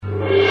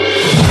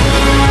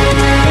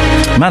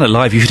Man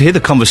Alive, you should hear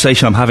the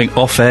conversation I'm having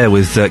off-air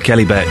with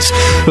Kelly Betts.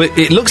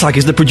 It looks like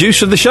he's the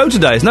producer of the show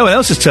today, as no one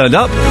else has turned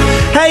up.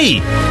 Hey!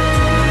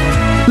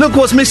 Look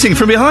what's missing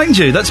from behind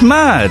you. That's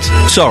mad.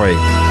 Sorry. A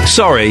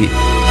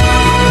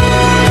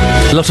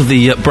lot of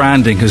the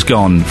branding has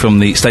gone from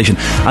the station.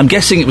 I'm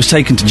guessing it was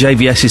taken to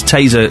JVS's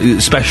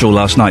Taser special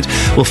last night.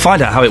 We'll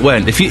find out how it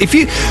went. If you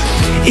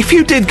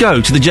did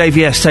go to the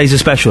JVS Taser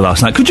special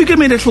last night, could you give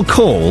me a little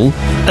call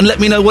and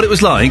let me know what it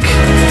was like?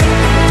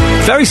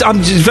 I'm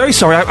very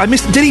sorry. I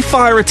missed. Did he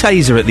fire a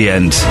taser at the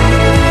end?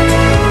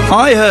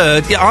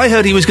 I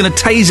heard he was going to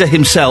taser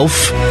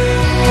himself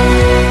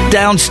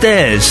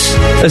downstairs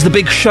as the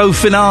big show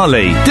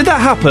finale. Did that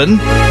happen?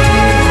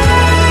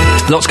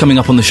 Lots coming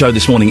up on the show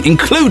this morning,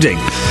 including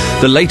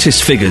the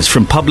latest figures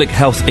from Public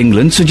Health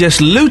England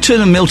suggest Luton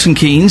and Milton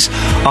Keynes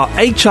are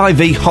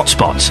HIV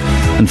hotspots,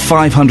 and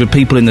 500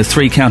 people in the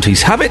 3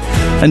 counties have it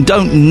and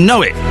don't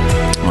know it.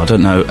 Well, I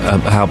don't know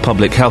how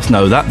Public Health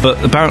know that,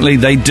 but apparently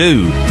they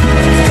do.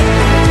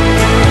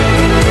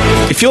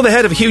 If you're the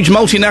head of a huge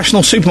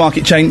multinational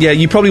supermarket chain,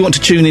 you probably want to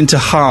tune into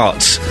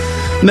Heart.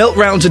 Milk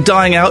rounds are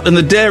dying out and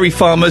the dairy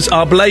farmers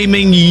are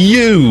blaming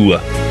you.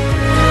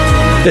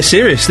 They're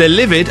serious, they're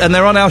livid, and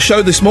they're on our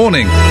show this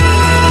morning.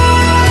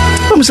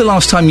 When was the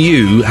last time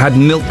you had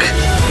milk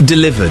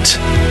delivered?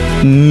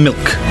 Milk.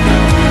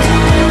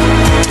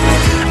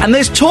 And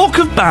there's talk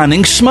of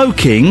banning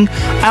smoking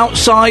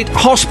outside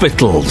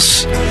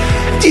hospitals.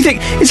 Do you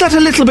think, is that a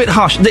little bit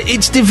harsh?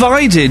 It's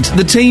divided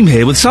the team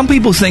here, with some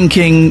people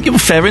thinking,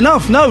 fair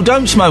enough, no,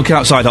 don't smoke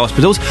outside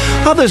hospitals.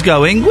 Others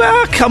going,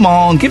 well, come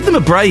on, give them a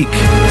break.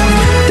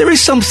 There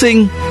is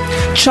something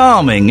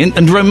charming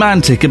and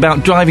romantic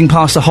about driving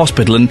past a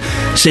hospital and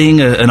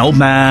seeing an old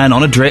man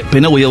on a drip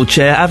in a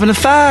wheelchair having a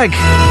fag.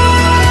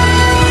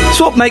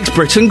 It's what makes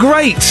Britain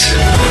great.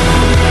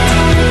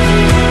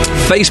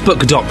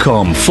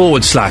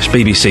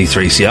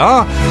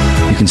 Facebook.com/BBC3CR.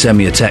 You can send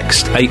me a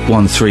text,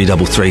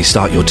 81333,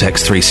 start your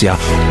text 3CR.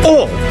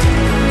 Or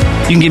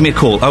you can give me a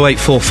call,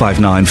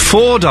 08459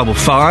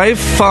 455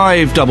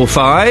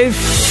 555.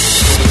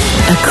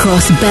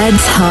 Across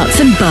beds, hearts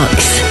and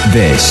bucks.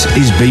 This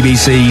is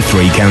BBC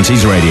Three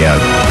Counties Radio.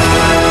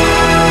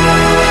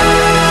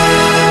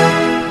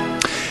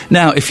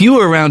 Now, if you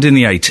were around in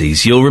the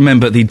 80s, you'll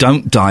remember the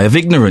Don't Die of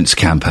Ignorance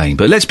campaign.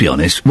 But let's be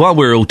honest, while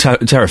we're all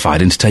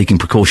terrified into taking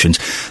precautions,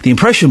 the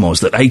impression was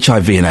that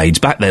HIV and AIDS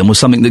back then was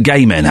something that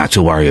gay men had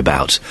to worry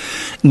about.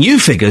 New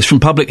figures from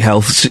Public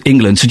Health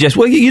England suggest,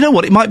 well, you know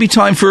what, it might be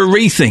time for a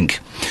rethink.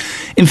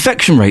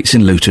 Infection rates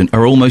in Luton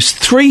are almost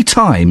 3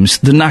 times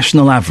the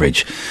national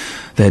average.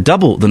 They're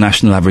double the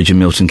national average in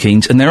Milton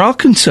Keynes, and there are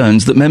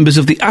concerns that members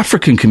of the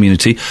African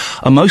community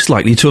are most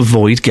likely to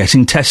avoid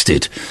getting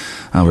tested.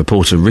 Our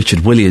reporter Richard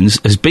Williams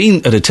has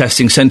been at a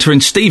testing centre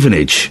in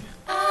Stevenage.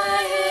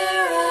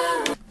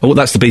 Oh,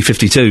 that's the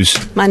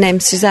B-52s. My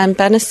name's Suzanne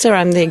Bannister.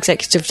 I'm the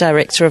Executive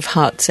Director of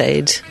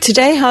HeartsAid.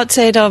 Today,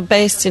 HeartsAid are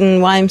based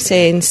in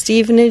YMCA in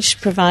Stevenage,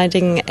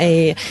 providing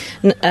a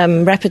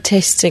rapid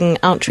testing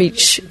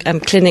outreach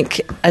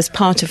clinic as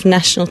part of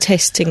National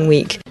Testing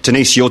Week.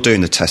 Denise, you're doing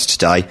the test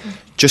today.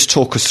 Just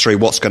talk us through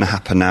what's going to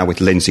happen now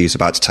with Lindsay, who's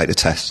about to take the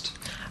test.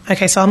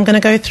 OK, so I'm going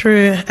to go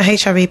through a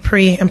HIV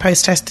pre- and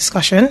post-test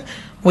discussion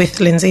with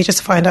Lindsay, just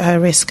to find out her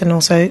risk and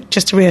also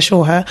just to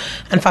reassure her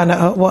and find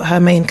out what her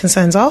main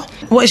concerns are.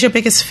 What is your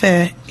biggest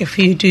fear if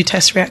you do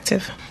test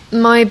reactive?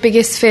 My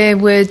biggest fear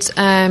would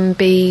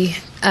be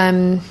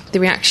the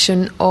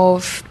reaction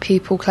of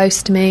people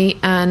close to me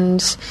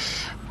and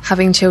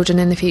having children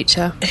in the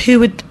future. Who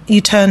would you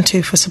turn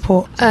to for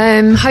support?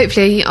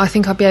 Hopefully, I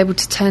think I'll be able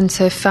to turn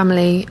to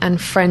family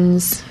and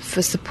friends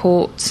for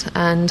support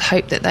and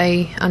hope that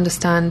they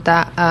understand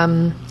that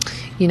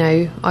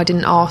I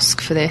didn't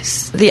ask for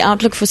this. The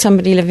outlook for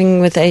somebody living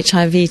with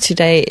HIV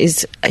today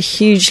is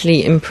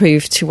hugely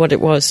improved to what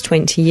it was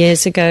 20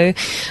 years ago,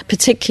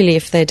 particularly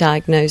if they're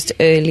diagnosed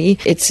early.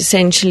 It's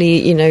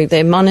essentially,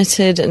 they're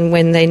monitored, and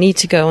when they need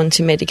to go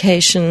onto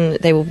medication,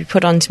 they will be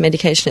put onto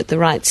medication at the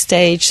right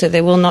stage, so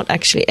they will not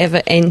actually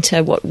ever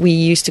enter what we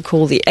used to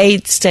call the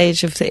AIDS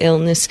stage of the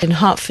illness. In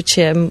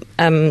Hertfordshire,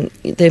 there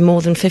are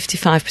more than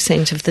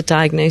 55% of the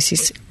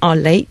diagnoses are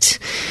late,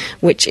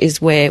 which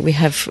is where we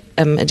have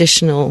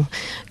additional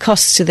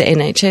costs to the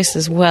NHS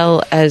as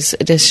well as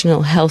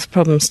additional health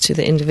problems to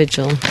the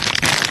individual.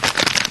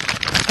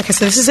 Okay,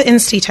 so this is an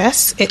INSTI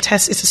test.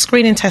 It's a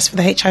screening test for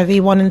the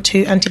HIV 1 and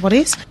 2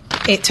 antibodies.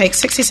 It takes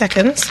 60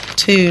 seconds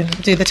to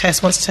do the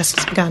test once the test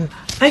has begun.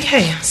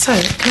 Okay, so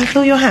can you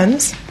feel your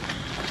hands?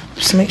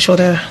 Just to make sure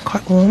they're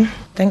quite warm.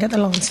 Then get the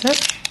lancet.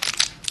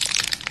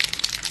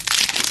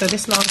 So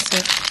this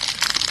lancet,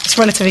 it's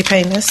relatively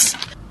painless.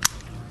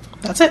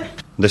 That's it.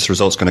 This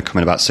result's going to come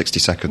in about 60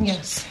 seconds.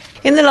 Yes.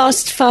 In the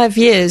last 5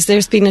 years,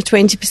 there's been a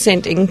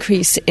 20%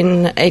 increase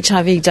in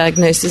HIV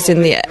diagnosis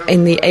in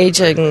the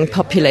aging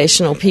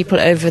population, or people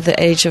over the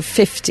age of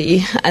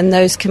 50, and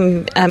those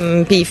can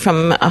be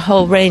from a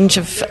whole range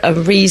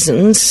of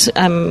reasons.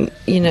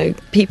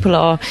 People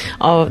are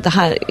the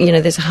high.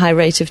 There's a high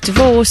rate of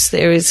divorce.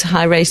 There is a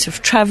high rate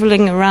of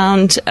travelling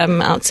around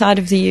outside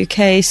of the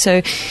UK.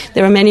 So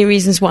there are many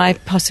reasons why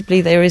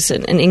possibly there is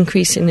an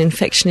increase in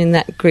infection in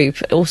that group.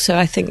 Also,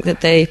 I think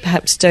that they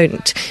perhaps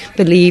don't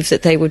believe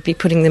that they would be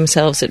putting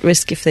themselves at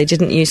risk if they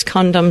didn't use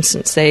condoms,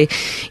 since they're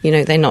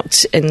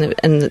not in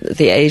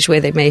the age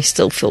where they may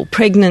still feel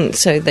pregnant.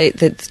 So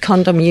the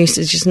condom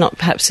usage is not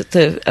perhaps at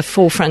the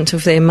forefront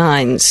of their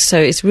minds. So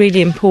it's really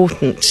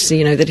important,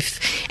 that if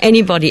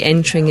anybody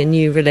entering a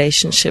new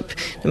relationship,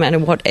 no matter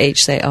what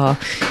age they are,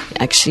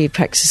 actually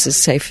practices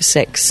safer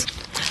sex.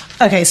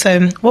 Okay,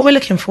 so what we're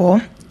looking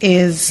for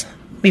is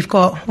we've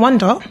got one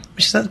dot,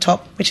 which is at the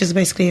top, which is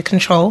basically a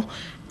control.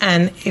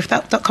 And if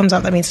that comes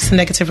up, that means it's a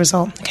negative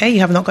result. Okay,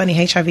 you have not got any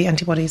HIV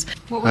antibodies.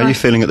 How are you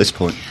feeling at this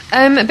point?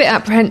 A bit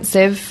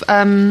apprehensive.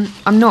 I'm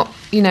not,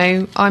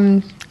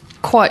 I'm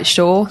quite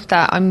sure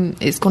that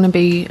it's going to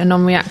be a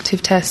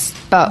non-reactive test.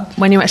 But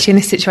when you're actually in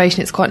this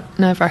situation, it's quite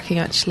nerve-wracking,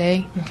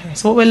 actually. Okay,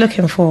 so what we're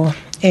looking for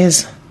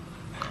is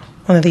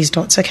one of these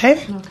dots,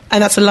 okay?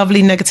 And that's a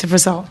lovely negative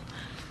result.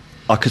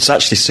 I could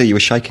actually see you were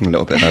shaking a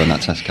little bit though when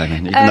that test came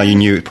in, even though you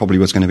knew it probably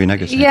was going to be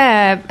negative.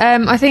 Yeah,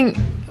 I think,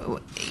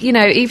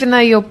 even though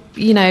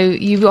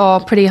you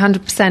are pretty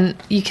 100%,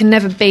 you can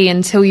never be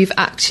until you've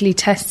actually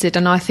tested.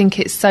 And I think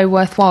it's so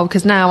worthwhile,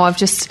 because now I've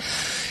just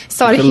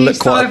started a huge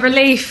sigh of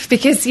relief,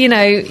 because, you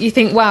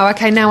think, wow,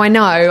 okay, now I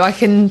know. I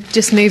can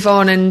just move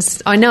on and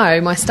I know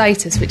my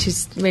status, which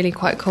is really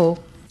quite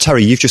cool.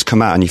 Terry, you've just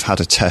come out and you've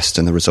had a test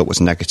and the result was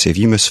negative.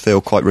 You must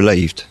feel quite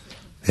relieved.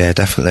 Yeah,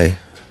 definitely.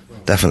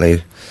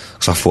 Definitely.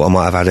 Because I thought I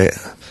might have had it.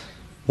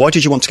 Why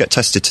did you want to get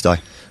tested today?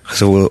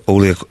 Because all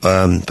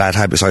the bad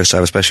habits I used to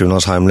have, especially when I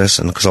was homeless,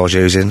 and because I was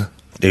using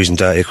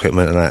dirty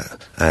equipment and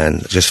that,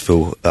 and just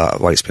feel that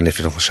weight's been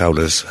lifted off my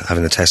shoulders,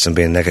 having the test and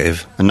being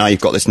negative. And now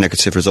you've got this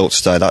negative result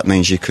today, that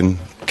means you can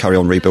carry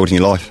on rebuilding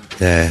your life.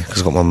 Yeah, because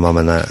I've got my mum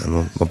and that,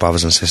 and my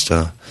brothers and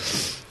sister,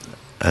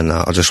 and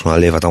I just want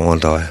to live, I don't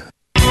want to die.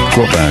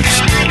 Broadband.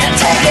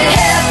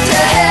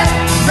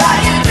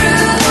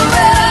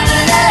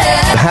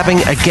 Having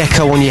a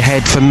gecko on your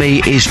head, for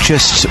me, is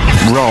just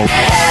wrong.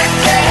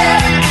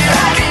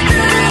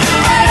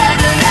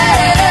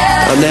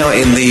 I'm now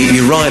in the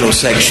urinal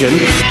section.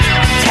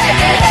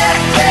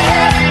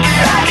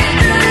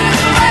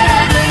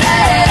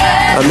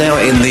 I'm now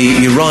in the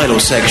urinal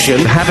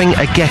section. Having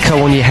a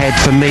gecko on your head,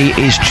 for me,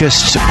 is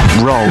just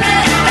wrong.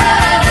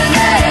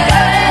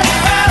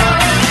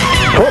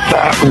 Put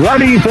that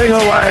ruddy thing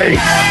away!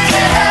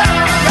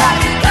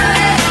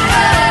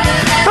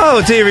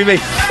 Oh, dearie me.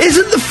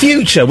 Isn't the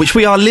future, which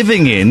we are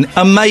living in,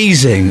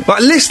 amazing? Like,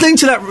 listening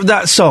to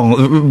that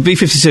song,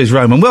 B-52's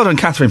Roman, well done,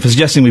 Catherine, for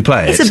suggesting we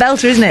play it. It's a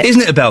belter, isn't it?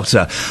 Isn't it a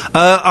belter?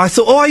 I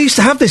thought, I used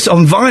to have this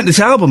on this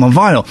album on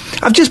vinyl.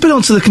 I've just been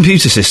onto the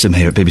computer system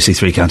here at BBC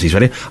Three Counties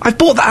Radio. I've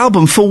bought the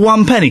album for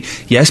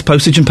 £1. Yes,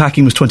 postage and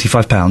packing was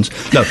 £25.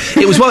 No,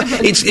 it was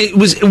it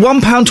was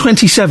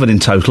 £1.27 in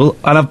total,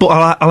 and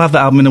I'll have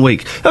that album in a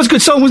week. That was a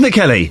good song, wasn't it,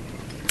 Kelly?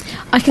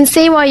 I can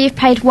see why you've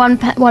paid one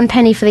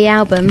penny for the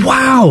album.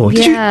 Wow!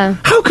 Yeah.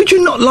 How could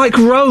you not like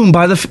Rome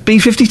by the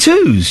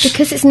B-52s?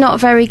 Because it's not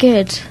very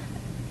good.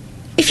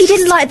 If you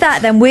didn't like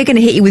that, then we're going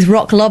to hit you with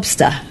Rock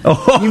Lobster. You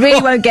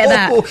really won't get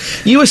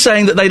that. You were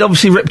saying that they'd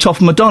obviously ripped off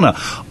Madonna.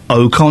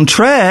 Au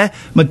contraire,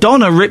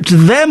 Madonna ripped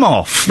them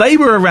off. They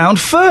were around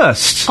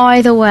first.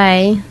 Either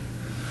way,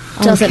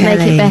 doesn't make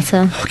it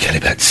better. Oh, Kelly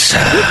Betts.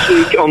 This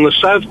week on the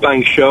South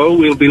Bank Show,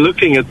 we'll be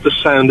looking at the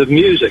sound of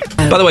music.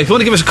 By the way, if you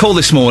want to give us a call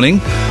this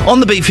morning on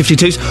the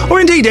B-52s, or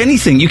indeed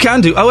anything, you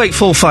can do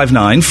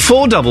 08459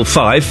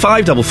 455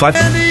 555.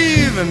 And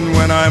even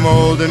when I'm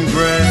old and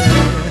grey,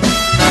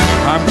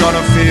 I'm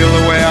gonna feel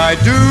the way I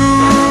do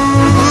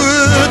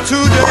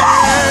today.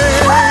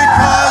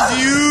 'Cause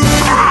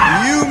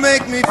you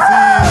make me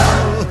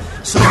feel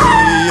so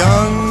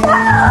young.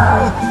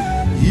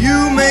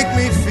 You make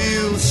me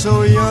feel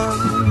so young.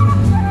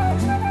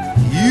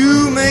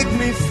 You make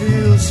me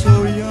feel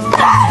so young.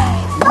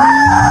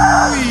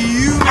 Ooh,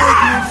 you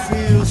make me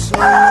feel so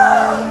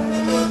young.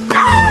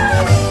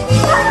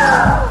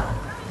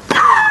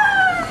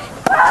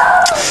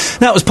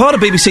 Now, it was part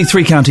of BBC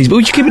Three Counties, but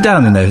would you keep it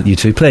down in there, you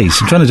two, please?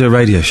 I'm trying to do a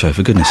radio show,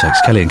 for goodness sakes.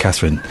 Kelly and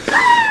Catherine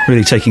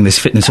really taking this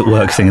fitness at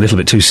work thing a little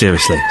bit too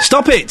seriously.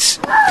 Stop it!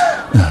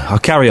 I'll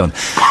carry on.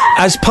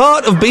 As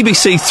part of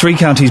BBC Three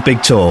Counties'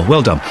 big tour,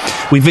 well done,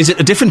 we visit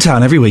a different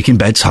town every week in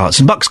Beds, Herts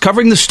and Bucks,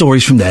 covering the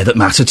stories from there that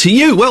matter to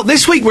you. Well,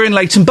 this week we're in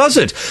Leighton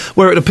Buzzard,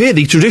 where it appears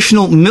the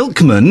traditional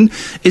milkman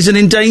is an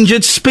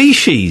endangered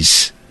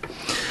species.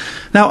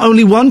 Now,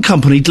 only one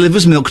company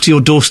delivers milk to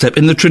your doorstep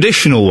in the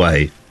traditional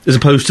way, as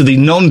opposed to the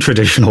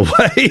non-traditional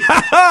way.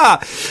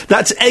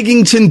 That's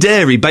Eggington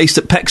Dairy, based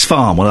at Peck's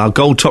Farm, where our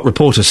Gold Top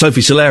reporter,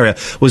 Sophie Solaria,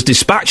 was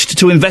dispatched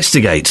to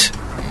investigate.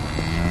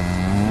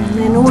 And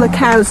then all the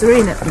cows are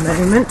in at the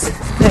moment.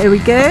 There we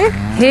go.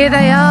 Here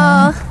they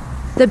are,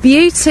 the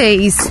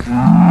beauties.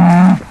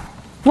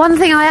 One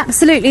thing I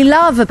absolutely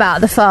love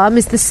about the farm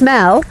is the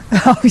smell.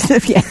 Oh,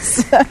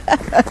 yes.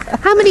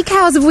 How many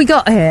cows have we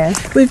got here?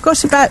 We've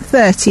got about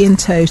 30 in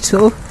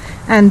total,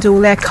 and all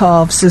their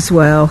calves as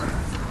well.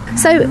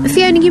 So,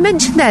 Fiona, you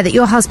mentioned there that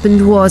your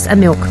husband was a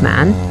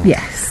milkman.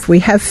 Yes. We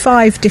have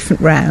 5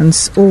 different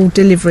rounds, all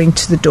delivering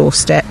to the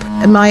doorstep.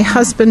 And my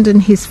husband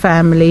and his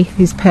family,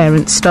 his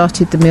parents,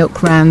 started the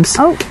milk rounds.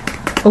 Oh.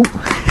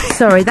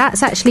 Sorry,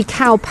 that's actually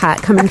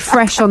cowpat coming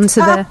fresh onto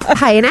the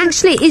hay, and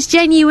actually it is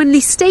genuinely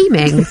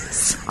steaming.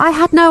 I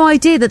had no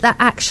idea that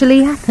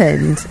actually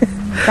happened.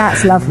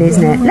 That's lovely,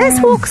 isn't it?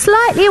 Let's walk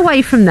slightly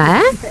away from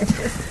there.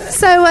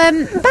 So,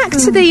 back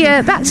to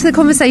the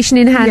conversation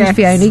in hand, yes.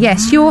 Fiona.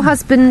 Yes, your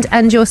husband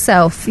and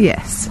yourself.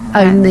 Yes,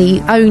 own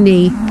the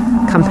only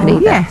company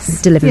that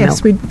deliver milk.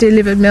 Yes, we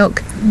deliver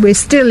milk. We're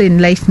still in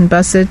Leighton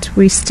Buzzard.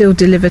 We still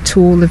deliver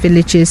to all the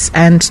villages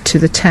and to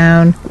the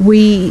town.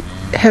 We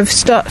have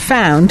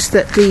found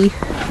that the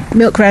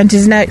milk round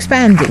is now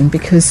expanding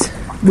because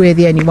we're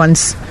the only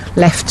ones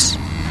left,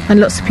 and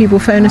lots of people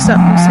phone us up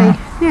and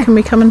say, can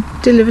we come and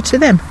deliver to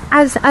them?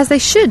 As they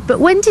should. But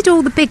when did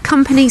all the big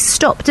companies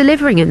stop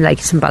delivering in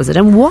Leighton Buzzard,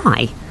 and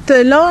why?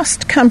 The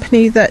last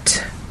company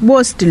that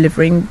was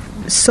delivering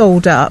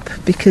sold up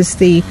because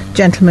the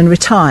gentleman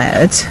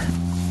retired.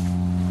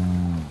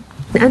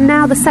 And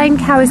now the same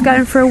cow is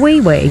going for a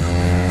wee-wee.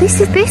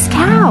 This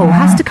cow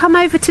has to come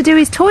over to do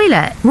his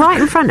toilet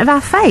right in front of our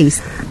face.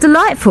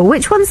 Delightful.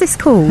 Which one's this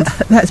called?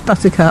 That's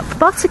Buttercup.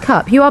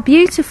 Buttercup, you are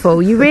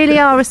beautiful. You really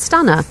are a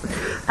stunner.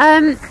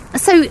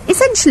 So,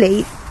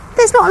 essentially,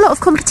 there's not a lot of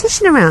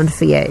competition around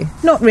for you?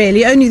 Not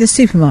really, only the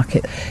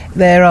supermarket.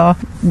 There are,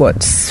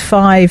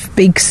 5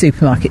 big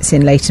supermarkets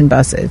in Leighton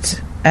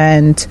Buzzard,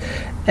 and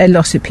a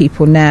lot of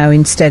people now,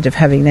 instead of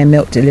having their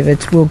milk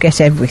delivered, will get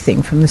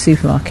everything from the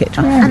supermarket.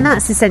 And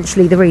that's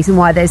essentially the reason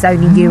why there's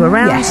only you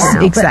around. Yes,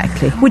 now.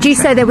 exactly. But would you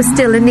say there was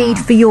still a need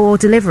for your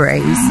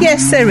deliveries?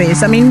 Yes, there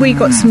is. I mean, we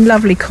got some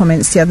lovely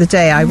comments the other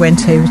day. I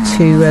went over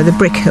to the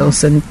Brick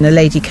Hills, and a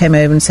lady came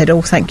over and said,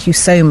 "Oh, thank you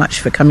so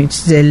much for coming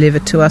to deliver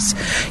to us.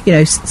 You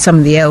know, some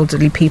of the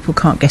elderly people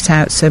can't get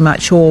out so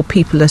much, or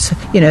people that,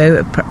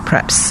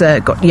 perhaps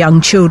got young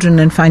children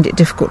and find it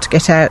difficult to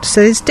get out."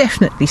 So there's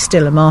definitely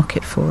still a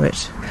market for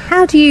it.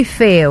 How do you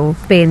feel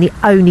being the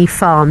only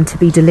farm to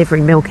be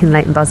delivering milk in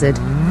Leighton Buzzard?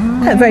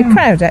 Very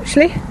proud,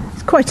 actually.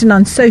 It's quite an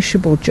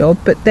unsociable job,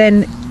 but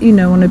then,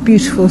 on a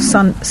beautiful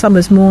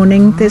summer's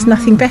morning, there's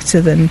nothing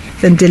better than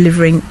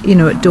delivering,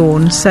 at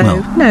dawn. So,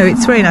 no,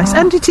 it's very nice.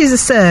 And it is a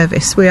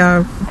service. We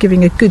are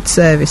giving a good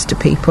service to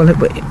people,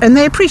 and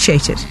they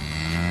appreciate it.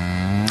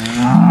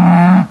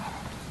 Yeah.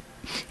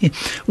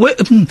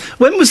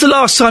 When was the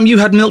last time you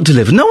had milk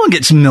delivered? No one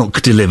gets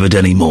milk delivered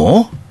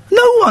anymore.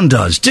 No one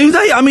does, do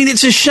they? I mean,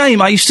 it's a shame.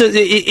 It's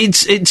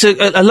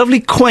a lovely,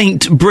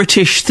 quaint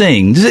British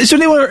thing. Is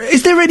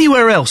there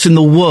anywhere else in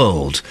the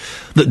world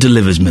that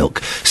delivers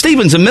milk?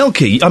 Stephen's a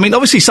milky. I mean,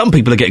 obviously some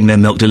people are getting their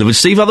milk delivered,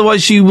 Steve,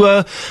 otherwise you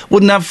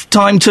wouldn't have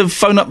time to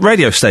phone up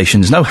radio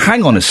stations. No,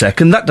 hang on a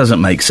second, that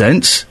doesn't make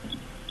sense.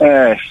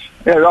 Yes,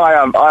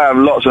 I have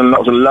lots and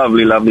lots of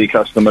lovely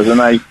customers,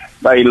 and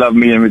they love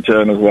me in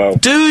return as well.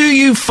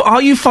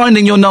 Are you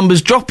finding your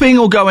numbers dropping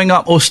or going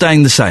up or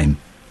staying the same?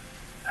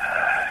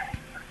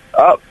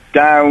 Up,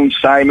 down,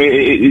 same.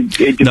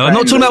 It no, I'm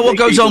not talking about what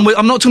goes on.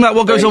 I'm not talking about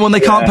what goes on when they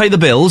can't pay the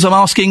bills. I'm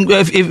asking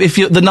if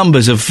the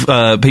numbers of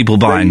people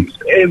buying.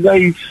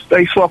 They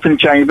swap and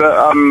change,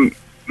 but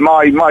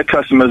my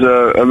customers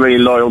are really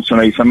loyal to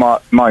me, so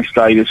my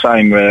stay the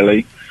same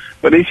really.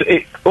 But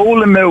all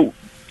the milk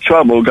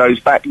trouble goes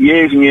back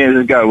years and years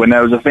ago when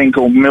there was a thing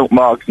called Milk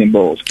Marketing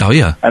Board. Oh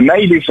yeah, and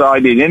they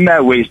decided in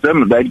their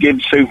wisdom they'd give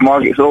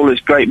supermarkets all this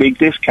great big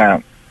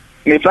discount.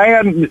 And if they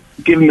hadn't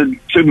given the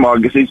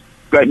supermarkets this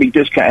great big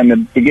discount in the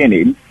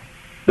beginning,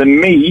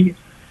 then me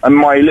and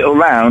my little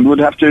round would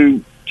have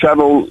to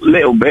travel a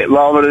little bit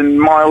rather than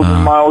miles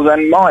and miles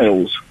and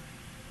miles.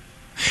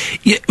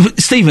 Yeah,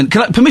 Stephen,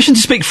 can I permission to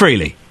speak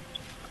freely?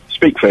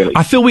 Speak freely.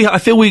 I feel we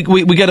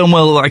get on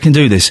well. I can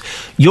do this.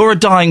 You're a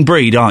dying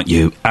breed, aren't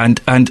you?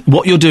 And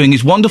what you're doing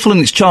is wonderful and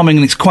it's charming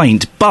and it's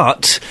quaint,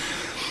 but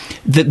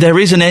there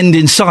is an end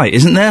in sight,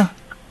 isn't there?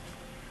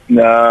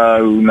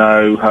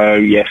 No.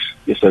 Yes,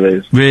 there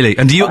is. Really?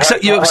 And do you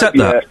accept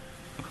that?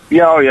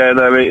 Yeah,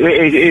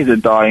 it is a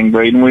dying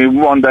breed, and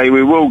one day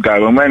we will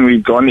go, and when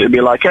we've gone, it'll be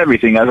like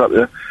everything, as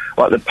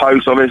like the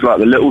post office, like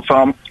the little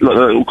farm, like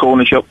the little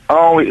corner shop.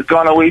 Oh, it's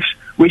gone, I wish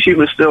it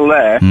was still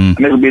there, and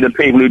it'll be the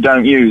people who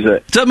don't use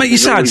it. Does that make you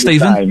sad,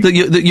 Stephen, that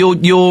you're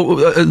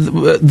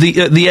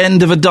the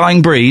end of a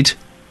dying breed?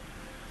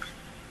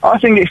 I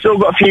think it's still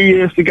got a few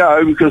years to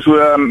go, because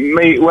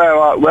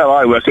where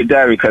I work at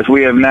Dairy Crest,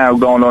 we have now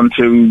gone on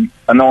to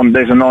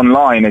there's an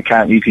online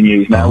account you can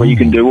use now, where you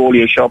can do all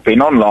your shopping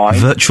online,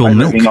 virtual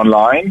milk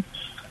online,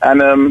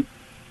 and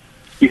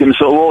you can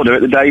sort of order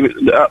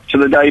it up to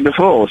the day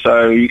before,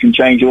 so you can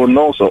change your order and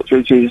all sorts,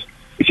 which is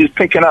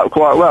picking up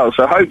quite well.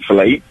 So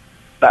hopefully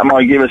that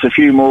might give us a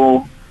few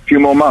more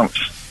months.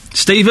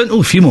 Stephen,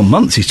 a few more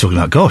months he's talking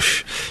about,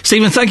 gosh.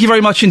 Stephen, thank you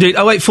very much indeed.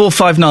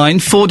 08459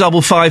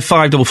 455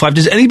 555.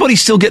 Does anybody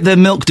still get their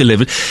milk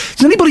delivered?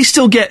 Does anybody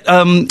still get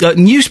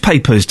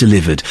newspapers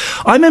delivered?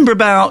 I remember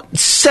about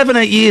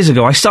 7-8 years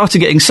ago I started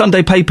getting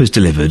Sunday papers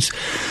delivered.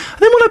 And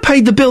then when I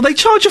paid the bill, they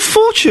charge a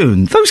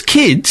fortune. Those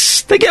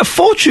kids, they get a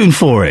fortune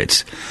for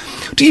it.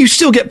 Do you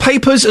still get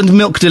papers and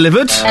milk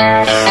delivered?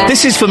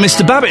 This is for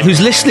Mr. Babbitt,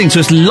 who's listening to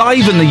us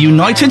live in the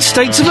United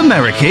States of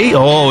America.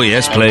 Oh,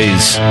 yes,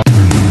 please.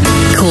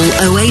 Call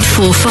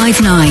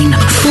 08459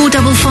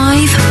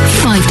 455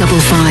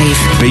 555.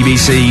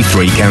 BBC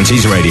Three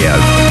Counties Radio.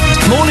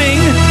 Morning!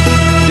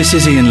 This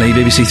is Ian Lee,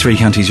 BBC Three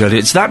Counties Radio.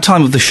 It's that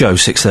time of the show,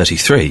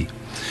 6:33.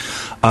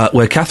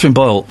 Where Catherine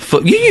Boyle...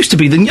 you used to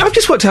be I've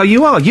just worked out how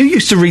you are. You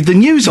used to read the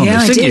news on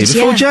this, didn't you?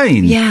 Before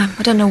Jane. Yeah,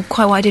 I don't know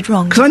quite what I did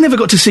wrong. Because I never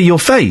got to see your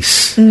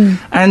face.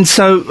 And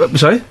so...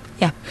 sorry?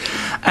 Yeah.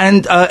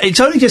 And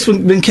it's only just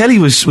when Kelly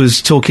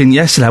was talking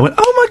yesterday, I went,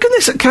 oh my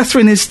goodness,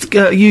 Catherine is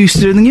you used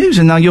to do the news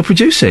and now you're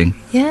producing.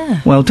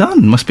 Yeah. Well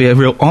done. Must be a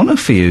real honour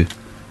for you,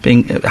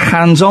 being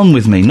hands-on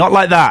with me. Not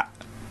like that.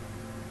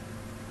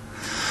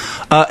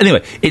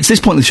 Anyway, it's this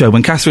point in the show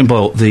when Catherine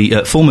Boyle,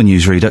 the former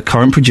newsreader,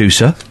 current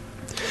producer...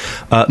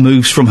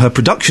 moves from her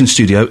production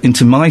studio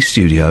into my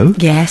studio.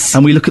 Yes.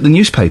 And we look at the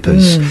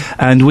newspapers.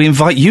 And we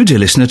invite you, dear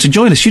listener, to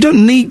join us. You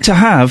don't need to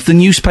have the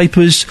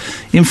newspapers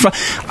in front.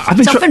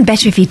 It's often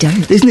better if you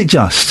don't. Isn't it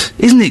just?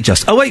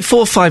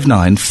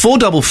 08459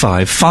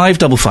 455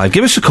 555.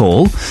 Give us a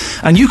call,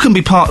 and you can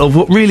be part of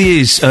what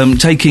really is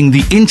taking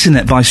the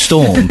internet by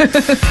storm.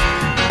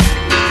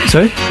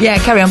 Sorry? Yeah,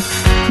 carry on.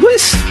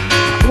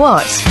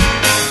 What?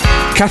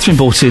 Catherine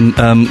bought in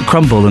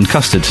crumble and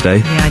custard today.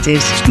 Yeah, I did.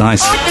 It's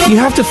nice. You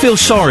have to feel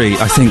sorry,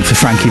 I think, for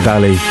Frankie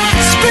Valli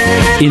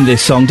in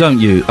this song, don't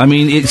you? I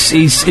mean,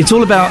 it's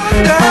all about...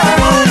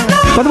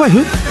 By the way,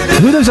 who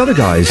are those other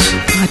guys?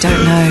 I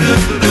don't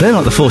know. They're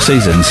not the Four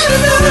Seasons.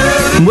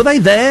 Were they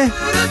there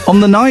on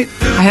the night?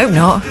 I hope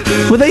not.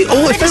 Were they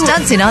all... They're just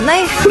dancing, aren't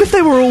they? Well, if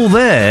they were all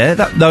there...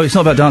 No, it's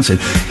not about dancing.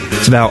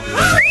 It's about...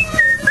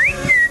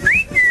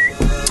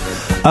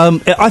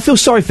 I feel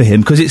sorry for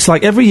him because it's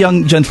like every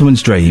young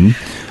gentleman's dream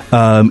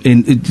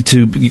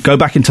to go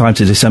back in time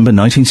to December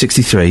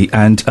 1963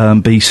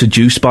 and be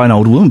seduced by an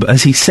older woman. But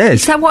as he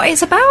says... Is that what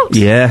it's about?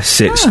 Yes,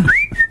 it's...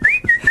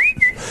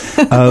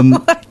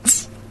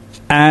 What?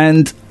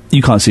 And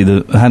you can't see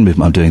the hand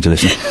movement I'm doing to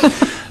listen.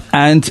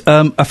 And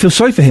I feel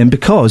sorry for him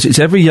because it's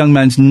every young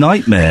man's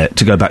nightmare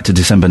to go back to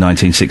December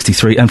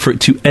 1963 and for it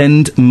to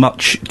end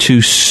much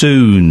too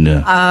soon.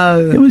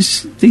 Oh.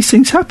 These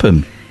things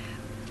happen.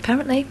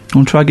 Apparently.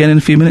 Want to try again in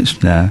a few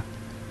minutes? Nah.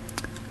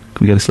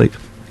 Can we go to sleep?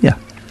 Yeah.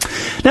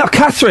 Now,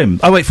 Catherine,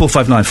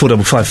 08459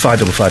 455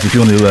 555 if you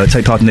want to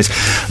take part in this.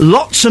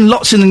 Lots and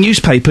lots in the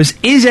newspapers.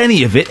 Is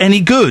any of it any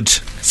good?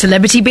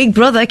 Celebrity Big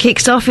Brother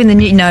kicks off in the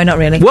new... No, not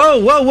really.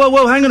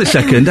 Whoa, hang on a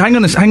second. hang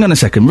on a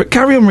second.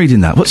 Carry on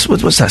reading that. What's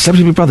that?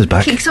 Celebrity Big Brother's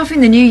back. Kicks off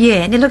in the new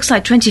year, and it looks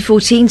like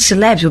 2014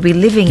 celebs will be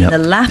living in the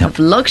lap of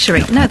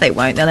luxury. No, they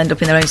won't. They'll end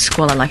up in their own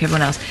squalor like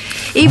everyone else.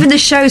 Even the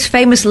show's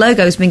famous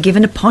logo has been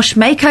given a posh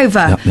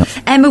makeover.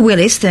 Emma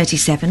Willis,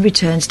 37,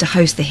 returns to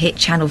host the hit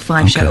Channel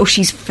 5 show. Oh,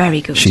 she's very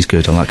good. She's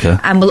good. I like her.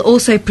 And will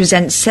also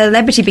present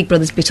Celebrity Big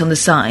Brother's bit on the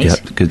side. Yeah,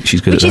 good.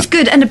 She's good Which is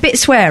good and a bit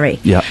sweary.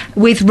 Yeah.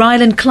 With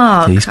Ryland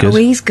Clark. He's good. Oh,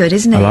 he's good,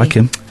 isn't he? I like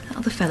him. The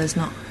other fella's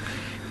not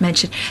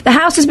mentioned. The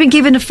house has been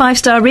given a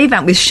 5-star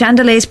revamp with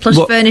chandeliers, plush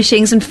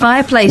furnishings and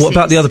fireplaces. What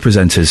about the other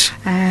presenters?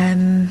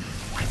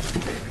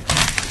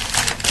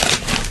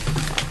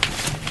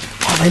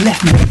 They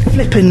left me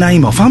flipping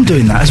name off. I'm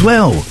doing that as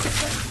well.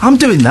 I'm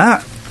doing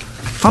that.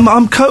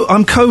 I'm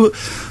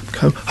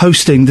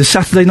co-hosting the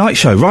Saturday night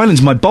show.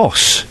 Ryland's my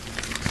boss.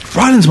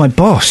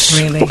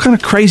 Really? What kind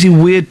of crazy,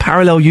 weird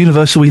parallel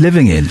universe are we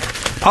living in?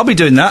 I'll be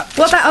doing that.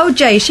 What about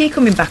OJ? Is she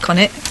coming back on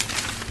it?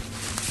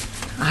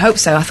 I hope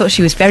so. I thought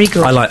she was very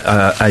good. I like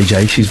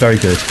AJ. She's very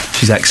good.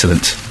 She's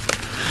excellent.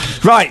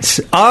 Right.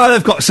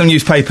 I've got some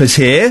newspapers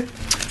here.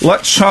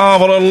 Let's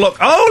have a little look.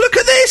 Oh, look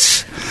at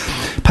this!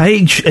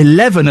 Page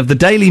 11 of the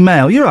Daily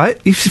Mail. You're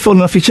right. You've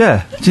fallen off your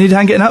chair. Do you need a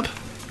hand getting up?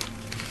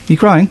 You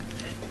crying?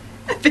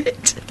 A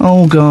bit.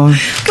 Oh, God.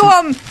 Go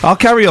on. I'll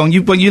carry on.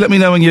 You let me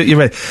know when you're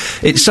ready.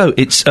 It's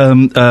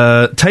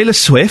Taylor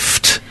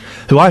Swift,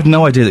 who I have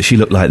no idea that she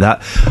looked like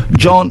that.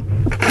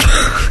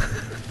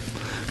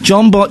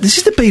 This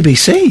is the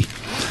BBC.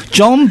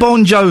 John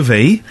Bon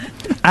Jovi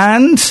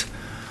and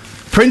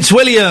Prince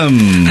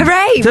William.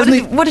 Hooray!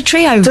 What a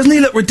trio. Doesn't he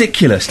look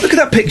ridiculous? Look at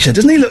that picture.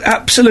 Doesn't he look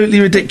absolutely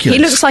ridiculous?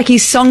 He looks like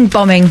he's song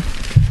bombing.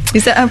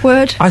 Is that a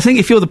word? I think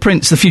if you're the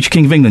Prince, the future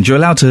King of England, you're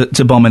allowed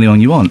to bomb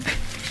anyone you want.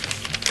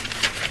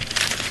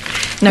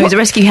 No, he's a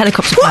rescue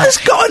helicopter pilot.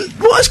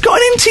 What has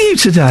gotten into you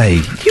today?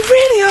 You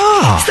really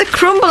are. It's the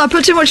crumble. I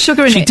put too much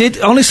sugar in it. She did,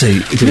 honestly.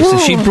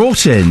 She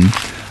brought in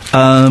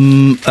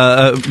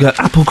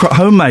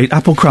homemade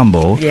apple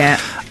crumble. Yeah.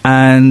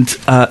 And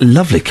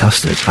lovely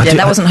custard.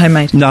 That wasn't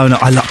homemade. No,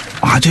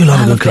 I do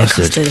love a good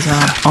custard. Custard as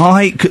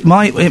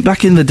well.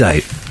 Back in the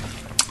day,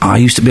 I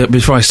used to be,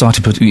 before I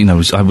started putting,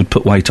 I would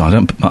put weight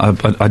on.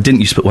 I didn't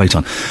used to put weight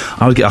on.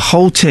 I would get a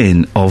whole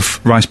tin of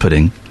rice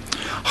pudding,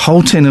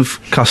 whole tin of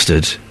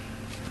custard.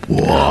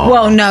 Whoa.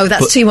 Well, no,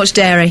 that's too much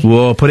dairy.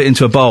 Whoa, put it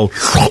into a bowl.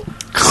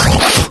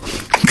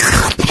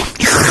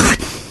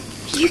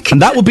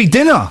 And that would be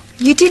dinner.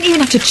 You didn't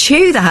even have to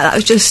chew that. That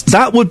was just...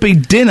 That would be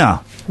dinner.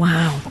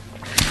 Wow.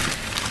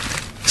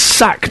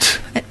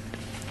 Sacked.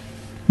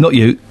 Not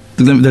you.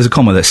 There's a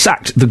comma there.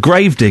 Sacked the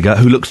gravedigger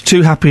who looked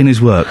too happy in his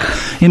work.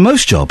 In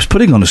most jobs,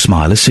 putting on a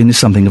smile is seen as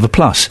something of a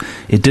plus.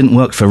 It didn't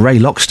work for Ray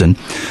Loxton.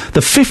 The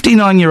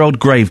 59-year-old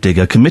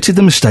gravedigger committed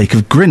the mistake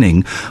of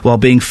grinning while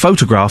being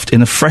photographed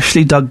in a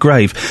freshly dug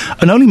grave,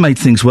 and only made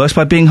things worse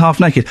by being half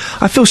naked.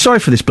 I feel sorry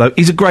for this bloke.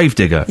 He's a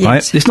gravedigger, Yes.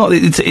 right? It's not.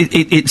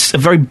 It's a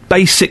very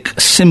basic,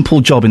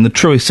 simple job in the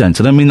truest sense.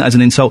 I don't mean that as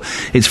an insult.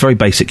 It's very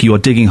basic. You are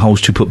digging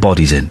holes to put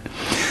bodies in,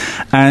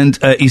 and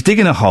he's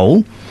digging a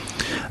hole.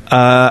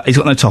 He's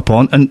got no top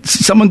on, and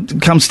someone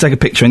comes to take a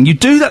picture, and you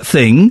do that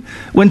thing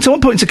when someone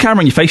points a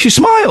camera in your face, you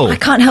smile. I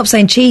can't help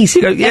saying cheese.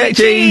 You go, yeah,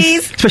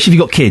 cheese. Especially if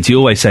you've got kids, you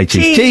always say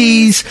cheese.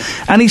 Cheese.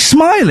 And he's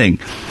smiling.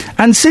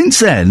 And since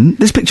then,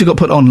 this picture got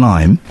put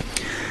online.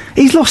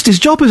 He's lost his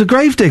job as a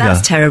gravedigger.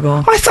 That's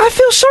terrible. I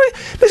feel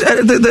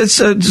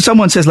sorry.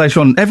 Someone says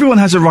later on, everyone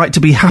has a right to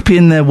be happy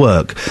in their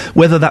work,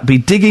 whether that be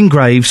digging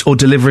graves or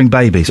delivering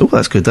babies. Oh,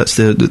 that's good. That's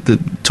the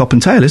top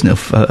and tail, isn't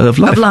it, of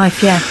life? Of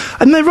life, yeah.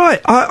 And they're right.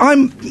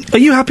 Are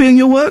you happy in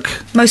your work?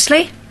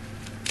 Mostly.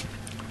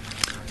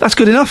 That's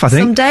good enough, I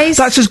think. Some days.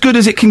 That's as good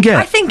as it can get.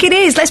 I think it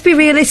is. Let's be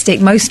realistic,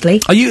 mostly.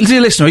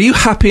 Dear listener, are you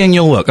happy in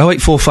your work?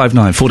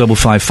 08459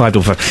 455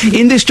 555.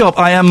 In this job,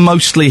 I am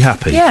mostly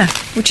happy. Yeah,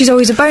 which is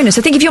always a bonus.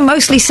 I think if you're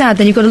mostly sad,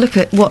 then you've got to look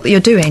at what you're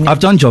doing. I've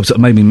done jobs that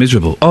made me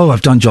miserable. Oh,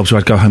 I've done jobs where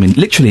I'd go home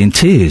literally in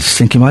tears,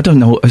 thinking, I don't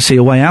know, I see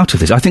a way out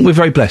of this. I think we're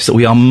very blessed that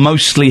we are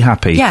mostly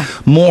happy. Yeah.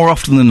 More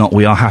often than not,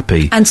 we are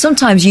happy. And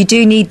sometimes you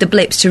do need the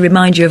blips to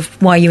remind you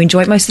of why you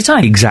enjoy it most of the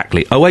time.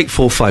 Exactly.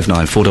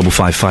 08459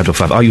 455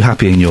 555. Are you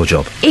happy in your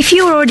job? If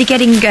you're already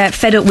getting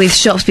fed up with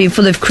shops being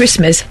full of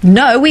Christmas,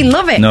 no, we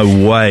love it. No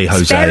way,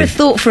 Jose. Spare a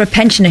thought for a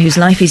pensioner whose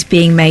life is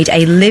being made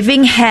a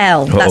living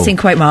hell, that's in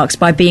quote marks,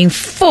 by being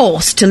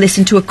forced to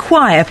listen to a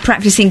choir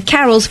practising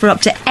carols for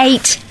up to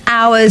 8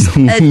 hours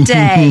a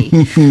day.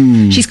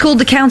 She's called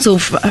the council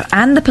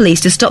and the police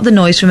to stop the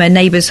noise from her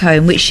neighbour's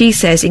home, which she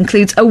says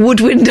includes a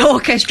woodwind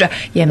orchestra.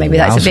 Yeah, maybe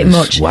that's a bit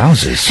much.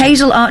 Wowzers.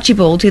 Hazel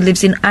Archibald, who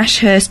lives in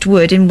Ashurst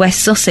Wood in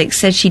West Sussex,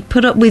 said she'd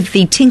put up with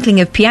the tinkling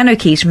of piano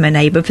keys from her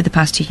neighbour for the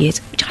past 2 years,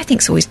 which I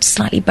think is always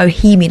slightly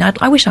bohemian.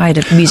 I wish I had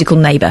a musical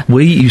neighbour.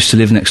 We used to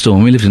live next door,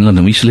 when we lived in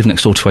London, we used to live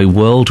next door to a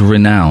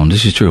world-renowned,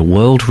 this is true, a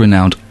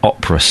world-renowned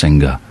opera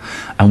singer.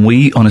 And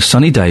we, on a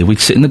sunny day, we'd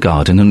sit in the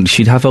garden and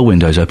she'd have her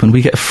windows open.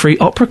 We'd get a free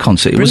opera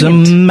concert. Brilliant. It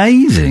was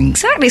amazing.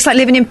 Exactly. It's like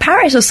living in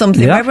Paris or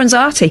something, where everyone's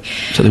arty.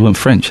 So they weren't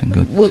French and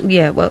good. Well,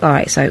 yeah, all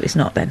right, so it's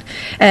not then.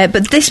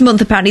 But this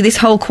month, apparently, this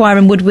whole choir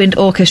and woodwind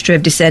orchestra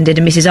have descended,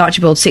 and Mrs.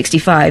 Archibald,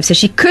 65, says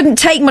she couldn't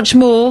take much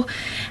more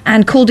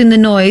and called in the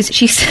noise.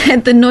 She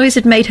said the noise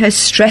had made her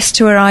stress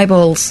to her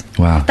eyeballs.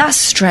 Wow. That's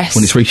stress.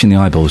 When it's reaching the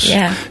eyeballs.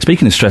 Yeah.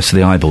 Speaking of stress to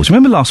the eyeballs,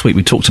 remember last week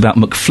we talked about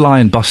McFly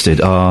and Busted,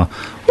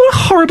 what a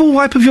horrible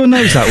wipe of your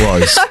nose that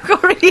was. I've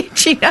got really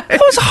itchy nose. It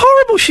was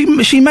horrible.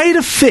 She made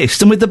a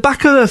fist, and with the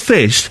back of her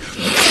fist,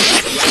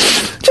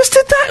 just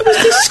did that. It was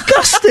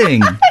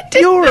disgusting.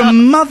 You're a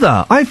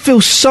mother. I feel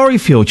sorry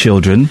for your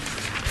children.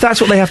 That's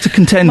what they have to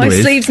contend with.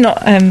 My sleeve's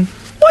not...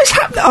 What is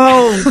happening?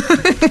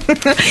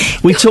 Oh.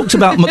 We talked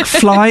about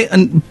McFly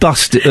and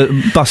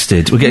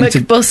Busted. We're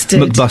getting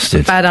McBusted.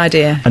 McBusted. Bad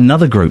idea.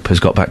 Another group has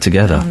got back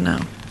together. Oh, no.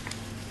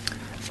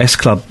 S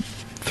Club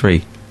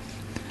 3.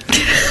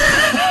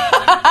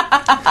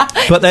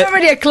 But it's not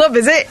really a club,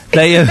 is it?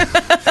 They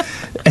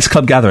S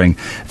Club Gathering.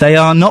 They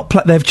are not.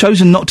 They've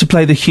chosen not to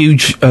play the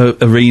huge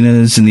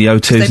arenas and the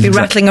O2s. They'd be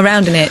rattling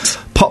around in it.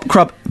 Pop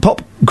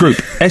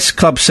group S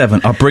Club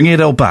 7 are bringing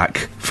it all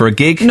back for a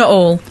gig. Not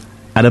all.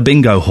 At a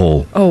bingo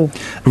hall. Oh.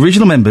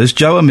 Original members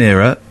Joe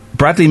Amira,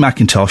 Bradley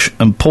McIntosh,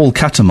 and Paul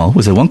Cattermole.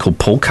 Was there one called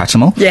Paul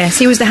Cattermole? Yes,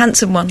 he was the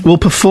handsome one. Will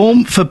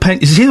perform for.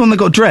 Is he the one that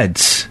got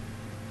dreads?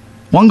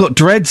 One got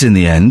dreads in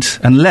the end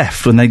and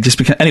left when they just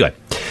became... Anyway,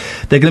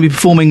 they're going to be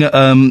performing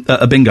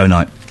a bingo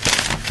night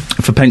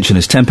for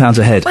pensioners, £10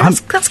 a head. Well,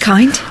 that's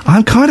kind.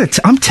 I'm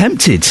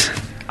tempted.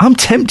 I'm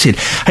tempted.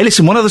 Hey,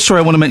 listen, one other story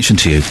I want to mention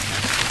to you.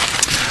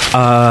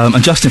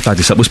 And Justin flagged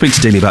this up. We'll speak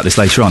to Dealey about this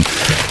later on.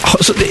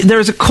 So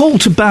there is a call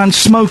to ban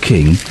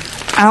smoking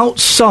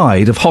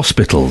outside of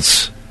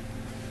hospitals.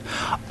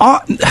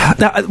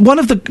 One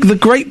of the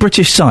great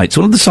British sites,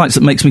 one of the sites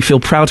that makes me feel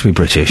proud to be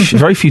British,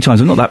 very few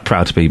times I'm not that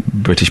proud to be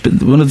British,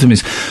 but one of them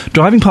is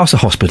driving past a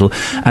hospital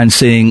and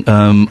seeing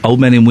old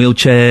men in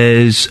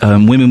wheelchairs,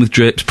 women with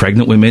drips,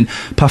 pregnant women,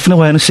 puffing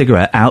away on a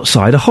cigarette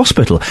outside a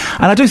hospital.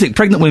 And I do think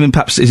pregnant women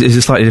perhaps is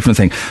a slightly different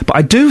thing, but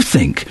I do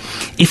think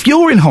if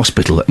you're in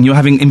hospital and you're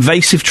having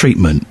invasive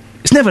treatment,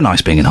 it's never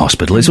nice being in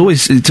hospital. It's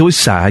always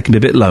sad. It can be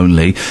a bit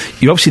lonely.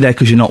 You're obviously there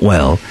because you're not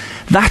well.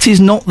 That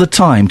is not the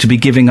time to be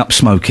giving up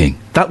smoking.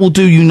 That will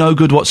do you no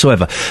good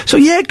whatsoever. So,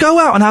 yeah, go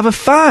out and have a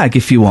fag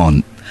if you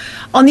want.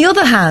 On the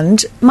other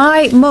hand,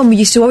 my mum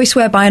used to always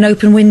swear by an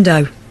open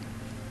window.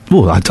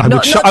 Well, I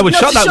would shut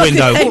that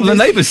window. What will the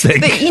neighbours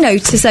think? But,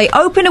 to say,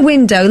 open a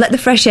window, let the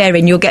fresh air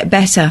in, you'll get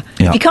better.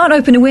 Yeah. If you can't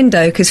open a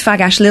window because Fag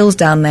Ash Lil's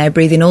down there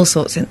breathing all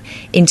sorts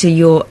into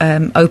your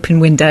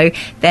open window,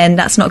 then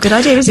that's not a good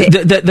idea, is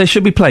it? There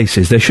should be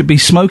places. There should be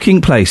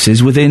smoking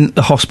places within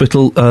the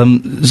hospital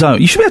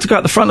zone. You should be able to go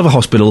out the front of a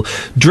hospital,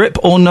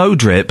 drip or no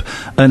drip,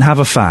 and have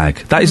a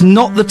fag. That is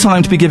not the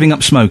time to be giving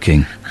up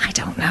smoking. I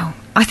don't know.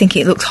 I think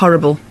it looks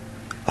horrible.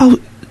 Oh,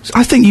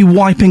 I think you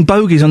wiping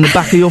bogies on the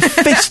back of your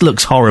fist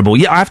looks horrible.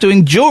 Yeah, I have to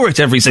endure it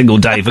every single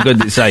day, for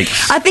goodness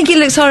sakes. I think it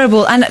looks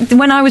horrible. And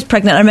when I was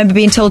pregnant, I remember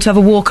being told to have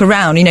a walk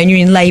around. You're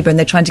in labour and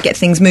they're trying to get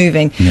things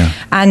moving. Yeah.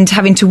 And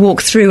having to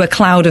walk through a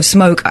cloud of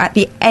smoke at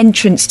the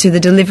entrance to the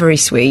delivery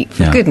suite,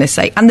 for goodness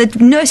sake. And the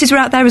nurses were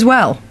out there as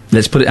well.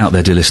 Let's put it out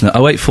there, dear listener.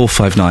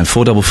 08459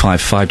 455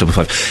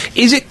 555.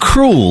 Is it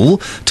cruel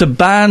to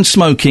ban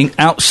smoking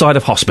outside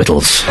of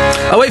hospitals?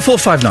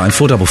 08459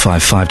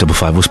 455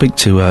 555. We'll speak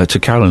to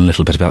Carolyn a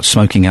little bit about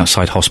smoking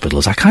outside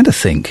hospitals. I kind of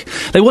think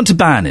they want to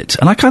ban it,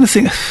 and I kind of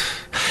think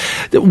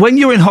that when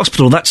you're in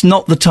hospital, that's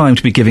not the time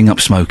to be giving up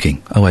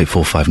smoking.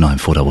 08459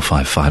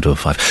 455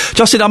 555.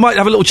 Justin, I might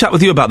have a little chat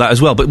with you about that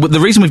as well, but the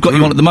reason we've got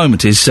you on at the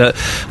moment is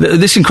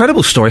this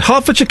incredible story.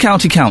 Hertfordshire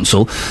County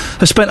Council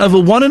has spent over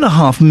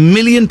 £1.5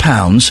 million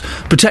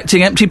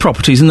protecting empty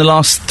properties in the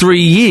last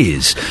 3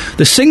 years.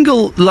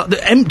 The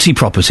empty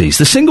properties,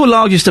 the single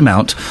largest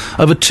amount,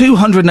 over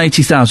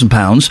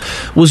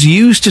 £280,000, was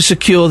used to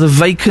secure the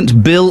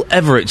vacant Bill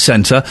Everett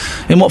Centre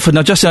in Watford.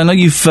 Now, Justin, I know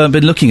you've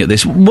been looking at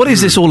this. What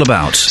is this all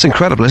about? It's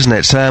incredible, isn't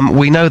it?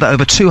 We know that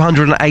over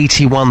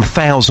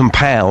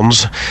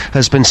 £281,000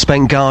 has been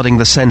spent guarding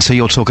the centre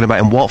you're talking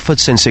about in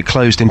Watford since it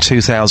closed in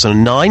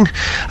 2009.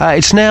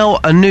 It's now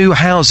a new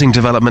housing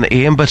development,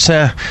 Ian, but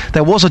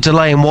there was a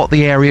delay in what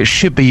the area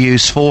should be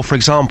used for. For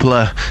example,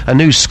 a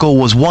new school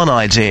was one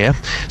idea.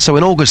 So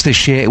in August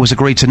this year, it was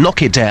agreed to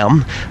knock it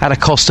down at a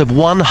cost of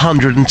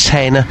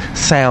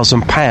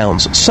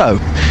 £110,000. So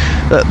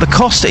the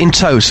cost in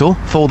total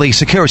for the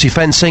security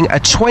fencing, a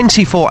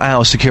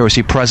 24-hour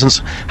security presence,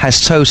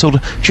 has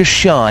totalled just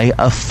shy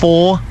of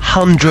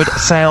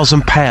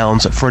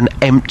 £400,000 for an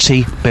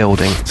empty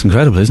building. It's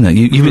incredible, isn't it?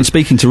 You've been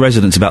speaking to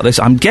residents about this.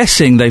 I'm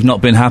guessing they've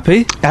not been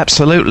happy?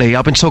 Absolutely.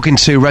 I've been talking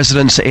to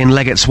residents in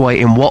Leggett's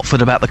Way in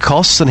Watford about the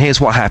costs, and here's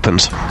what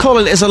happened.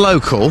 Colin is a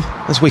local.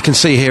 As we can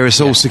see here,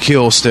 it's all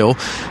secure still.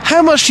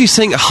 How much do you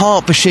think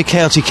Hertfordshire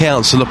County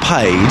Council are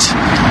paid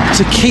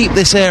to keep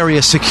this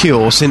area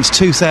secure since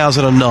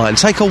 2009?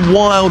 Take a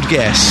wild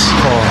guess.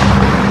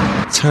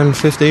 10,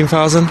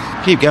 15,000.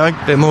 Keep going.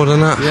 Bit more than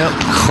that. Yep.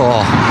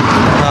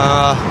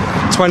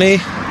 20.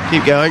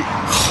 Keep going.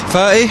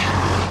 30.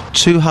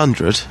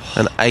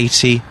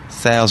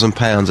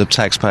 £280,000 of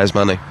taxpayers'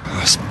 money.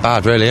 That's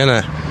bad, really, isn't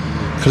it?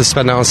 Could have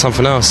spent that on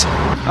something else.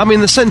 I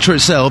mean, the centre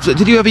itself,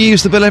 did you ever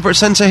use the Bill Everett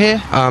Centre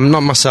here?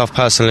 Not myself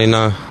personally,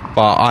 no.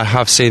 But I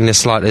have seen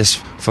this like this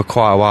for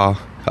quite a while.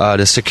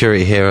 The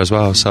security here as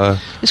well, so...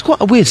 It's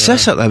quite a weird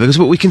setup there, because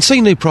we can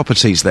see new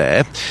properties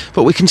there,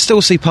 but we can still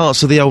see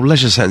parts of the old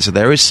leisure centre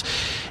there.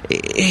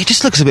 It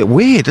just looks a bit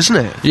weird, doesn't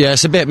it? Yeah,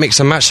 it's a bit mix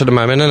and match at the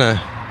moment, isn't it?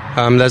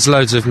 There's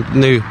loads of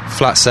new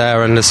flats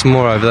there, and there's some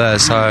more over there,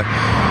 so...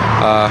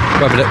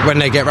 when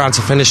they get round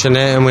to finishing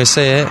it and we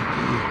see it,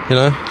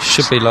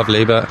 should be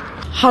lovely, but...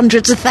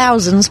 Hundreds of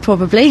thousands,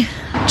 probably.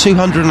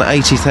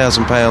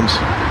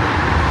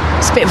 £280,000.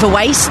 It's a bit of a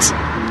waste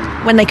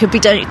when they could be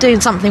doing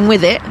something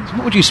with it.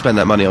 What would you spend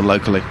that money on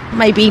locally?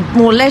 Maybe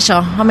more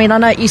leisure. I mean, I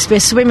know it used to be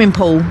a swimming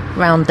pool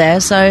round there,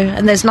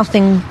 and there's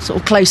nothing sort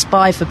of close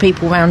by for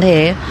people round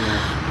here.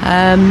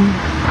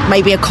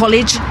 Maybe a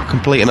college.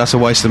 Complete and utter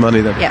waste of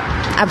money then. Yeah,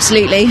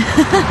 absolutely.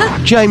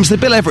 James, the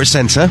Bill Everett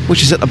Centre,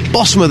 which is at the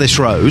bottom of this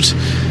road,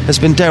 has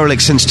been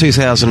derelict since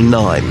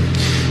 2009.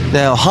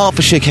 Now,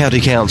 Hertfordshire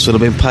County Council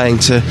have been paying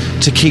to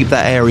keep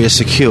that area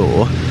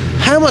secure.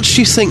 How much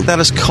do you think that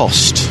has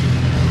cost?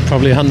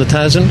 Probably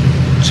 100,000.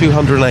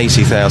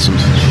 280,000.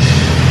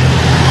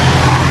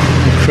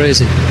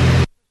 Crazy.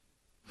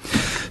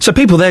 So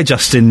people there,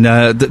 Justin,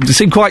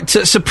 seem quite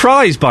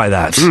surprised by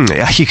that.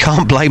 You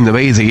can't blame them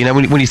either.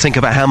 When you think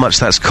about how much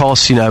that's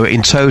cost,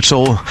 in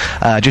total,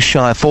 just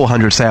shy of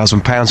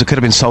 £400,000. It could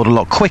have been sold a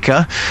lot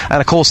quicker. And,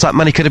 of course, that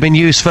money could have been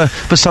used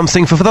for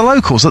something for the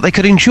locals that they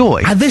could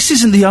enjoy. And this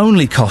isn't the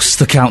only cost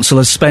the council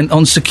has spent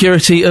on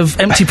security of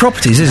empty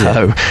properties, is it?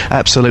 No,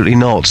 absolutely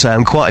not.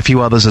 Quite a few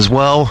others as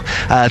well.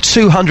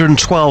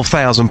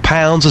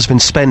 £212,000 has been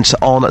spent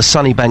on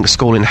Sunnybank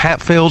School in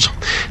Hatfield.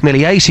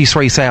 Nearly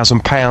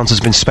 £83,000 has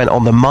been spent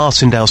on the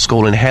Martindale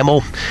School in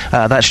Hemel.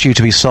 That's due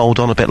to be sold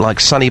on a bit like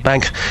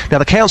Sunnybank. Now,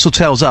 the council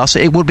tells us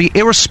it would be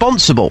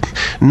irresponsible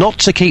not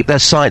to keep their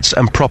sites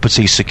and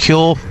properties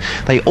secure.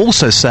 They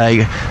also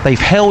say they've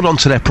held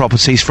onto their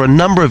properties for a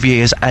number of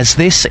years as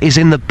this is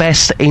in the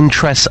best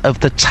interest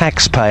of the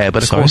taxpayer.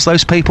 But, of course,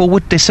 those people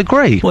would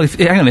disagree. Well,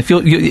 if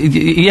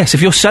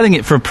you're selling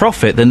it for a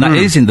profit, then that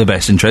is in the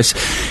best interest.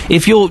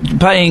 If you're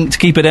paying to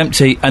keep it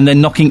empty and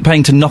then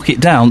paying to knock it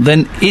down,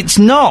 then it's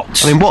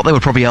not. I mean, what they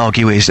would probably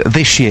argue is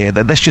this this year,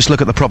 let's just look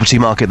at the property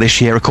market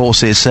this year. Of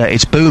course,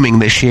 it's booming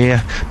this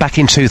year. Back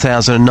in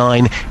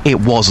 2009,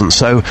 it wasn't.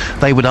 So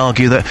they would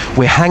argue that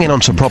we're hanging on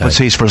to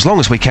properties for as long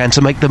as we can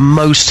to make the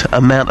most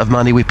amount of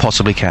money we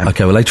possibly can.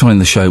 OK, well, later on in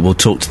the show, we'll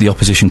talk to the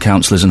opposition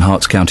councillors and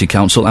Herts County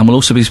Council, and we'll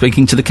also be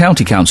speaking to the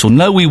County Council.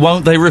 No, we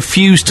won't. They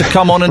refuse to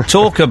come on and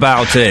talk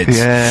about it.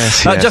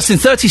 Yes. Just in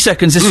 30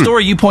 seconds, this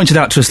story you pointed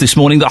out to us this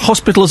morning, that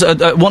hospitals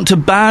want to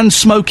ban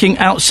smoking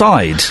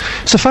outside.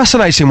 It's a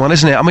fascinating one,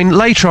 isn't it? I mean,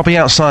 later I'll be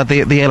outside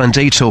the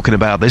L&D talking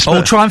about this.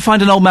 Oh, try and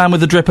find an old man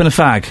with a drip and a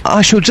fag.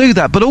 I shall do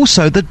that, but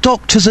also the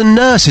doctors and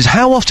nurses.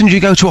 How often do you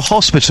go to a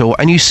hospital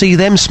and you see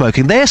them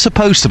smoking? They're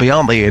supposed to be,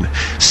 aren't they, Ian?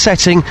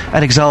 Setting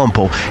an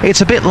example.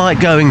 It's a bit like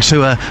going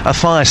to a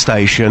fire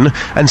station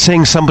and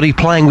seeing somebody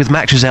playing with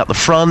matches out the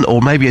front,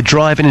 or maybe a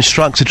driving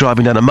instructor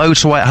driving down a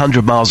motorway at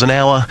 100 miles an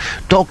hour.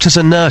 Doctors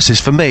and nurses,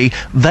 for me,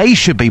 they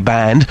should be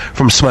banned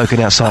from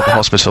smoking outside the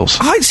hospitals.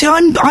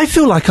 I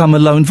feel like I'm a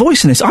lone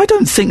voice in this. I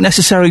don't think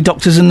necessarily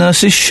doctors and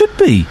nurses should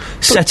be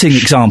setting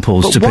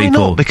examples to why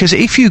people. Not? Because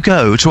if you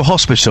go to a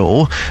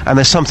hospital and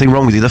there's something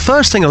wrong with you, the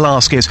first thing they'll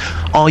ask is,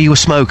 are you a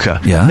smoker?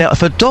 Yeah. Now,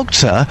 if a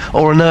doctor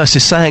or a nurse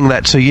is saying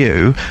that to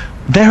you,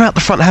 they're out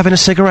the front having a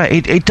cigarette.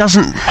 It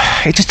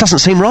just doesn't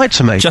seem right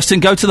to me. Justin,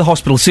 go to the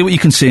hospital, see what you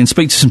can see, and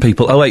speak to some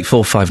people.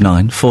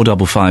 08459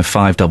 455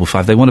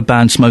 555. They want to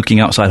ban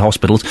smoking outside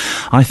hospitals.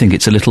 I think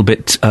it's a little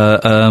bit,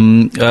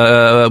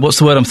 what's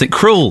the word I'm thinking?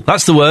 Cruel.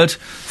 That's the word.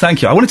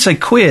 Thank you. I wanted to say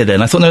queer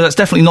then. I thought, no, that's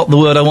definitely not the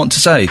word I want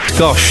to say.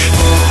 Gosh.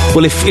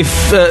 Well,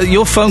 if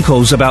your phone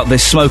calls about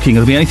this smoking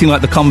will be anything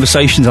like the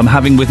conversations I'm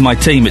having with my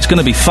team, it's going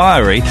to be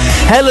fiery.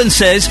 Helen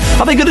says,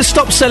 are they going to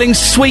stop selling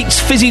sweets,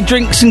 fizzy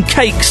drinks and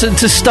cakes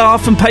to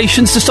staff and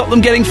patients to stop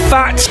them getting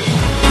fat?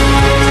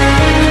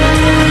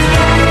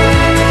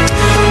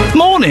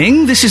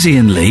 Morning, this is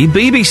Ian Lee,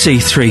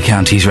 BBC Three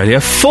Counties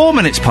Radio, 4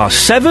 minutes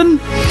past 7,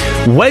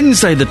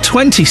 Wednesday the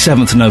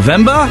 27th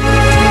November.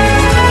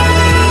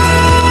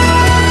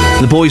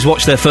 The boys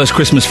watched their first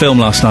Christmas film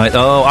last night.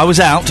 Oh, I was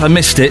out, I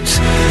missed it.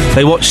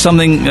 They watched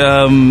something,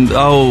 it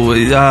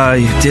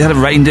had a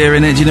reindeer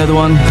in it, do you know the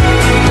one?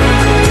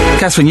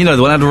 Catherine, you know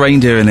the one, had a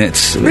reindeer in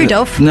it.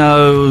 Rudolph?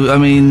 No, I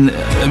mean,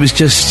 it was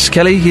just,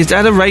 Kelly, he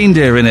had a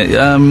reindeer in it.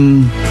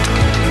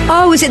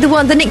 Oh, is it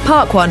the Nick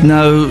Park one?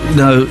 No,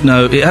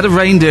 it had a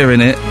reindeer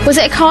in it. Was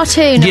it a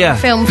cartoon? Yeah, or a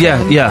film?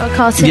 Yeah. Or a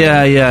cartoon?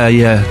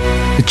 Yeah.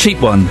 The cheap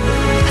one.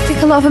 I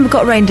think a lot of them have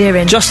got reindeer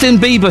in. Justin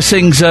Bieber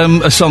sings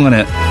a song on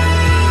it.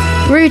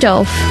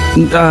 Rudolph.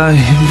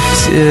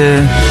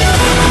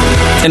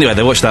 Anyway,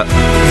 they watched that.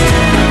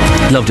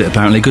 Loved it,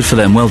 apparently. Good for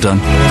them. Well done.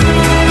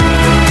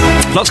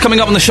 Lots coming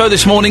up on the show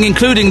this morning,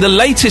 including the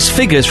latest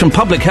figures from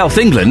Public Health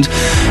England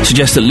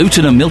suggest that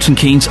Luton and Milton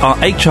Keynes are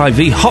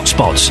HIV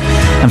hotspots,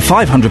 and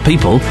 500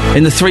 people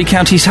in the three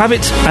counties have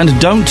it and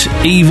don't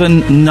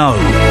even know.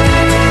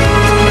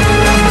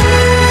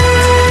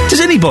 Does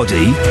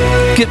anybody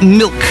get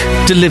milk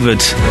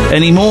delivered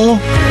anymore?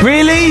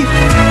 Really?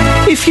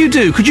 If you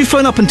do, could you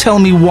phone up and tell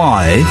me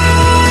why?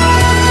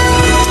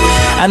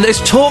 And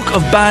there's talk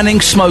of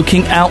banning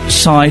smoking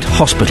outside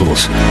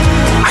hospitals.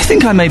 I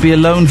think I may be a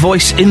lone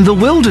voice in the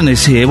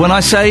wilderness here when I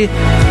say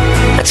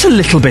that's a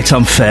little bit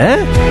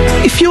unfair.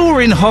 If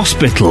you're in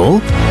hospital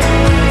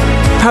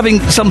having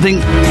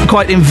something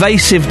quite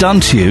invasive done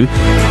to you,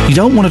 you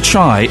don't want to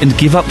try and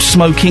give up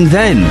smoking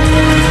then.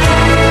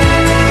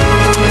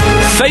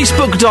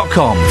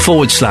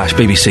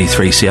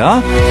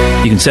 Facebook.com/BBC3CR.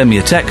 You can send me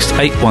a text,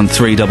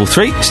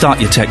 81333, start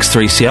your text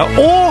 3CR,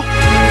 or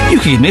you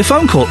can give me a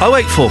phone call,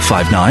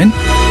 08459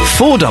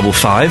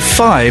 455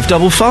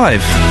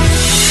 555.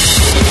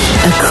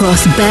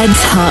 Across beds,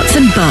 hearts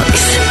and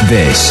bucks.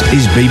 This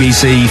is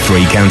BBC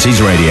Three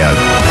Counties Radio.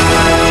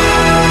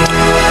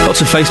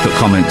 Lots of Facebook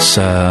comments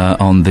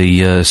on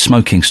the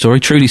smoking story.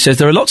 Trudy says,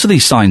 there are lots of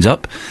these signs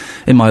up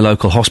in my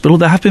local hospital.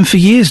 There have been for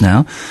years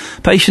now.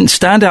 Patients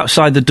stand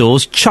outside the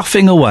doors,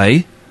 chuffing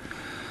away,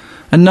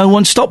 and no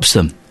one stops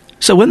them.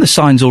 So when the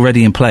sign's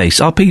already in place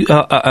are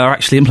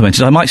actually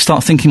implemented, I might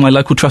start thinking my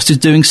local trust is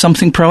doing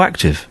something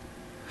proactive.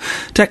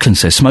 Declan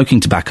says smoking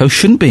tobacco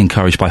shouldn't be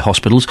encouraged by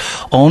hospitals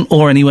on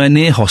or anywhere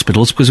near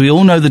hospitals because we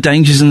all know the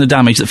dangers and the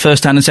damage that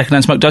first-hand and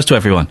second-hand smoke does to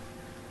everyone.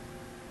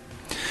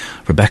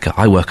 Rebecca,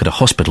 I work at a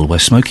hospital where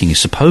smoking is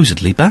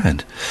supposedly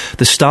banned.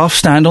 The staff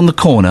stand on the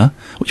corner,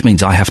 which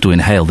means I have to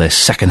inhale their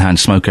second-hand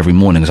smoke every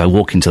morning as I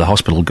walk into the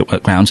hospital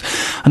grounds,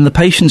 and the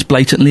patients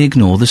blatantly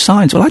ignore the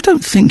signs. Well, I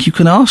don't think you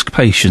can ask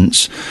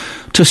patients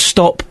to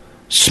stop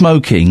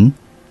smoking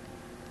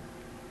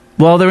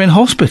while they're in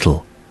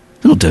hospital.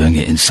 They're not doing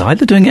it inside,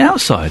 they're doing it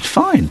outside.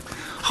 Fine.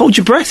 Hold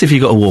your breath if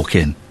you've got to walk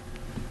in.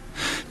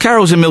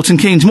 Carol's in Milton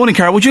Keynes. Morning,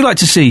 Carol. Would you like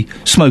to see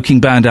smoking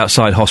banned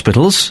outside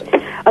hospitals?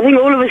 I think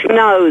all of us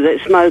know that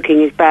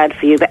smoking is bad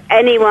for you, but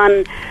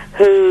anyone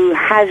who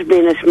has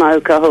been a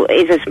smoker, who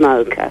is a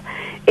smoker,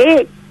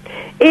 it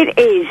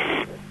is,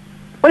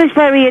 well, it's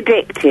very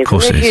addictive. Of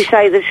course it is. As you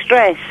say, the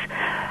stress.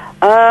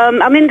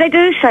 I mean, they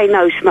do say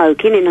no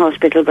smoking in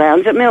hospital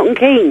grounds at Milton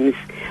Keynes,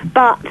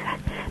 but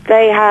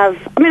they have,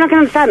 I mean, I can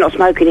understand not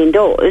smoking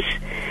indoors,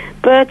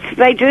 But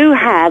they do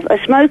have a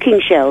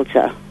smoking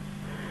shelter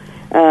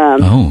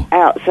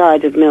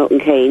outside of Milton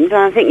Keynes.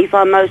 And I think you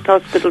find most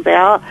hospitals there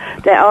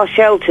are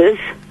shelters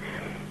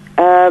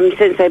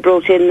since they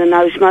brought in the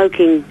no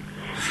smoking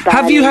ban.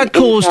 Have you had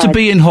cause to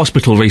be in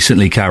hospital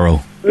recently,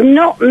 Carol?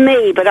 Not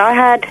me, but I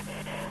had...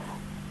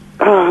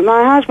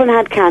 my husband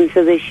had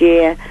cancer this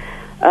year,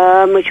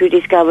 which we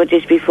discovered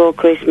just before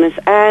Christmas,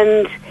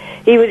 and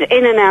he was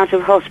in and out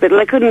of hospital.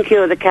 They couldn't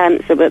cure the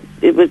cancer, but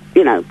it was,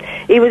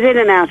 he was in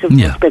and out of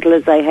hospital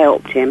as they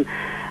helped him.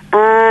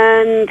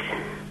 And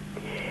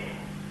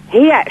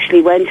he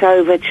actually went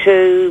over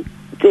to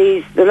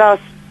the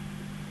last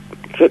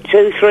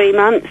 2-3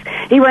 months,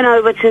 he went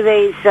over to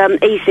these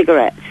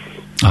e-cigarettes.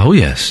 Oh,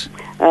 yes.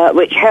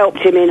 Which helped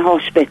him in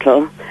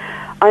hospital.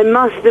 I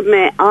must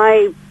admit,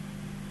 I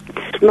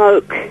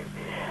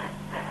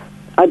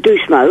do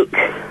smoke.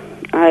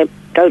 I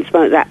don't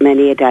smoke that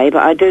many a day,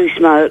 but I do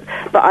smoke.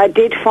 But I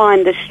did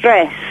find the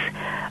stress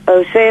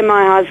of seeing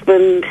my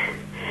husband,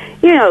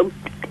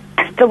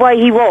 the way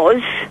he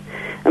was,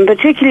 and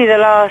particularly the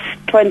last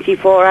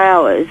 24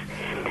 hours,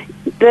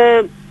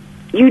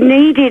 you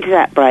needed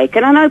that break.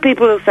 And I know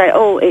people will say,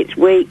 oh, it's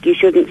weak, you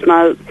shouldn't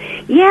smoke.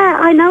 Yeah,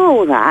 I know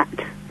all that.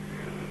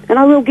 And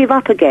I will give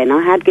up again.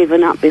 I had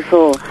given up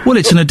before. Well,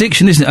 it's an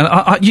addiction, isn't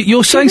it?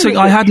 You're saying something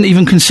I hadn't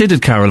even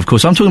considered, Carol, of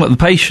course. I'm talking about the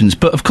patients.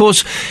 But, of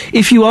course,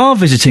 if you are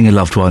visiting a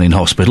loved one in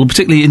hospital,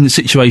 particularly in the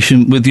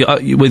situation with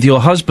your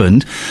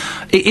husband,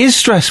 it is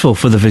stressful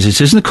for the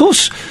visitors. And, of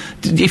course,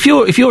 if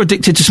you're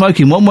addicted to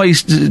smoking, one way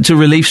to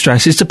relieve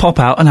stress is to pop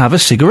out and have a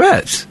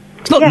cigarette.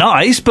 It's not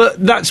nice, but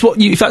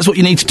if that's what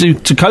you need to do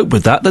to cope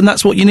with that, then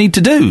that's what you need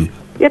to do.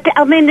 Yeah,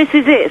 I mean, this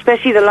is it,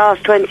 especially the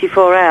last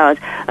 24 hours.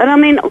 And I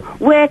mean,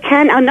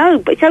 I know,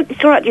 but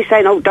it's all right you're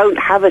saying, oh, don't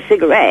have a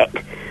cigarette.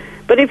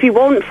 But if you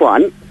want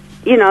one,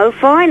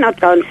 fine,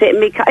 I'd go and sit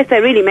in my car. If they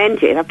really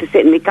meant it, I'd have to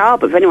sit in my car.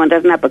 But if anyone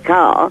doesn't have a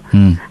car,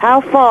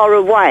 how far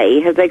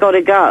away have they got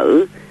to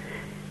go?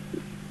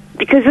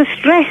 Because the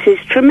stress is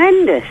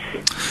tremendous.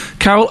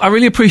 Carol, I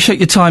really appreciate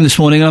your time this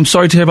morning, and I'm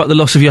sorry to hear about the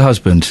loss of your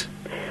husband.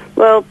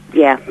 Well,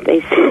 yeah,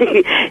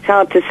 it's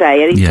hard to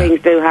say. These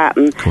things do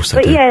happen. Of course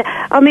they do.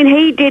 Yeah, I mean,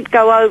 he did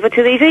go over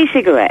to these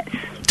e-cigarettes.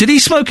 Did he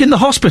smoke in the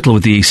hospital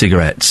with the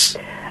e-cigarettes?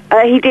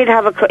 He did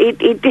have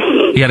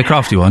He had a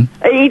crafty one?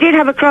 He did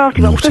have a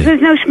crafty one, because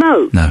there's no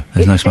smoke. No,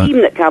 there's no smoke. It's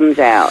steam that comes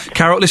out.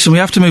 Carol, listen, we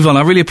have to move on.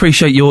 I really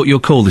appreciate your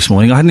call this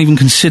morning. I hadn't even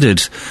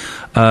considered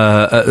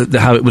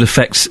how it would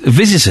affect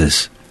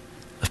visitors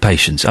of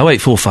patients.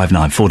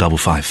 08459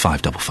 455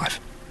 555.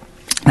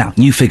 Now,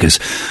 new figures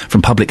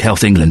from Public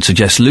Health England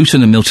suggest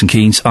Luton and Milton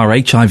Keynes are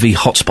HIV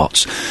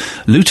hotspots.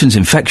 Luton's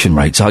infection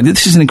rates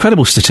this is an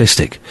incredible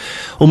statistic,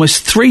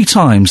 almost 3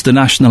 times the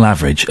national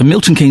average, and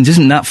Milton Keynes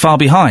isn't that far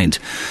behind.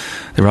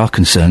 There are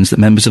concerns that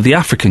members of the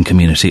African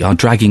community are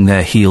dragging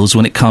their heels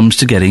when it comes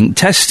to getting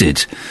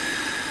tested.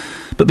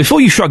 But before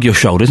you shrug your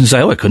shoulders and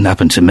say, oh, it couldn't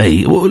happen to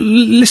me, well,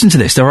 listen to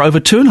this. There are over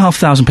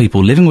 2,500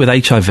 people living with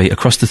HIV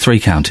across the 3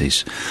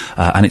 counties,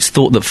 and it's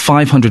thought that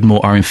 500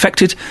 more are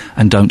infected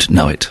and don't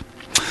know it.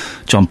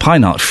 John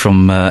Pynart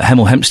from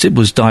Hemel Hempstead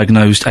was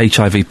diagnosed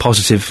HIV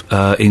positive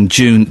in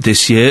June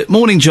this year.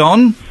 Morning,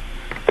 John.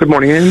 Good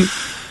morning, Ian.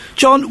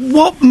 John,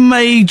 what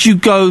made you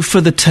go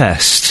for the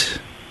test?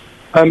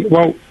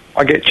 Well,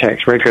 I get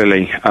checked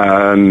regularly,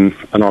 and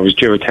I was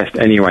due a test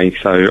anyway,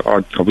 so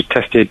I was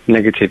tested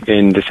negative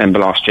in December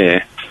last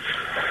year,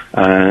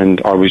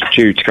 and I was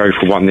due to go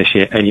for one this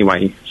year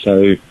anyway,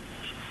 so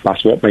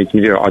that's what made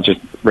me do it. I just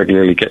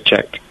regularly get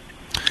checked.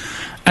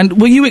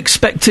 And were you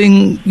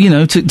expecting,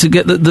 to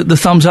get the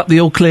thumbs up, the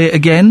all clear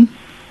again?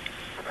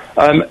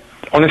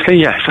 Honestly,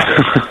 yes.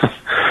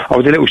 I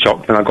was a little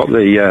shocked when I got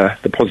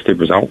the positive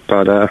result,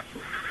 but...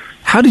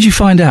 How did you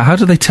find out? How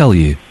did they tell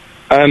you?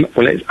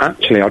 Well, it's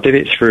actually, I did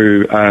it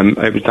through,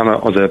 it was done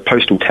as a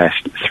postal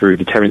test through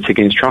the Terence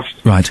Higgins Trust.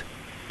 Right.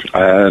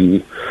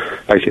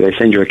 Basically, they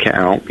send you a kit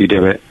out, you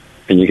do it,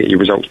 and you get your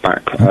results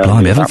back.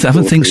 Blimey,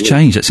 haven't things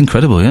changed? That's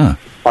incredible, yeah.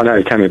 I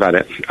know, tell me about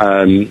it.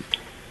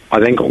 I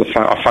then got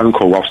a phone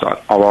call whilst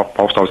I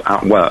was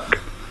at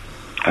work.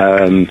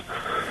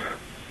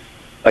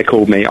 They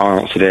called me, I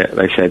answered it,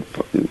 they said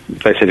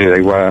who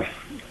they were,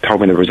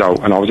 told me the result,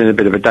 and I was in a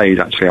bit of a daze,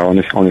 actually,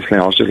 honestly.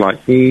 I was just like,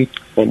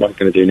 what am I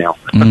going to do now?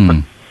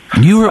 And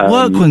you were at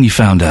work when you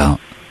found out?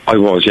 I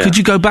was, yeah. Did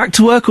you go back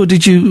to work, or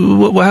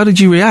how did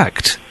you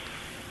react?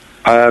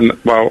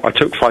 Well, I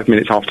took 5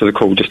 minutes after the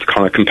call just to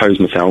kind of compose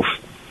myself,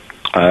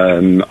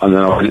 and then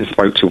I went and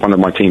spoke to one of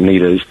my team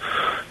leaders,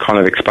 kind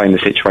of explained the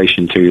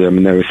situation to them,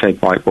 and they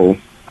said, right, well,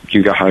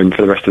 you go home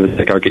for the rest of the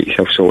day, go get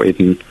yourself sorted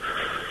and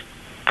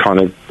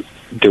kind of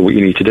do what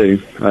you need to do.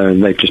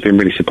 And they've just been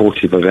really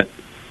supportive of it.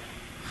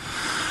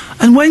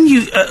 And when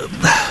you...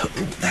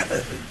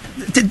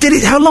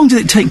 how long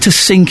did it take to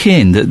sink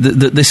in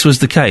that this was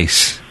the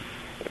case?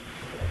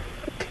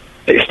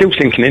 It's still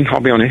sinking in,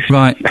 I'll be honest.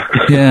 Right,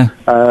 yeah.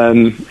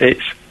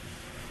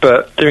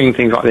 But doing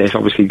things like this,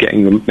 obviously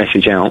getting the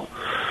message out,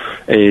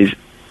 is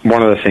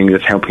one of the things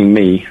that's helping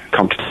me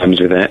come to terms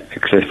with it,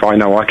 because if I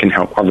know I can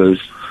help others,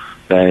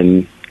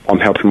 then I'm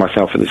helping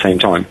myself at the same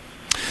time.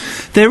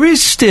 There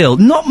is still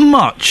not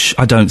much,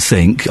 I don't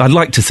think. I'd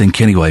like to think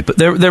anyway, but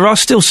there are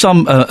still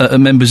some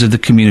members of the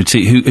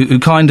community who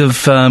kind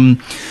of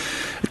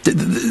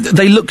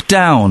they look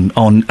down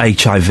on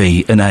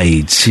HIV and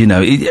AIDS. You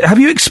know, have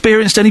you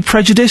experienced any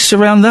prejudice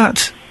around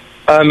that?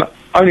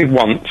 Only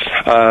once,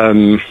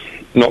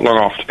 not long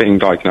after being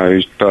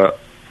diagnosed, but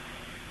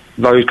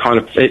those kind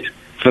of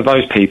for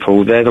those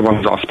people, they're the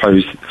ones that I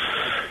suppose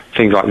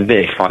things like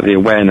this, like the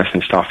awareness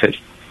and stuff.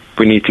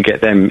 We need to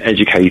get them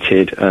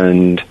educated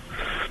and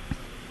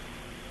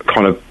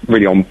kind of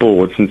really on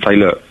board and say,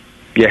 look,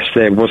 yes,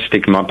 there was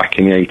stigma back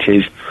in the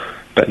 80s,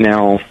 but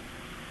now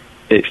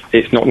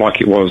it's not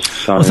like it was.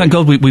 So. Well, thank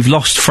God we've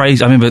lost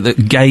phrase. I remember the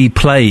gay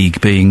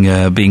plague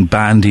being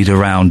bandied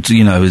around.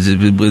 You know,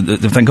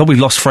 thank God we've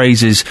lost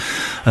phrases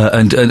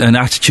and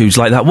attitudes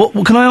like that. What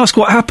can I ask?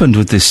 What happened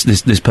with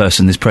this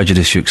person? This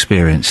prejudice you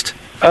experienced?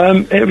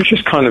 It was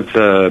just kind of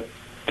the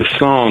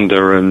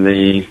slander and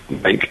the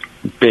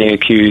being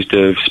accused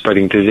of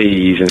spreading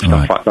disease and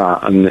stuff like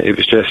that. And it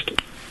was just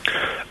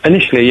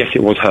initially, yes,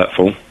 it was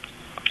hurtful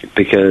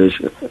because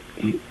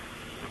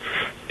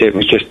it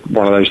was just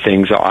one of those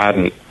things that I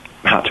hadn't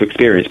had to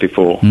experience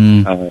before.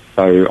 So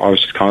I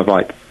was just kind of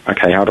like,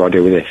 okay, how do I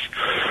deal with this?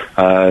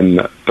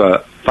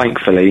 But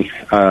thankfully,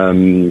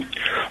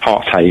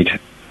 Heartsaid,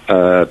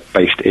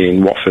 based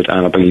in Watford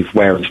and I believe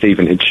Ware and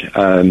Stevenage,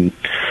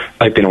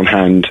 they've been on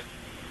hand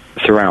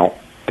throughout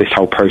this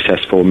whole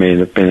process for me and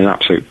have been an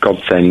absolute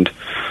godsend.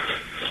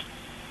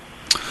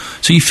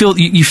 So you feel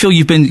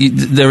you've been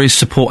there is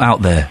support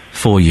out there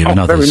for you and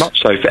others? Very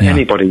much so for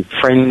anybody,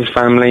 friends,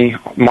 family.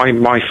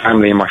 My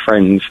family and my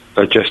friends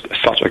are just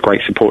such a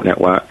great support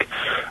network.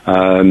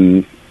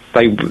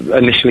 They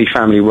initially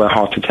family were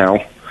hard to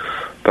tell,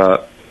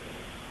 but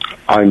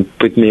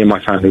with me and my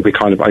family, we're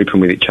kind of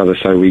open with each other,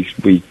 so we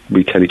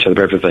tell each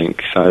other everything.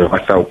 So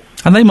I felt,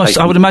 and they must.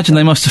 I would imagine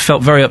they must have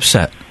felt very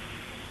upset.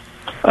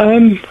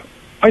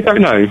 I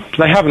don't know.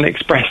 They haven't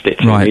expressed it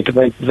to me,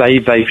 but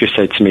they've just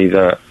said to me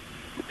that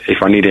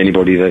if I need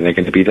anybody, then they're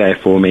going to be there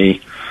for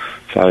me.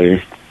 So,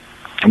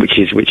 which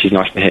is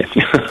nice to hear.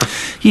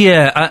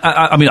 Yeah,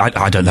 I mean,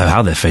 I don't know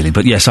how they're feeling,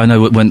 but yes, I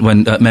know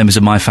when members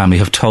of my family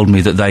have told me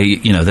that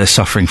they're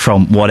suffering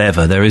from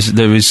whatever, there is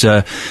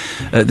a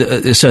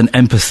certain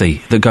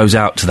empathy that goes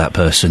out to that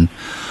person.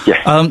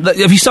 Yeah.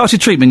 Have you started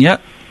treatment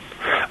yet?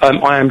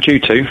 I am due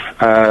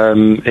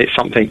to. It's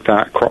something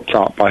that cropped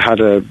up. I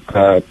had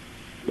a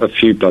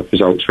few blood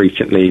results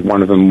recently.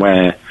 One of them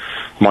where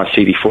my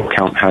CD4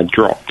 count had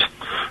dropped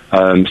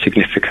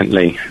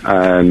significantly,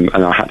 and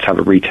I had to have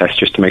a retest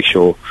just to make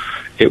sure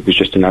it was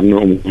just an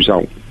abnormal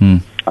result.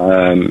 It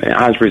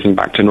has risen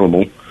back to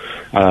normal,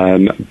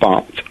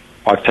 but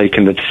I've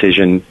taken the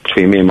decision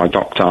between me and my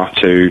doctor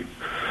to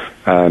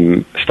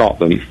start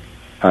them.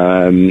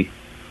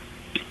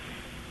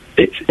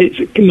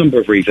 It's a number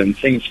of reasons.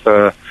 Things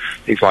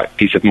like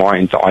peace of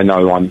mind that I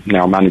know I'm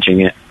now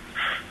managing it.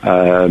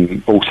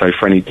 Also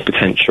for any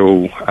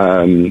potential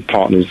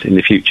partners in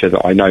the future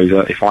that I know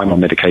that if I'm on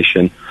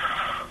medication,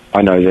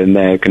 I know then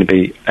they're going to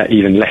be at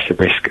even less a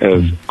risk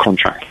of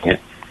contracting it.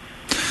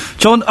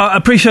 John, I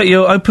appreciate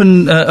your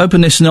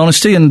openness and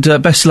honesty, and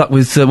best of luck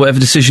with whatever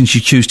decisions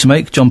you choose to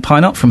make. John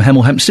Pynott from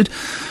Hemel Hempstead,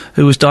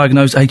 who was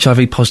diagnosed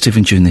HIV positive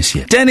in June this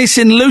year. Dennis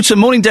in Luton.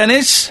 Morning,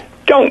 Dennis.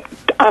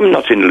 I'm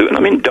not in Luton,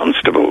 I'm in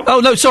Dunstable. Oh,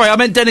 no, sorry, I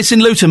meant Dennis in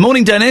Luton.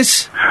 Morning,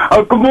 Dennis.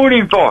 Oh, good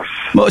morning, boss.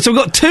 So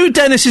we've got two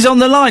Dennises on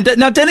the line.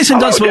 Now, Dennis in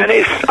Dunstable...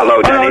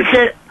 Hello,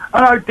 Dennis.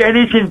 Hello,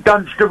 Dennis in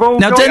Dunstable.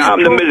 Now,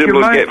 I'm the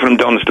miserable git from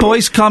Dunstable.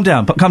 Boys, calm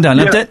down.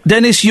 Now,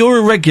 Dennis, you're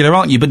a regular,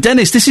 aren't you? But,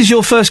 Dennis, this is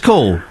your first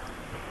call.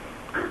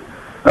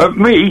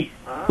 Me?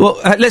 Well,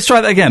 let's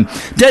try that again.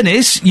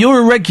 Dennis,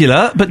 you're a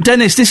regular, but,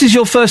 Dennis, this is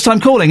your first time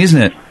calling,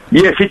 isn't it?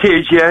 Yes, it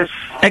is, yes.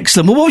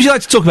 Excellent. Well, what would you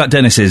like to talk about,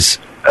 Dennis's?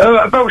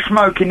 About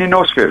smoking in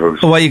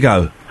hospitals. Away you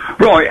go.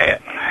 Right,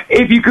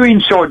 if you go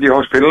inside the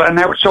hospital and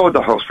outside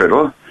the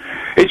hospital,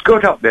 it's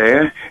got up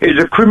there, it's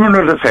a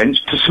criminal offence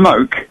to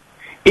smoke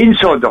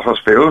inside the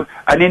hospital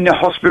and in the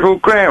hospital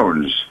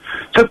grounds.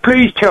 So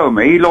please tell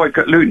me, like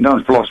at Luton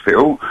Dunstable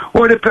Hospital,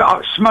 why they put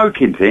up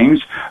smoking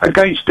things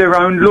against their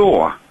own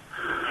law.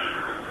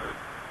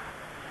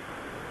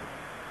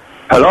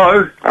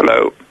 Hello?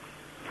 Hello.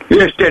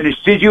 Yes, Dennis.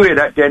 Did you hear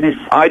that, Dennis?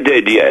 I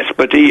did, yes,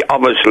 but he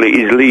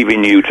obviously is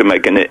leaving you to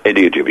make an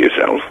idiot of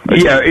yourself.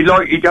 Yeah,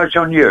 like he does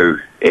on you.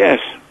 Yes.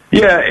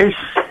 Yeah, it's,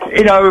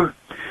 you know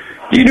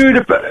who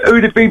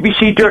the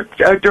BBC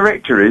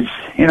director is?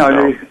 You know,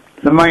 no.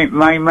 the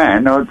main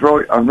man. No,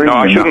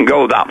 I shouldn't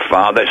go that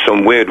far. There's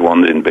some weird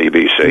ones in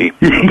BBC.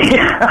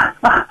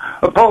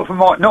 Apart from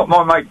not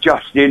my mate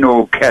Justin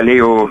or Kelly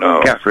or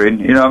Catherine,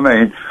 you know what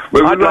I mean?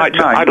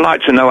 I'd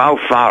like to know how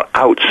far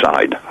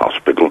outside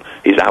hospital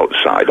is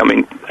outside. I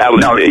mean,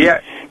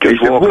 LSD. It's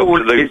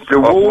the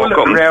wall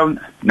around.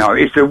 No,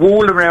 it's the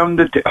wall around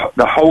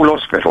the whole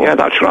hospital. Yeah,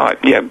 that's right.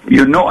 Yeah,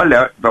 you're not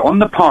allowed. But on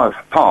the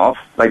path,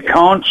 they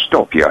can't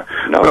stop you.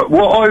 No. But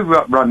what I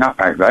run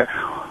up over,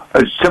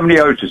 as somebody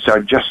else has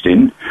said,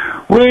 Justin,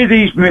 where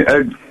these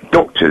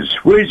doctors?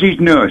 Where's his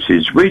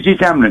nurses? Where's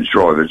his ambulance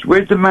drivers?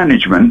 Where's the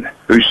management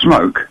who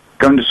smoke,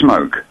 going to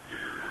smoke?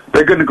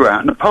 They're going to go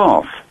out in the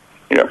path.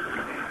 Yeah.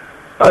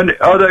 And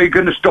are they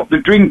going to stop the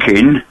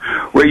drinking,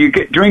 where you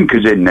get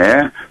drinkers in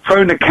there,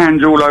 throwing the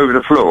cans all over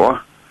the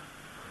floor,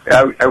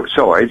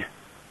 outside?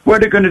 What are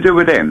they going to do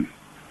with them?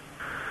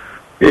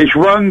 It's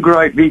one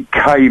great big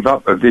cave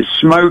up of this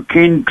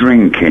smoking,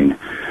 drinking.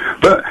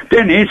 But,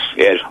 Dennis,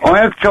 yes.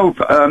 I have told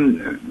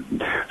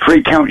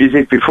Three Counties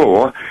this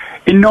before.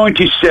 In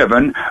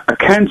 97, a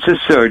cancer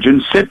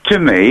surgeon said to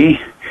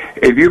me,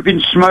 if you've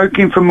been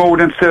smoking for more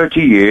than 30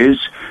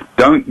 years,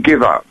 don't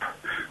give up.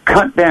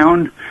 Cut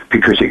down,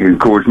 because it can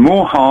cause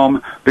more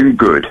harm than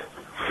good.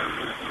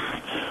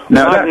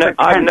 Now,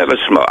 I've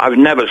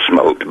never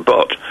smoked,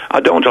 but I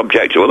don't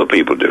object to other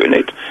people doing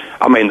it.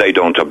 I mean, they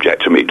don't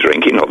object to me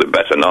drinking, or they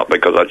better not,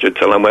 because I should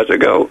tell them where to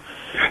go.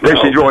 This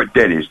is right,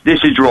 Dennis.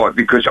 This is right,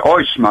 because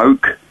I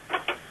smoke,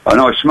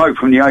 and I smoke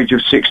from the age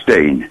of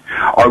 16.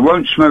 I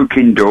won't smoke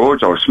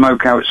indoors, I'll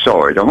smoke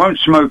outside. I won't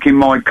smoke in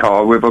my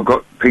car where I've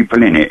got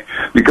people in it,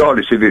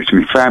 regardless if it's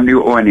my family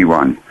or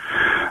anyone.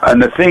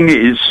 And the thing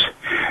is,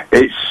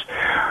 it's,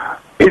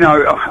 you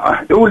know,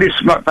 all this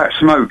about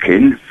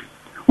smoking.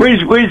 Where's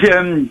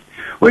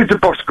the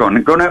boss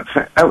gone? Gone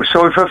outside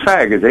for a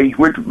fag, is he?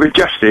 With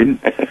Justin?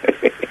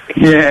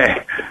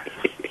 Yeah.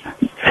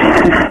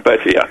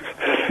 But yeah.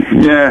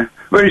 Yeah.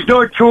 Well, it's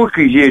nice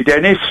talking to you,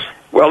 Dennis.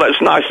 Well,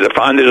 it's nice to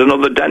find there's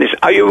another Dennis.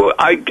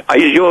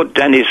 Is your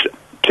Dennis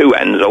 2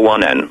 N's or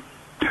 1 N?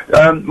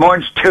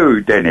 Mine's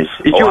 2, Dennis.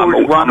 Is I'm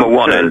a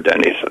 1 N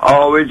Dennis.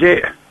 Oh, is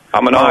it?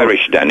 I'm an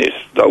Irish Dennis.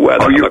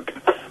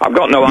 I've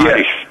got no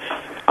Irish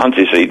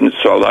antecedents,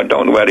 so I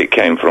don't know where it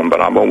came from,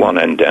 but I'm a 1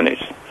 N Dennis.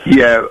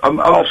 Yeah, I'm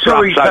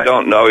sorry. I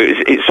don't know.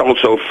 It's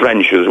also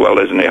French as well,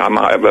 isn't it? I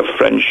might have a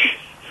French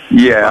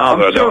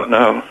father, I don't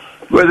know.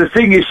 Well, the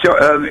thing is,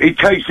 he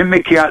takes the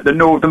mickey out the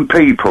northern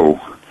people.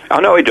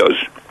 I know he does.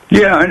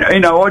 Yeah, and, you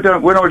know,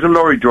 when I was a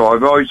lorry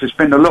driver, I used to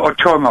spend a lot of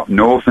time up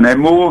north, and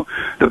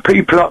the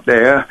people up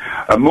there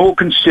are more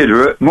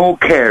considerate, more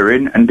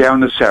caring, and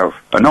down the south.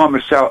 And I'm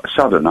a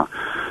southerner.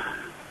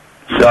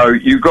 So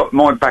you got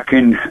my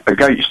backing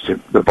against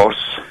the boss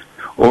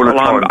all the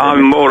time.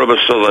 I'm more of a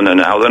southerner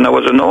now than I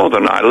was a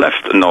northerner. I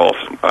left the north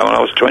when I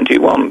was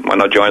 21,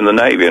 when I joined the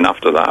Navy, and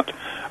after that,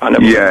 I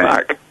never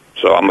went back.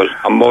 So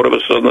I'm more of a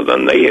southerner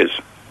than he is.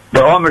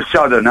 But I'm a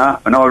southerner,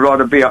 and I'd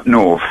rather be up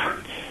north.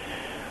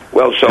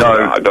 Well,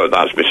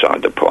 that's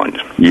beside the point.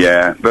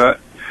 Yeah, but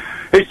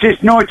it's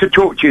just nice to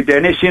talk to you,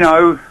 Dennis, you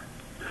know.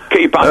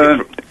 Keep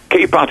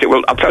at it.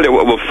 Well, I'll tell you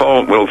what,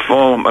 we'll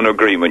form an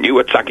agreement. You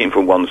attacking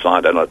from one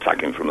side and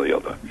attacking from the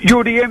other.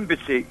 You're the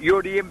embassy.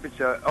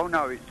 Oh,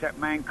 no, it's that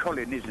man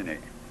Colin, isn't it?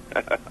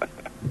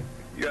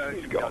 Yeah,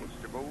 he's gone.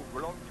 Well,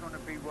 I'm trying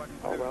to be one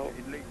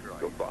in League Right.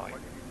 Goodbye.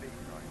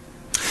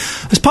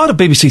 As part of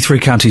BBC Three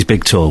Counties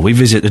Big Tour, we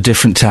visit a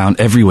different town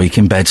every week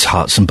in Beds,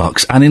 Herts and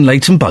Bucks, and in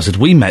Leighton Buzzard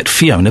we met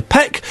Fiona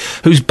Peck,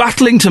 who's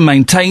battling to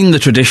maintain the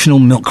traditional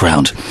milk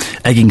round.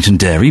 Eggington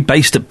Dairy,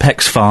 based at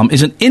Peck's farm,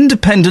 is an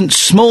independent,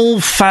 small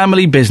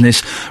family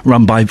business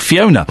run by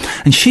Fiona,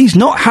 and she's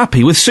not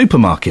happy with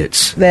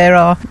supermarkets. There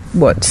are,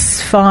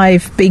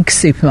 5 big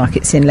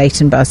supermarkets in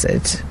Leighton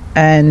Buzzard,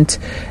 and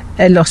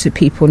a lot of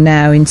people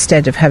now,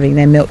 instead of having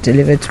their milk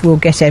delivered, will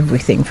get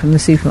everything from the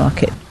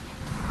supermarket.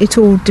 It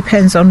all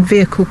depends on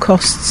vehicle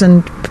costs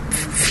and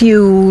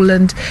fuel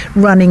and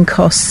running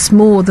costs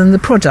more than the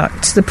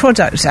product. The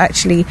product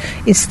actually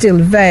is still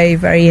very,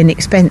 very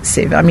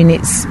inexpensive. I mean,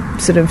 it's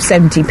sort of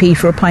 70p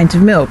for a pint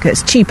of milk.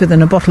 It's cheaper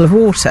than a bottle of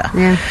water.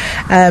 Yeah.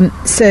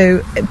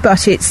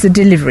 But it's the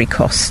delivery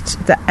cost,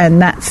 and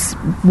that's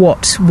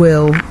what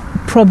will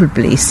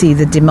probably see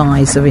the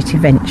demise of it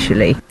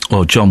eventually.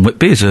 Well, John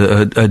Whitby is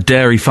a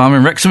dairy farmer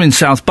in Wrexham in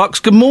South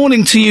Bucks. Good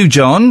morning to you,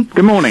 John.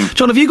 Good morning.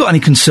 John, have you got any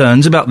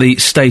concerns about the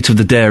state of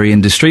the dairy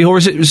industry, or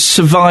has it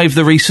survived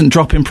the recent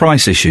drop in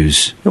price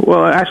issues?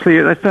 Well,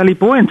 actually, they're fairly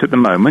buoyant at the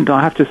moment.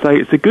 I have to say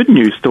it's a good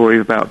news story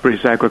about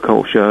British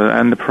agriculture,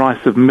 and the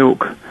price of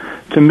milk,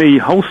 to me,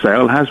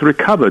 wholesale, has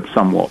recovered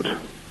somewhat.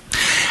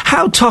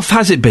 How tough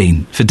has it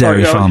been for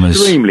dairy farmers?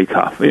 Extremely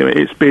tough.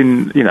 It's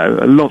been,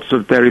 lots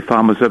of dairy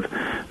farmers have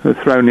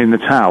thrown in the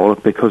towel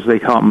because they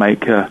can't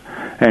make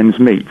ends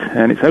meet.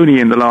 And it's only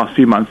in the last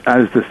few months,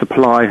 as the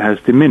supply has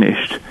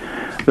diminished,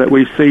 that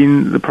we've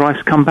seen the price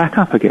come back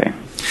up again.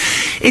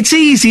 It's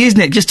easy,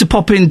 isn't it, just to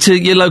pop into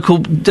your local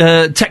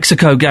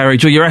Texaco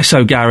garage or your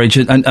Esso garage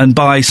and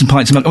buy some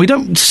pints of milk. We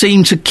don't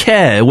seem to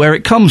care where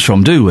it comes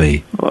from, do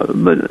we? Well,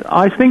 but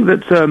I think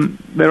that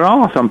there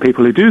are some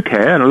people who do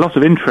care, and a lot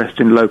of interest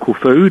in local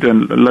food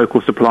and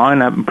local supply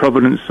and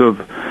provenance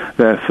of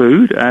their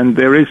food, and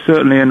there is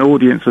certainly an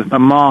audience, a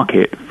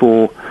market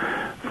for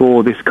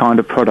this kind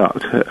of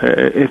product,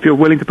 if you're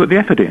willing to put the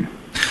effort in.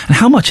 And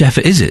how much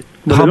effort is it?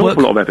 Well, an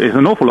awful lot of effort. It's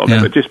an awful lot of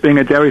effort just being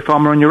a dairy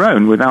farmer on your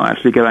own without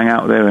actually going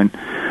out there and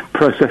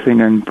processing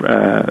and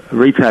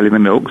retailing the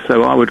milk.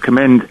 So I would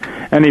commend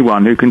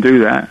anyone who can do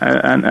that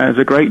and as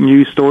a great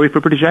news story for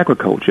British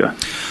agriculture.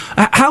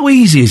 How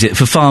easy is it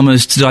for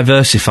farmers to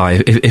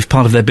diversify if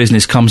part of their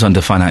business comes under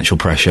financial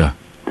pressure?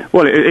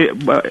 Well,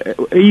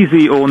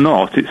 easy or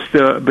not,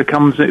 it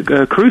becomes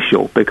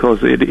crucial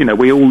because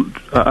we all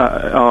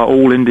are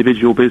all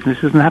individual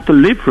businesses and have to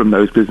live from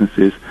those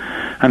businesses.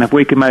 And if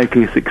we can make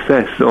a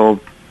success of,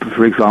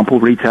 for example,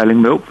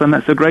 retailing milk, then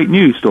that's a great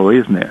news story,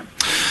 isn't it?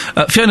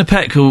 Fiona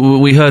Peck, who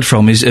we heard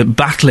from, is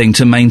battling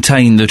to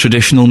maintain the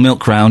traditional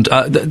milk round.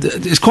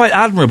 It's quite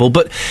admirable,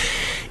 but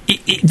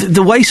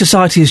the way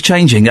society is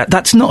changing,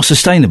 that's not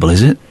sustainable,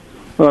 is it?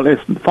 Well,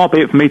 it's far be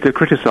it for me to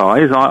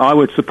criticise. I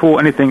would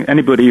support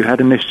anybody who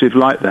had initiatives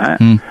like that.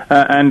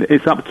 And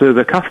it's up to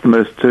the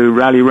customers to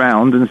rally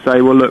round and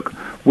say, well, look,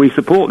 we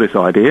support this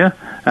idea.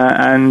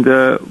 And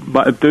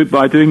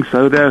by doing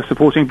so, they're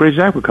supporting British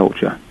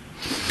agriculture.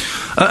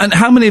 And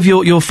how many of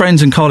your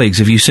friends and colleagues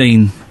have you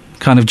seen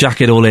kind of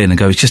jack it all in and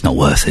go, it's just not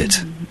worth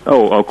it?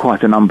 Oh,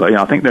 quite a number.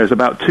 Yeah, I think there's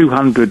about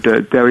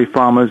 200 dairy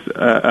farmers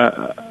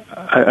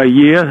a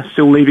year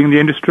still leaving the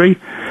industry,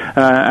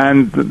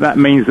 and that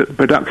means that the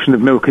production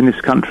of milk in this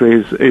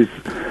country is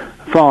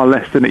far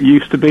less than it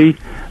used to be,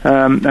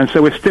 and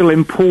so we're still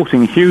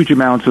importing huge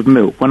amounts of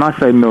milk. When I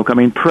say milk, I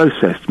mean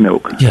processed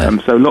milk.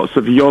 So lots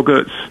of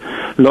yogurts,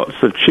 lots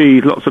of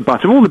cheese, lots of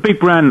butter. All the big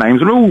brand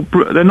names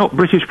are they're not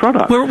British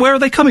products. Where are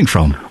they coming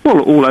from? Well,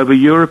 all over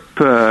Europe,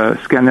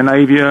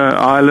 Scandinavia,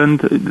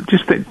 Ireland.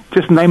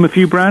 Just name a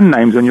few brand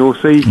names, and you'll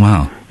see.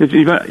 Wow.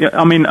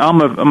 I mean,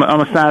 I'm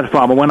a sad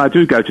farmer. When I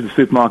do go to the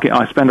supermarket,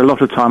 I spend a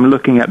lot of time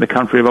looking at the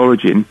country of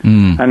origin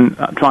and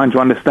trying to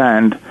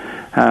understand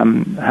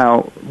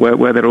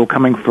where they're all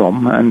coming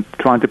from, and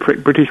trying to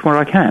prick British where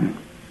I can.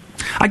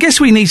 I guess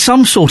we need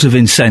some sort of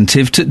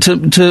incentive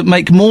to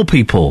make more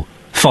people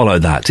follow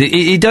that.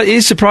 It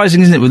is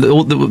surprising, isn't it, with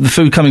all the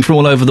food coming from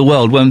all over the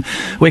world, when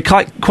we're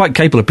quite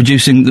capable of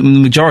producing the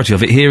majority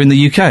of it here in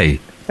the UK.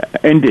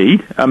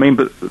 Indeed. I mean,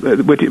 but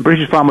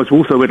British farmers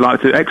also would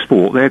like to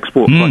export. They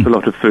export quite a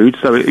lot of food,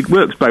 so it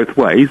works both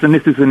ways, and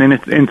this is an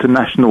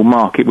international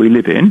market we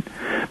live in.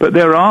 But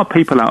there are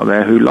people out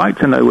there who like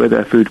to know where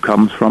their food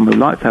comes from, who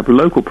like to have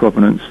local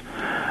provenance.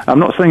 I'm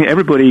not saying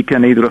everybody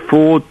can either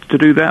afford to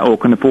do that or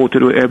can afford to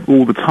do it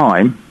all the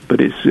time,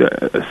 but it's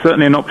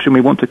certainly an option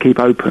we want to keep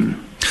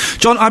open.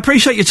 John, I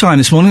appreciate your time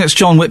this morning. That's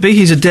John Whitby.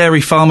 He's a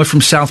dairy farmer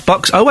from South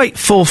Bucks.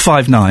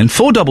 08459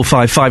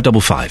 455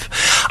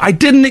 555. I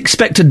didn't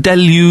expect a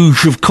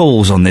deluge of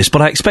calls on this,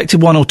 but I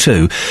expected one or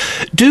two.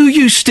 Do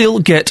you still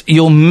get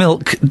your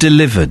milk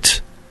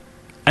delivered?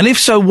 And if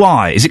so,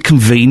 why? Is it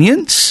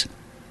convenience?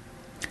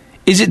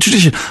 Is it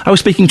tradition? I was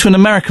speaking to an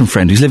American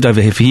friend who's lived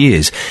over here for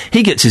years.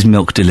 He gets his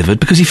milk delivered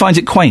because he finds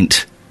it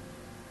quaint.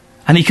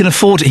 And he can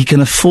afford it. He can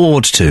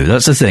afford to.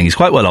 That's the thing. He's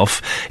quite well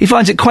off. He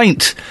finds it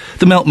quaint,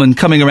 the milkman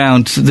coming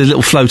around the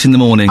little float in the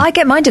morning. I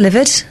get mine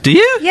delivered. Do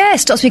you? Yeah, it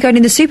stops me going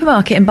in the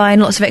supermarket and buying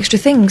lots of extra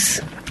things.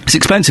 It's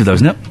expensive, though,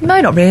 isn't it? No,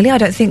 not really. I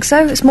don't think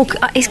so.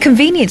 It's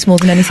convenience more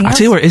than anything else. I'll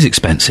tell you where it is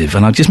expensive,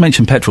 and I just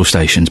mentioned petrol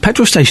stations.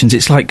 Petrol stations,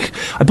 it's like...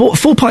 I bought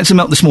 4 pints of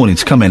milk this morning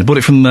to come in. I bought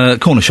it from a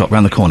corner shop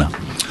round the corner.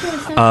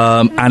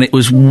 And it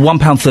was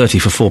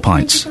 £1.30 for 4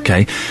 pints,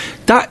 OK?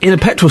 That, in a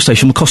petrol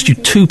station, will cost you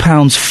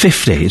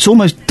 £2.50. It's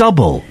almost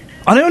double.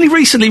 I only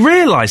recently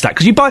realised that,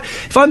 because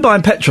if I'm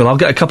buying petrol, I'll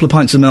get a couple of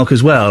pints of milk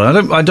as well.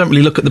 And I don't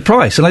really look at the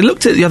price. And I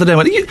looked at it the other day and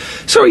went,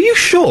 are you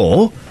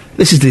sure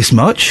this is this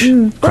much?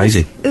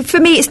 Crazy. For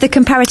me, it's the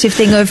comparative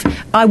thing of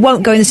I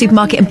won't go in the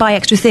supermarket and buy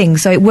extra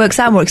things, so it works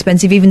out more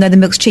expensive even though the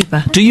milk's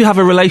cheaper. Do you have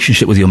a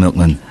relationship with your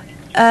milkman?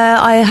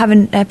 I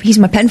haven't. He's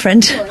my pen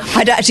friend.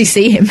 I don't actually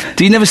see him.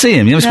 Do you never see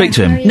him? You never speak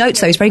to him? Notes,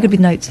 though. He's very good with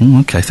notes.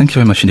 OK, thank you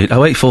very much indeed.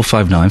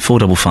 08459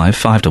 455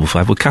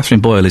 555. Well,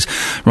 Catherine Boyle is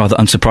rather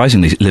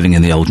unsurprisingly living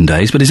in the olden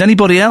days, but is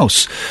anybody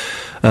else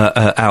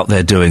out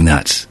there doing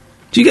that?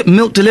 Do you get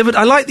milk delivered?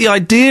 I like the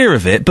idea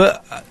of it,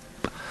 but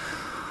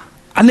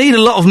I need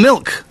a lot of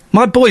milk.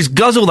 My boys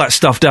guzzle that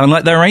stuff down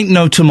like there ain't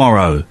no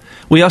tomorrow.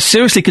 We are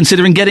seriously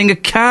considering getting a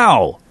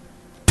cow.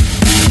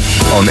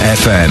 On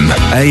FM,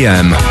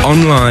 AM,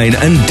 online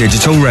and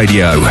digital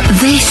radio.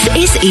 This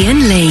is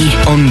Ian Lee.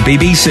 On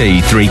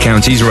BBC Three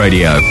Counties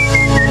Radio.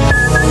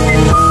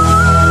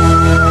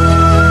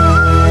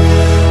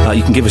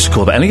 You can give us a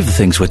call about any of the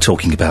things we're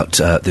talking about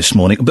this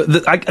morning. But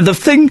the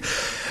thing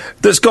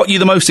that's got you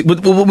the most...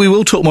 We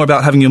will talk more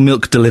about having your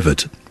milk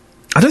delivered.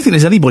 I don't think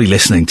there's anybody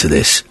listening to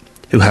this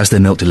who has their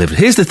milk delivered.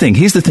 Here's the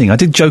thing. I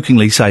did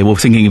jokingly say we're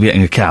thinking of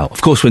getting a cow.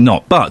 Of course we're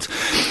not. But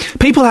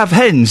people have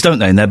hens, don't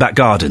they, in their back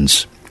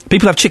gardens?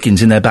 People have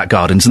chickens in their back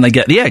gardens, and they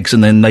get the eggs,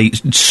 and then they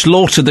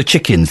slaughter the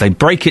chickens. They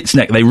break its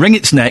neck, they wring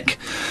its neck,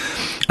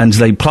 and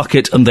they pluck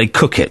it, and they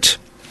cook it.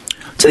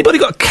 Has anybody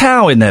got a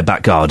cow in their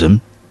back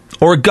garden?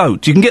 Or a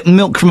goat? You can get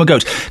milk from a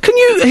goat.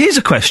 Here's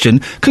a question.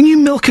 Can you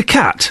milk a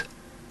cat?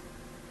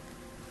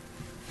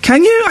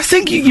 Can you? I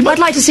think you might... I'd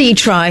like to see you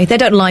try. They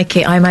don't like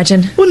it, I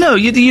imagine. Well, no,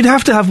 you'd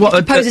have to have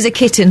what... pose as a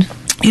kitten.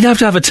 You'd have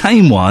to have a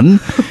tame one,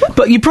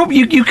 but you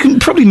can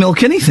probably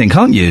milk anything,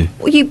 can't you?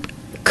 Well, you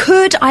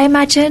could, I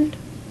imagine.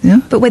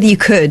 Yeah. But whether you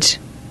could,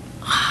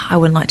 I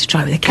wouldn't like to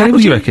try with a cat. Kelly,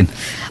 what do you reckon?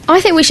 I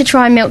think we should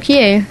try and milk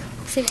you.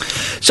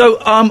 So,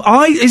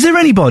 is there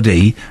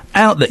anybody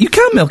out there? You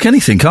can milk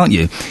anything, can't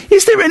you?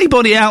 Is there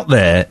anybody out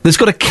there that's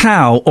got a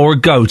cow or a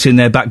goat in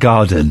their back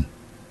garden?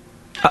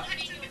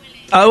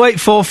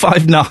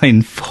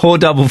 08459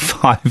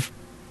 455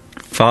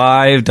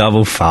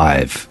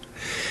 555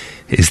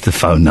 is the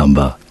phone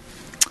number.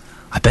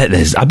 I bet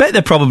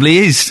there probably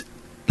is.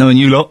 Knowing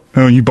you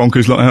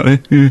bonkers lot out there.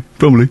 Yeah,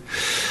 probably.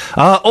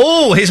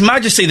 His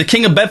Majesty, the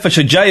King of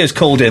Bedfordshire, Jay, has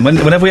called in.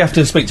 Whenever we have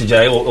to speak to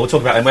Jay or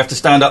talk about him, we have to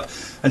stand up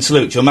and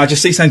salute. Your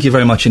Majesty, thank you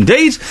very much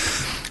indeed.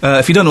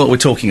 If you don't know what we're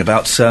talking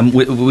about,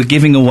 we're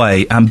giving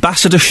away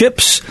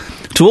ambassadorships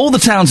to all the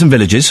towns and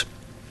villages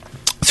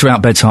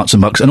throughout Beds, Herts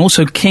and Bucks, and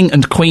also King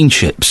and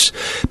Queenships.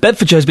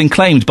 Bedfordshire has been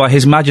claimed by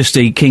His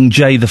Majesty King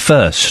Jay the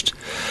First.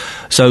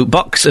 So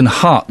Bucks and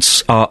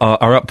Herts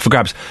are up for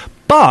grabs.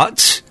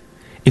 But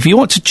if you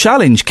want to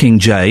challenge King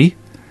Jay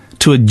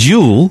to a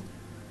duel,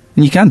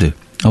 then you can do.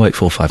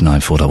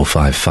 08459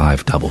 455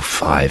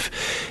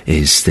 555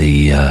 is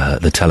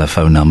the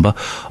telephone number.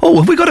 Oh,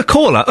 have we got a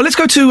caller? Let's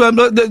go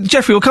to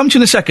Jeffrey. We'll come to you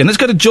in a second. Let's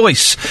go to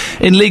Joyce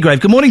in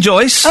Leagrave. Good morning,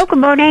 Joyce. Oh, good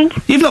morning.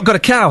 You've not got a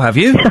cow, have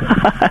you?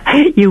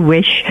 You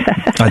wish.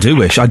 I do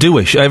wish.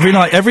 Every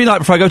night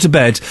before I go to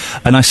bed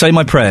and I say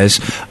my prayers,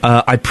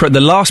 the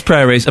last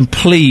prayer is, and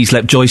please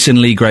let Joyce in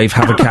Leagrave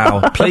have a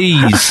cow.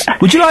 Please.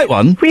 Would you like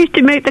one? We used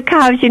to milk the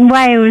cows in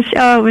Wales.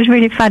 Oh, it was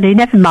really funny.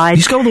 Never mind.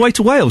 You used to go all the way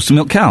to Wales to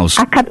milk cows?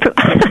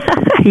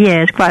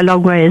 Yeah, it's quite a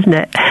long way, isn't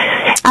it?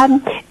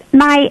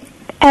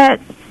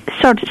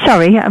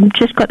 Sorry, I've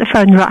just got the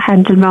phone the right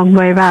hand and the wrong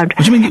way around.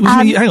 What do you mean?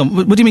 Hang on.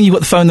 What do you mean you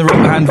got the phone the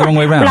wrong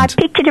way round? Well, I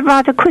picked it up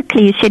rather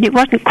quickly. You said it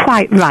wasn't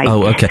quite right.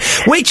 Oh, okay.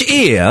 Which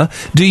ear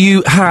do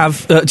you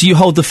have? Do you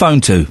hold the phone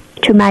to?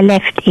 To my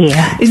left ear.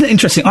 Isn't it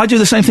interesting? I do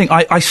the same thing.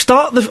 I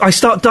start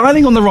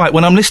dialing on the right.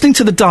 When I'm listening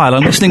to the dial,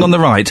 I'm listening on the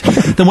right.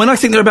 Then when I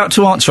think they're about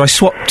to answer, I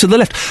swap to the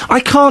left. I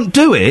can't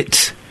do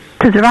it.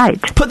 To the right.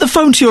 Put the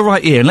phone to your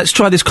right ear and let's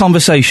try this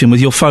conversation with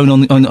your phone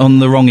on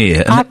the wrong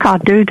ear. I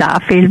can't do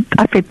that.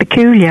 I feel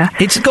peculiar.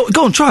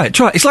 Go on, try it.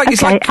 It's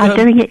like I'm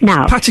doing it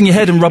now. Patting your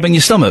head and rubbing your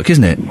stomach,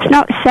 isn't it? It's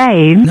not the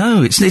same.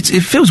 No, it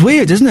feels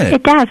weird, isn't it?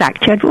 It does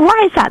actually.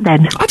 Why is that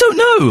then? I don't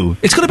know.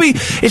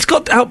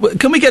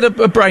 Can we get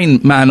a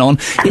brain man on?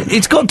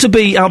 It's got to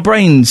be our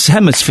brain's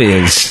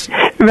hemispheres.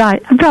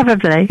 Right,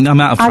 probably.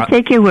 I'm out of. I'll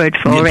take your word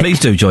for it.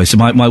 Please do, Joyce.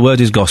 My word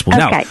is gospel.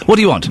 Okay. Now, what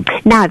do you want?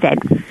 Now then,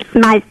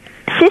 my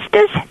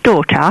sister's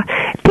daughter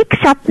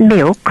picks up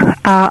milk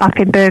up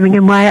in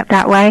Birmingham way, up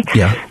that way,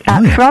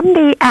 from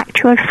the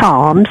actual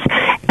farms,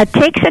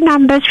 takes the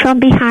numbers from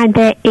behind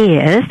their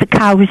ears, the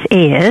cow's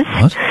ears,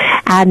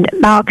 and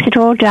marks it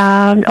all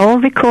down, all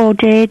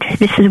recorded.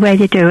 This is the way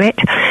they do it.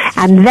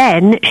 And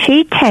then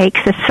she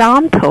takes the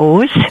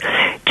samples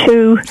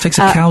to... Takes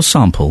a cow's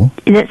sample?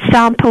 The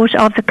samples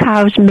of the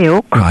cow's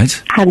milk.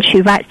 Right. And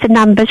she writes the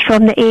numbers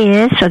from the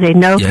ears so they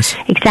know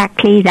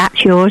exactly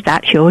that's yours,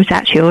 that's yours,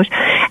 that's yours.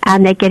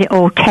 And they get it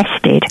all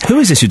tested. Who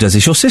is this who does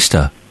this? Your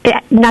sister?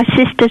 My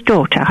sister's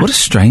daughter. What a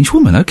strange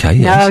woman. Okay,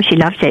 yes. No, she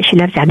loves it. She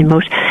loves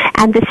animals.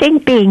 And the thing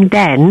being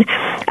then,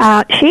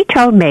 she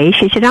told me,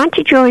 she said,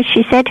 Auntie Joyce,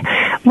 she said,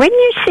 when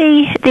you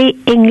see the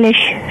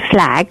English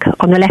flag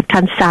on the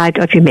left-hand side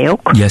of your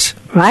milk, yes,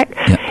 right,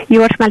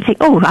 you automatically think,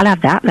 oh, I'll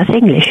have that, that's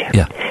English.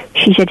 Yeah.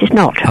 She said it's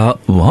not.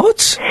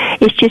 What?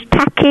 It's just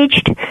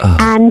packaged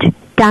and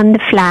done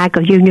the flag,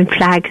 or Union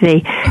flag,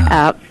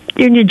 the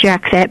Union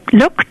Jack there.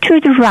 Look to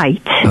the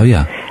right. Oh,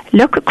 yeah.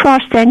 Look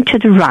across then to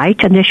the right,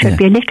 and there should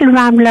be a little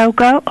round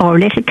logo or a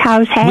little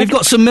cow's head. We've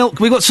got some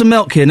milk. We've got some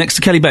milk here next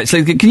to Kelly Bates.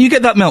 So can you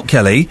get that milk,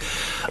 Kelly?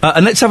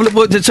 And let's have a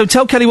look. So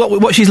tell Kelly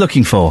what she's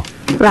looking for.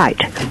 Right.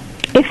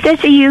 If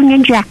there's a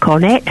Union Jack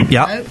on it,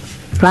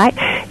 right,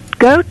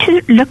 go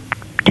to look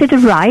to the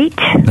right.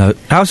 No,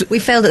 we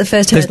failed at the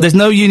first hurdle. There's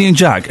no Union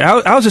Jack.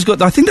 Ours has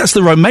got. I think that's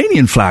the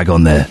Romanian flag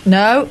on there.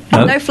 No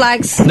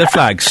flags. No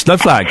flags. No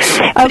flags.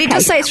 But it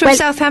does say it's from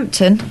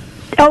Southampton.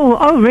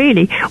 Oh,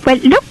 really? Well,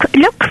 look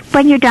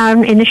when you're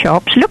down in the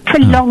shops, look for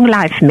long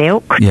life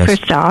milk for a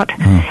start,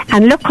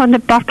 and look on the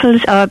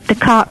bottles or the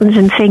cartons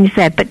and things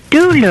there. But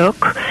do look,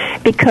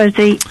 because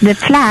the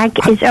flag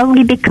is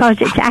only because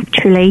it's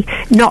actually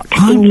not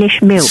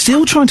English milk.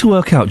 Still trying to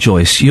work out,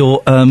 Joyce,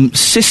 your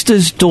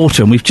sister's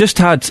daughter, and we've just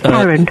had...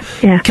 Karen,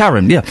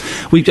 Karen, yeah.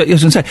 I was going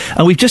to say,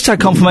 and we've just had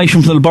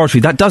confirmation from the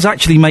laboratory, that does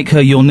actually make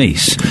her your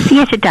niece.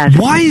 Yes, it does.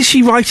 Why is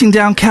she writing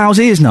down cow's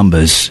ears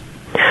numbers?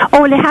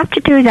 Oh, they have to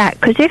do that,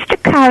 because if the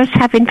cows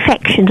have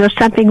infections or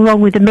something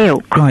wrong with the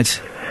milk...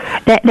 Right.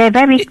 They're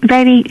very,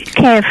 very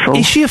careful.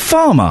 Is she a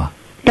farmer?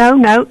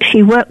 No,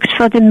 she works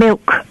for the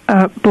milk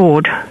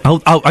board.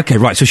 Oh, okay,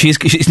 right. So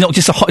it's not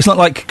just it's not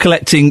like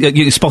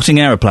collecting, spotting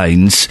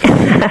aeroplanes. No.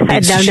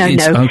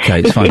 Okay,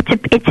 it's fine.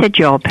 It's a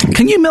job.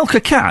 Can you milk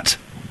a cat?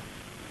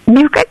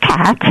 Milk a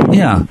cat?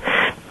 Yeah.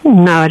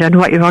 No, I don't know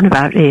what you're on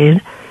about,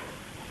 Ian.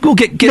 Well,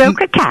 get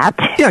milk a cat?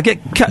 Yeah,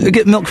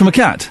 get milk from a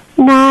cat.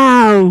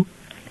 No.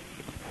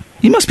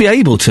 You must be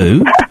able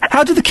to.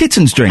 How do the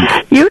kittens drink?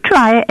 You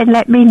try it and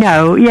let me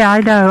know. Yeah, I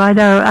know.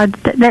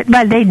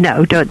 Well, they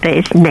know, don't they?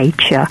 It's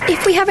nature.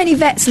 If we have any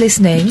vets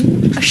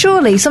listening,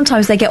 surely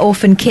sometimes they get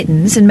orphan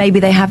kittens and maybe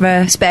they have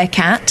a spare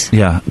cat.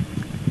 Yeah.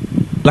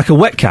 Like a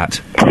wet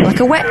cat? Like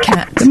a wet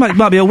cat. It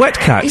might be a wet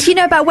cat. If you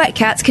know about wet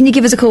cats, can you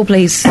give us a call,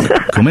 please?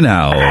 Call me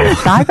now.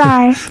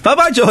 Bye-bye.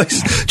 Bye-bye,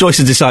 Joyce. Joyce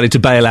has decided to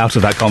bail out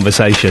of that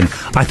conversation.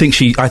 I think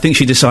she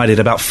decided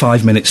about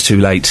 5 minutes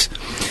too late,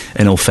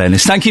 in all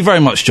fairness. Thank you very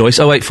much, Joyce.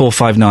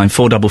 08459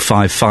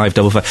 455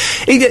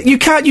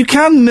 555. You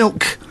can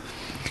milk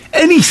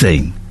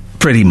anything,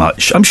 pretty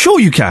much. I'm sure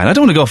you can. I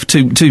don't want to go off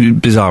too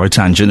bizarre a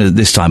tangent at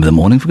this time of the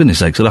morning, for goodness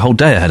sake, so the whole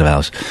day ahead of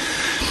ours.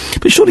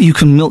 But surely you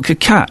can milk a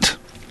cat.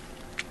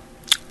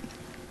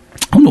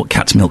 I wonder what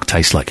cat's milk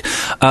tastes like.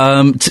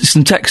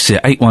 Some texts here,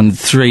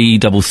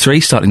 81333,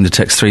 starting the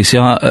text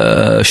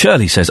 3CR.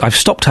 Shirley says, I've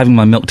stopped having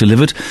my milk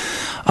delivered.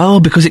 Oh,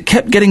 because it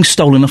kept getting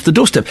stolen off the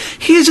doorstep.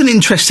 Here's an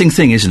interesting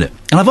thing, isn't it?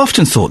 And I've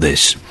often thought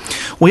this.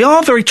 We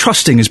are very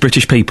trusting as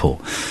British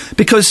people,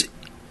 because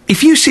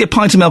if you see a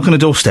pint of milk on a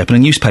doorstep and a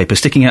newspaper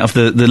sticking out of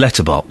the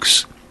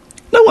letterbox,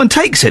 no one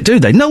takes it, do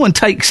they? No one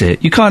takes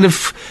it. You kind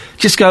of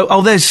just go,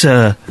 oh, there's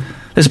a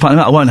pint of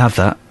milk, I won't have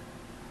that.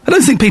 I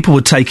don't think people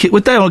would take it,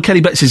 would they? Or Kelly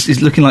Betts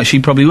is looking like she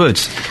probably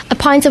would. A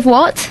pint of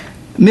what?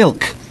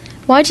 Milk.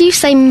 Why do you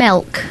say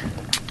milk?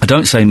 I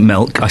don't say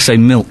milk, I say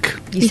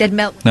milk. You said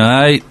milk.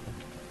 No.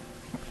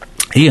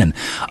 Ian,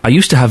 I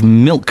used to have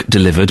milk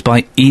delivered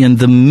by Ian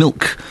the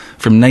Milk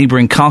from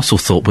neighbouring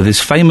Castlethorpe with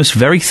his famous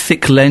very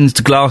thick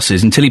lensed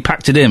glasses until he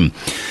packed it in.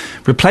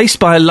 Replaced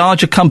by a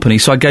larger company,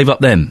 so I gave up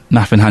them.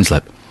 Maffin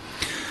Hanslope.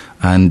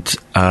 And,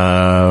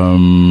 I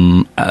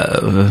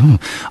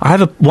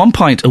have 1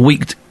 pint a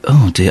week...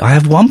 Oh, dear. I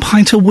have 1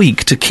 pint a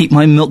week to keep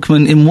my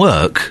milkman in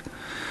work.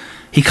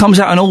 He comes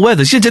out in all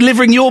weathers. You're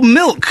delivering your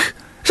milk.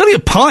 It's only a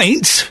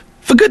pint.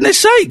 For goodness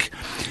sake.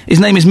 His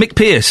name is Mick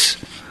Pierce.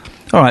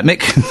 All right,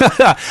 Mick.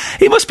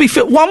 He must be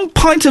fit. 1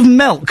 pint of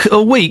milk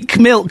a week.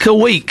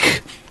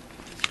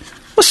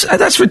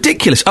 That's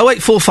ridiculous.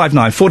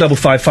 08459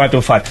 455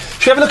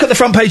 555. Should we have a look at the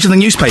front page of the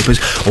newspapers?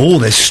 Oh,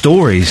 there's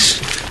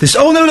stories.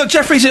 Oh, no, look,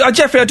 Jeffrey, I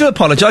do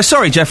apologise.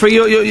 Sorry, Jeffrey,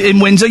 you're in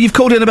Windsor. You've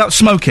called in about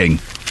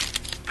smoking.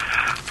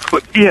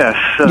 Well, yes.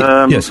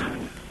 Yes.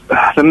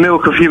 The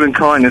milk of human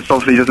kindness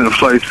obviously doesn't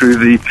flow through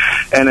the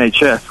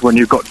NHS when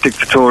you've got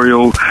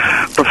dictatorial,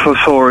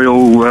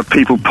 professorial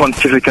people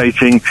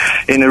pontificating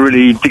in a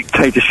really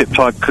dictatorship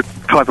type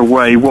of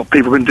way what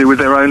people can do with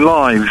their own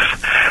lives.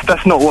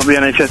 That's not what the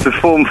NHS was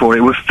formed for.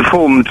 It was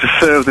formed to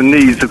serve the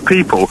needs of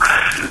people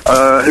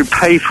who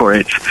pay for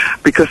it,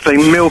 because they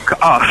milk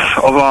us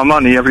of our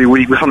money every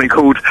week with something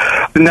called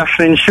the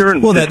National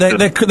Insurance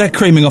System. They're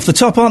creaming off the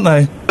top, aren't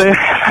they? They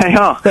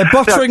are. They're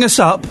buttering us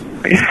up,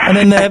 and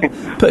then they're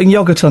putting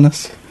yoghurt on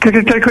us. Can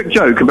I tell you a quick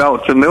joke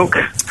about milk?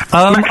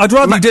 I'd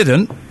rather you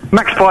didn't.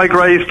 Max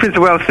Bygraves, Prince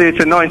of Wales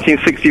Theatre,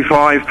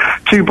 1965.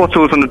 2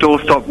 bottles on the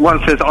doorstep. One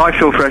says, I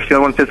feel fresh, the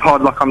other one says,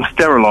 hard luck, I'm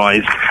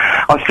sterilised.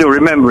 I still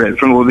remember it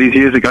from all these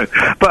years ago.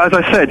 But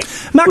as I said...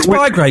 Max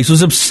Bygraves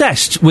was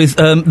obsessed with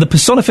the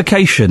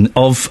personification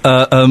of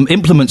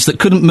implements that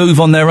couldn't move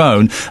on their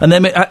own, and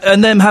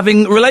them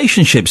having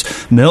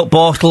relationships. Milk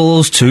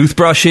bottles,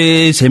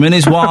 toothbrushes, him and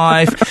his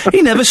wife.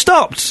 He never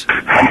stopped.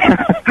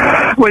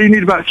 Well,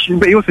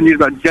 he also knew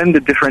about gender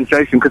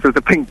differentiation, because there was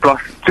a pink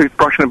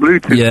toothbrush and a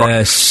blue toothbrush.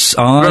 Yes,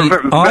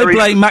 I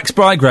blame Max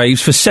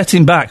Bygraves for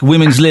setting back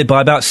women's lib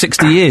by about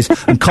 60 years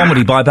and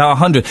comedy by about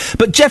 100.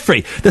 But,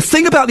 Jeffrey, the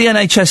thing about the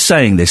NHS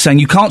saying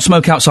you can't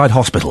smoke outside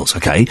hospitals,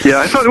 okay?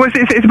 Yeah,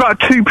 it's about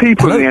 2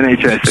 people in the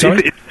NHS.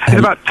 Sorry? It's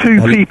about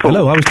 2 people.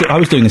 Hello, I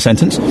was doing a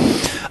sentence.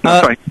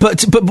 Sorry.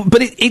 But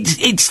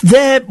it's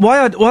their...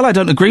 While I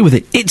don't agree with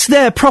it, it's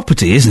their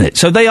property, isn't it?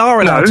 So they are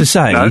allowed to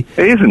say... No, it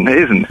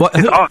isn't.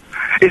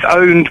 It's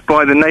owned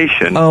by the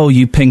nation. Oh,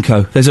 you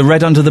pinko. There's a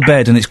red under the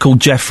bed and it's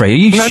called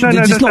Jeffrey.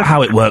 That's not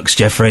how it works,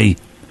 Jeffrey.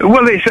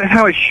 Well, it's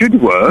how it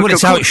should work. Well,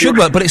 it's how it should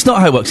work, but it's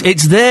not how it works.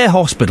 It's their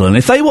hospital, and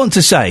if they want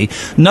to say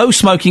no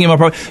smoking in my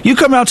property, you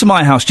come round to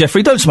my house,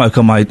 Jeffrey. Don't smoke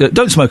on my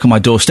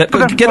doorstep.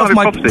 Get off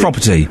my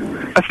property.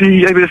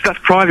 That's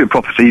private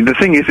property. The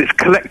thing is, it's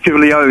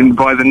collectively owned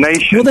by the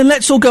nation. Well, then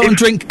let's all go and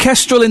drink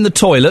Kestrel in the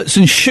toilets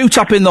and shoot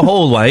up in the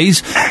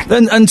hallways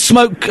and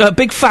smoke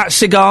big fat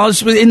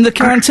cigars in the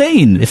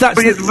canteen. If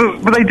that's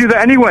but they do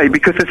that anyway,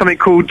 because there's something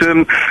called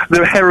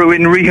the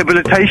Heroin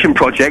Rehabilitation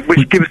Project,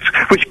 which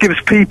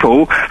gives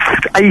people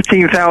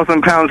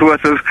 £18,000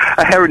 worth of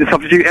a heroin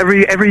substitute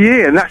every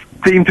year, and that's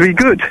deemed to be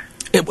good.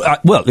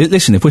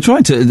 Listen, if we're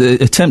trying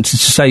to attempt to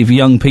save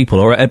young people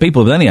or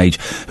people of any age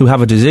who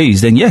have a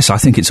disease, then yes, I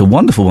think it's a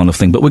wonderful, wonderful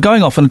thing, but we're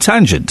going off on a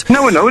tangent.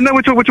 No,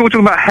 we're talking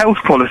about health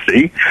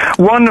policy,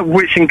 one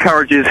which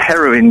encourages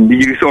heroin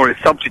use or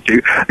its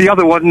substitute, the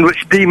other one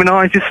which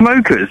demonises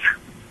smokers.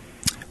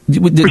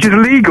 Which is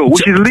legal.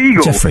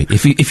 Jeffrey,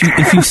 if you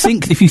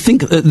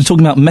think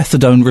talking about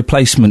methadone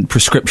replacement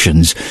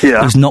prescriptions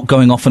is not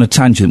going off on a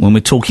tangent when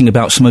we're talking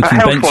about smoking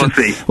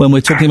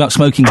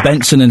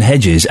Benson and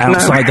Hedges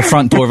outside the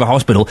front door of a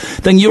hospital,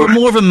 then you're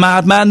more of a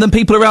madman than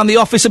people around the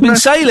office have been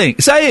saying.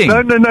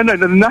 No.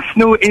 The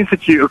National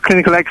Institute of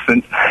Clinical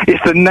Excellence is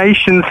the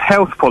nation's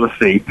health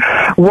policy.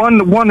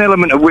 One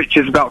element of which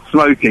is about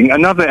smoking,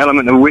 another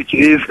element of which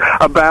is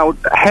about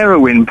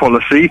heroin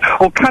policy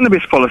or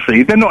cannabis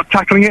policy. They're not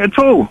tackling it at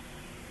all.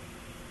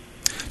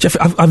 Jeffrey,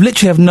 I've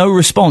literally have no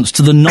response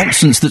to the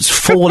nonsense that's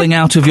falling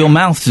out of your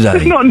mouth today.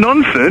 It's not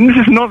nonsense.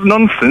 This is not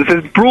nonsense.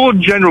 There's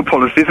broad general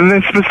policies and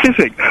then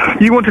specific.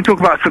 You want to talk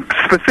about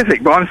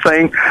specific, but I'm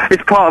saying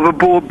it's part of a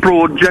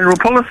broad general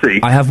policy.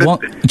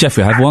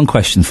 Jeffrey, I have one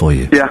question for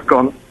you. Yeah, go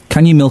on.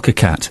 Can you milk a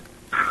cat?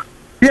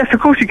 Yes,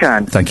 of course you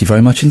can. Thank you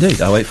very much indeed.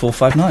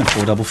 08459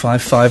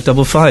 455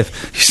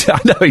 555. I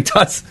know he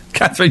does.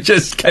 Catherine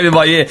just came in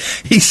my ear.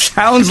 He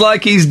sounds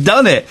like he's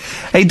done it.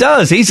 He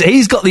does.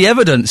 He's got the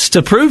evidence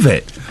to prove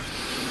it.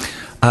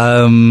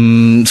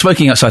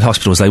 Smoking outside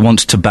hospitals, they want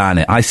to ban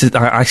it. I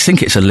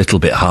think it's a little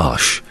bit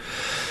harsh.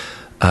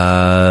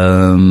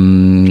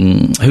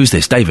 Who's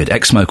this? David,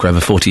 ex-smoker over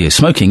 40 years.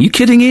 Smoking? You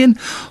kidding, Ian?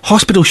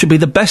 Hospital should be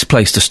the best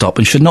place to stop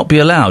and should not be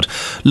allowed.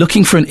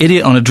 Looking for an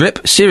idiot on a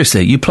drip?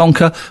 Seriously, you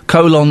plonker,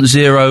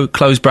 :0,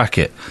 close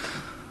bracket.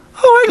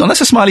 Oh, hang on,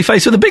 that's a smiley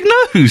face with a big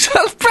nose.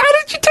 How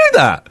did you do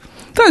that?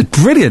 That was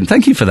brilliant.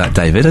 Thank you for that,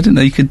 David. I didn't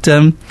know you could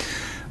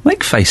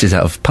make faces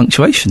out of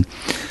punctuation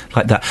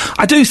like that.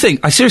 I seriously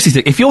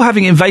think, if you're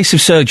having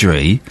invasive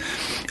surgery,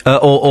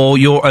 or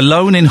you're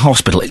alone in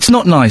hospital, it's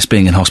not nice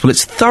being in hospital.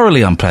 It's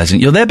thoroughly unpleasant.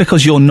 You're there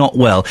because you're not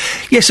well.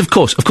 Yes, of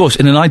course,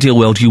 in an ideal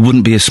world, you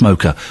wouldn't be a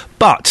smoker.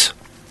 But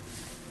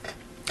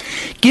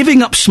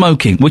giving up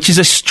smoking, which is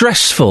a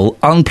stressful,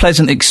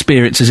 unpleasant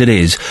experience as it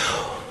is,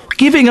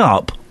 giving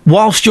up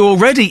whilst you're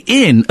already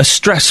in a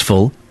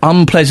stressful,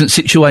 unpleasant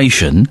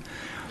situation,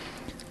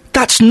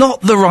 that's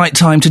not the right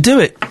time to do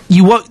it.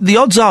 The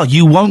odds are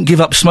you won't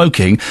give up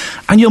smoking,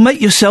 and you'll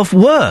make yourself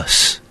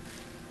worse.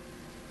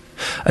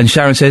 And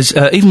Sharon says,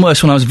 even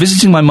worse, when I was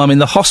visiting my mum in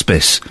the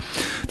hospice,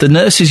 the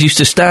nurses used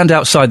to stand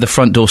outside the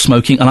front door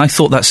smoking, and I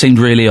thought that seemed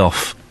really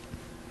off.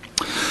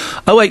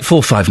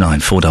 08459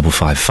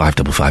 455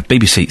 555.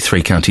 BBC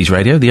Three Counties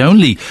Radio, the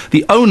only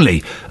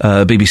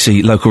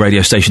BBC local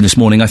radio station this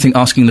morning, I think,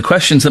 asking the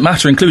questions that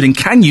matter, including,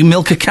 can you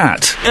milk a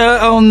cat?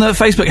 On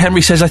Facebook,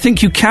 Henry says, I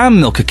think you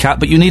can milk a cat,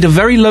 but you need a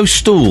very low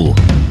stool.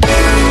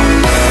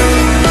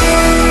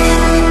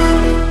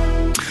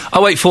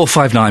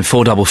 08459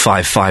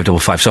 455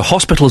 555. So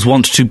hospitals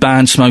want to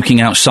ban smoking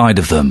outside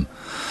of them.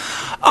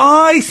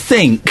 I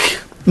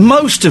think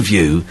most of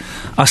you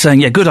are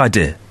saying, yeah, good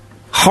idea.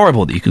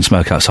 Horrible that you can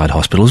smoke outside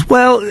hospitals.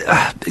 Well,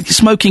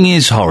 smoking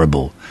is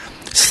horrible.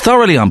 It's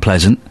thoroughly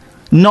unpleasant.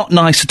 Not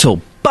nice at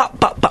all. But.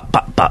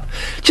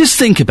 Just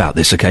think about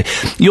this, okay?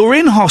 You're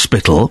in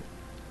hospital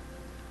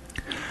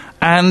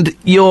and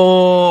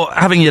you're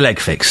having your leg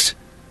fixed.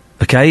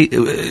 Okay?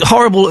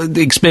 Horrible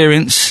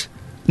experience.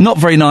 Not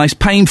very nice,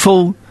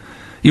 painful.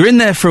 You're in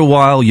there for a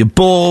while, you're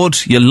bored,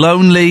 you're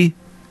lonely.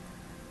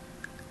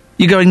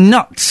 You're going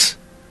nuts.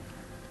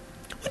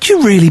 Would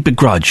you really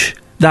begrudge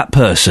that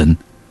person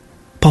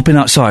popping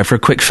outside for a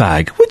quick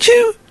fag? Would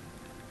you?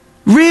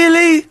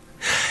 Really?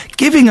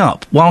 Giving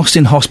up whilst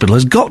in hospital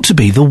has got to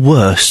be the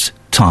worst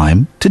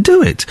time to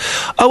do it.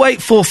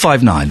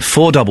 08459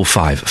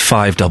 455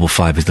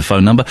 555 is the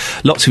phone number.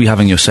 Lots of you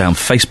having your say on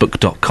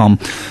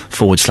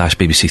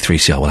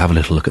facebook.com/BBC3CR. We'll have a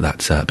little look at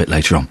that a bit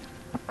later on.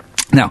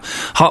 Now,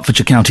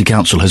 Hertfordshire County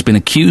Council has been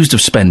accused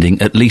of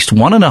spending at least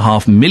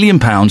 £1.5 million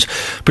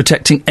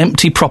protecting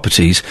empty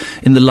properties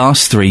in the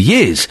last 3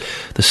 years.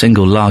 The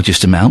single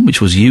largest amount,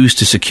 which was used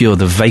to secure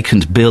the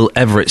vacant Bill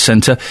Everett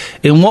Centre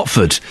in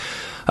Watford.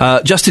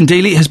 Justin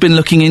Dealey has been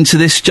looking into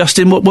this.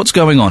 Justin, what's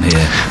going on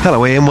here?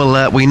 Hello, Ian.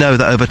 Well, we know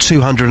that over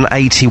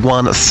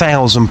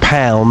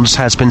 £281,000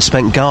 has been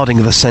spent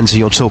guarding the centre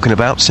you're talking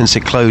about since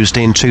it closed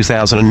in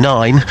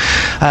 2009.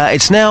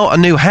 It's now a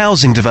new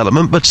housing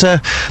development, but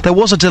there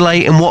was a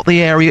delay in what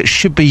the area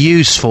should be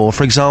used for.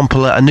 For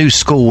example, a new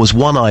school was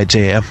one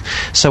idea.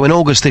 So in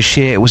August this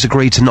year, it was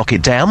agreed to knock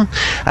it down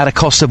at a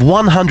cost of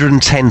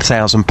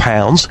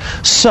 £110,000.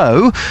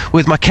 So,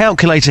 with my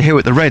calculator here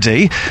at the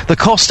ready, the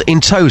cost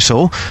in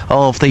total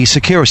of the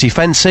security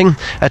fencing,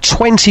 a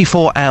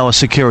 24-hour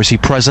security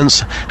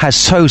presence,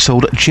 has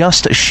totalled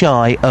just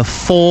shy of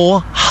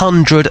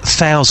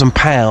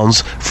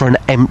 £400,000 for an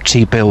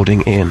empty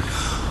building in.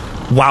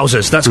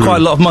 Wowzers, that's quite a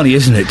lot of money,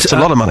 isn't it? It's a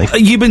lot of money.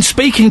 You've been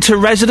speaking to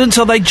residents.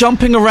 Are they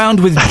jumping around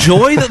with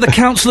joy that the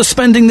council are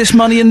spending this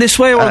money in this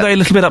way, or are they a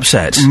little bit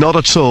upset? Not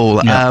at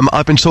all. No.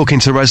 I've been talking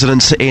to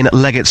residents in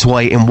Leggett's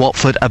Way in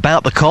Watford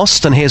about the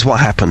cost, and here's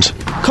what happened.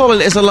 Colin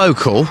is a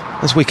local.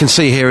 As we can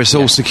see here, it's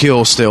all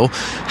secure still.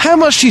 How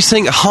much do you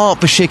think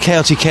Hertfordshire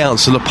County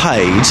Council are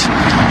paid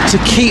to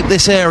keep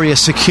this area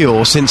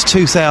secure since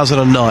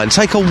 2009?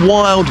 Take a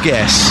wild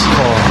guess.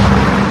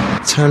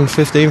 10,000,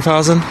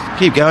 15,000.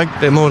 Keep going.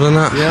 Bit more than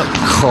that. Yep.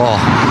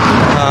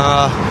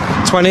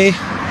 20.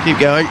 Keep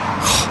going.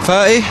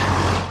 30?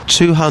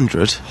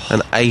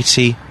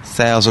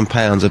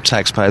 £280,000 of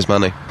taxpayers'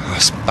 money.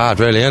 That's bad,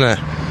 really, isn't it?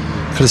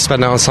 Could have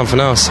spent that on something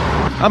else.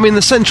 I mean,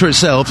 the centre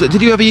itself,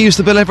 did you ever use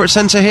the Bill Everett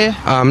Centre here?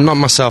 Not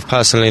myself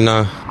personally,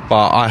 no.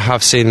 But I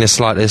have seen this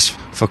like this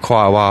for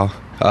quite a while.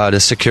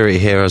 There's security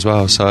here as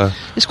well, so...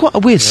 It's quite a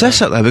weird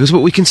setup there, because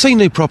we can see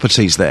new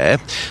properties there,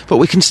 but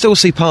we can still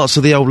see parts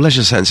of the old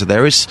leisure centre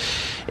there.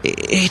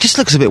 It just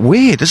looks a bit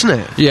weird, doesn't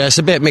it? Yeah, it's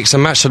a bit mix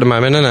and match at the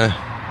moment, isn't it?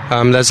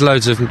 There's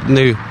loads of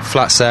new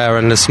flats there,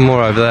 and there's some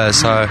more over there,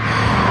 so...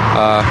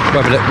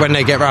 when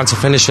they get round to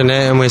finishing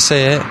it and we see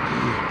it,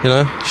 you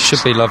know,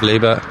 should be lovely,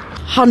 but...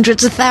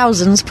 Hundreds of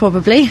thousands,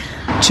 probably.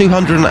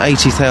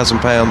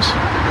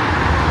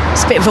 £280,000.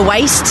 It's a bit of a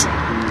waste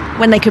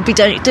when they could be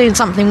doing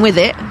something with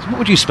it. What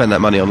would you spend that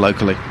money on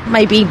locally?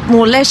 Maybe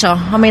more leisure.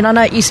 I mean, I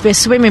know it used to be a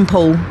swimming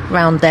pool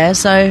round there,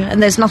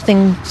 and there's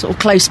nothing sort of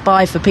close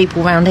by for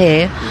people round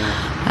here.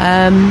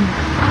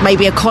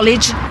 Maybe a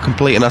college.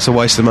 Complete and utter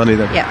waste of money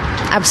then. Yeah,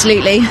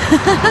 absolutely.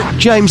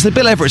 James, the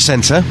Bill Everett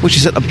Centre, which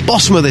is at the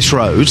bottom of this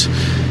road,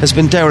 has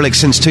been derelict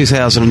since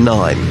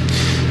 2009.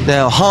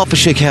 Now,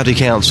 Hertfordshire County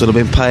Council have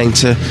been paying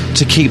to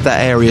keep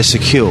that area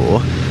secure.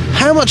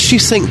 How much do you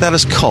think that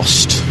has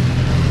cost?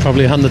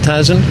 Probably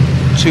 100,000.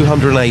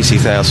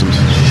 280,000.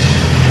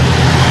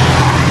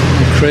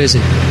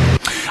 Crazy.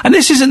 And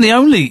this isn't the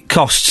only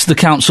costs the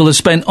council has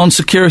spent on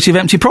security of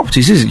empty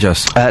properties, is it,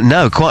 Just?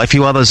 No, quite a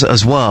few others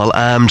as well.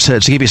 To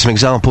give you some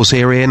examples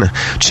here, Ian,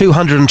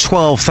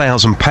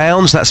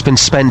 £212,000, that's been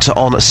spent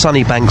on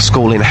Sunnybank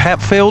School in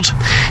Hatfield.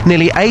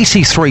 Nearly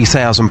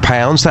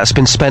 £83,000, that's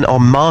been spent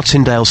on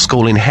Martindale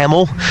School in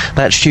Hemel.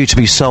 That's due to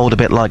be sold a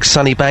bit like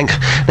Sunnybank.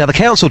 Now, the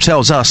council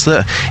tells us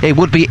that it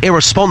would be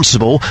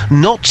irresponsible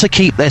not to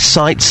keep their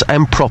sites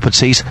and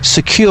properties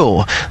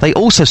secure. They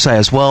also say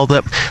as well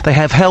that they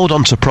have held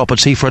onto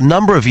property for a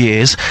number of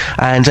years,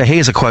 and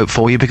here's a quote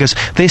for you, because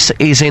this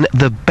is in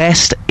the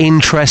best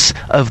interests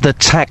of the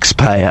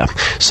taxpayer.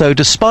 So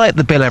despite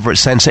the Bill Everett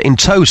Centre in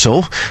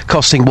total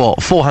costing,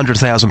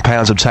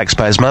 £400,000 of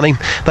taxpayers' money,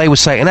 they would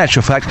say in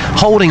actual fact,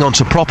 holding on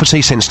to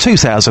property since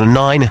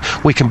 2009,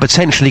 we can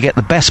potentially get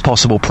the best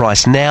possible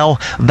price now.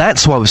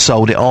 That's why we've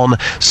sold it on.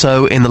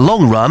 So in the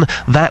long run,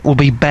 that will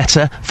be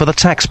better for the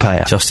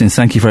taxpayer. Justin,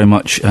 thank you very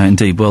much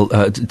indeed. Well,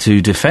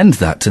 to defend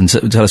that and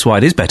to tell us why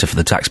it is better for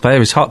the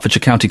taxpayer is Hertfordshire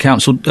County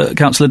Council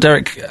Councillor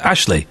Derek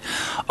Ashley.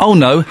 Oh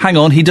no, hang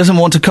on, he doesn't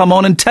want to come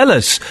on and tell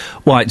us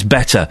why it's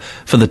better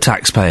for the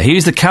taxpayer. He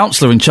is the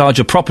councillor in charge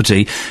of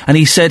property, and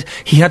he said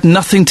he had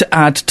nothing to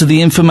add to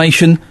the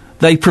information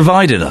they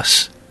provided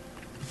us.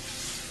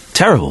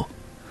 Terrible.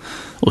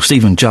 Well,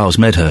 Stephen Giles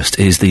Medhurst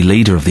is the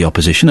leader of the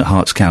opposition at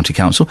Herts County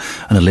Council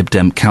and a Lib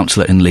Dem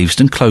councillor in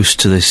Leavesden, close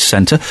to this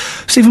centre.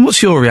 Stephen,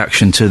 what's your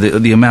reaction to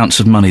the amounts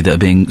of money that are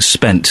being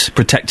spent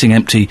protecting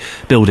empty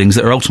buildings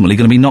that are ultimately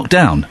going to be knocked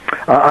down?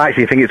 I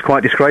actually think it's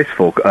quite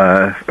disgraceful,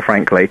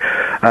 frankly.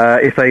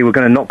 If they were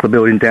going to knock the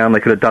building down,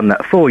 they could have done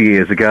that 4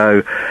 years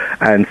ago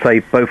and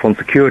saved both on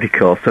security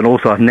costs, and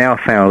also I've now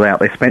found out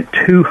they spent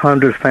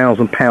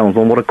 £200,000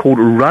 on what are called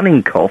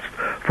running costs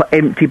for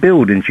empty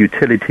buildings,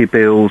 utility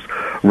bills,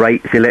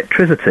 rates,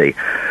 electricity.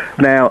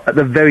 Now, at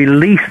the very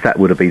least that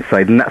would have been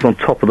saved, and that's on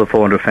top of the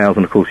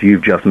 £400,000, of course,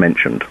 you've just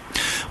mentioned.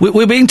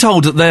 We're being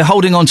told that they're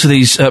holding on to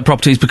these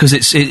properties because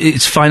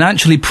it's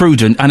financially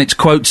prudent and it's,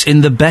 quotes,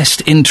 in the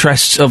best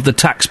interests of the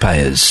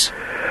taxpayers.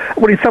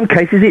 Well, in some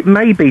cases it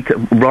may be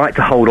right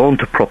to hold on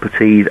to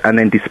properties and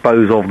then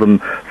dispose of them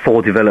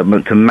for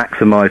development to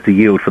maximise the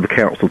yield for the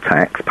council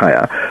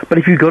taxpayer. But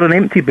if you've got an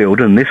empty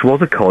building, and this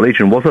was a college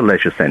and was a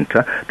leisure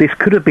centre, this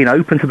could have been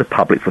open to the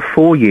public for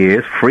 4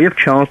 years, free of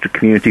charge to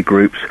community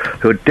groups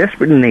who are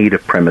desperately in need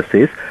of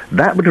premises.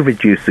 That would have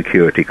reduced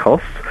security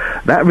costs,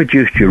 that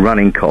reduced your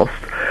running costs,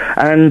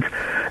 and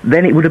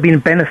then it would have been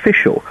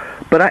beneficial.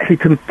 But actually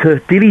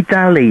to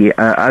dilly-dally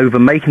over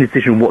making a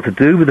decision what to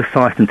do with the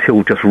site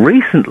until just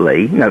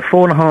recently,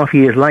 4.5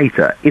 years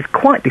later, is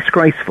quite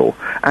disgraceful.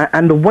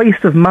 And the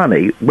waste of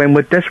money, when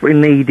we're desperately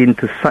needing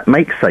to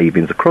make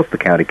savings across the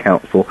county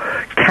council,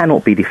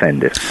 cannot be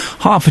defended.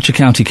 Hertfordshire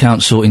County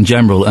Council in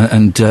general,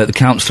 and the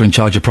councillor in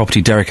charge of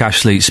property, Derek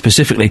Ashley,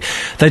 specifically,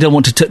 they don't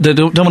want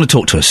to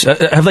talk to us.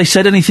 Have they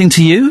said anything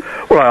to you?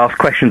 Well, I asked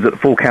questions at the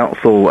full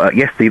council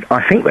yesterday.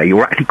 I think they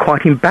were actually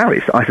quite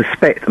embarrassed. I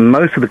suspect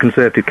most of the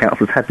Conservative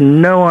councillors had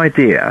no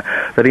idea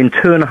that in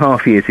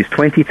 2.5 years, since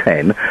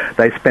 2010,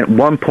 they've spent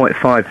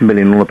 £1.5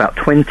 million on about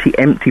 20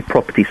 empty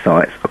property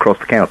sites across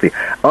the county.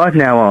 I've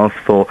now asked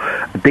for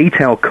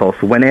detailed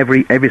costs when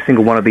every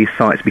single one of these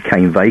sites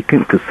became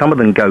vacant, because some of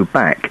them go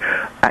back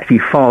actually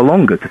far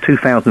longer, to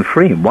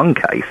 2003 in one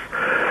case.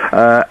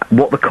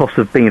 What the costs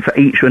have been for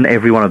each and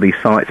every one of these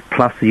sites,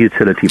 plus the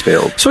utility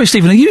bill. Sorry,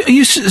 Stephen, are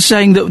you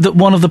saying that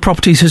one of the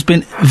properties has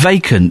been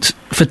vacant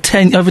for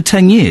over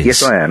 10 years?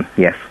 Yes, I am,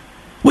 yes.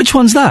 Which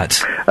one's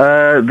that?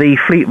 The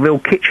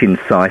Fleetville Kitchen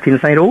site in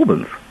St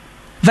Albans.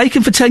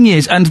 Vacant for 10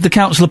 years, and the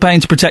council are paying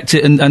to protect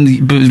it and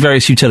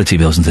various utility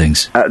bills and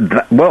things?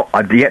 Well,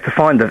 I've yet to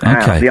find the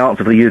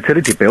answer for the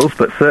utility bills,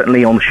 but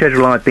certainly on the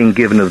schedule I've been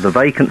given of the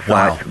vacant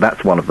sites,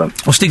 that's one of them.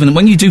 Well, Stephen,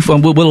 when you do,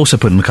 we'll also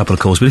put in a couple of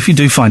calls, but if you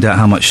do find out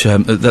how much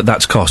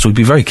that's cost, we'd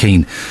be very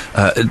keen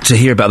to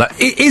hear about that.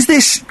 Is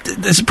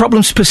this a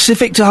problem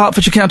specific to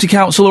Hertfordshire County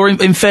Council, or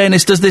in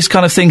fairness, does this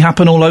kind of thing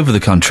happen all over the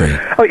country?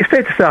 Oh, it's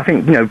fair to say, I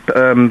think,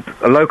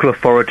 local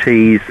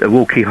authorities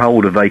will keep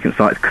hold of vacant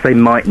sites because they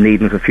might need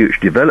them for future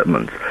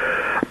development.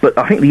 But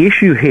I think the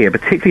issue here,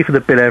 particularly for the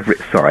Bill Everett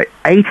site,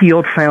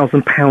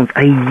 £80,000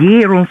 a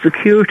year on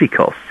security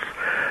costs.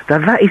 Now,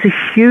 that is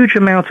a huge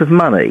amount of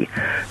money.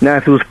 Now,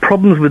 if there was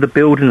problems with the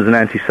buildings and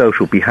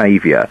antisocial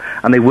behaviour,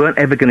 and they weren't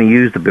ever going to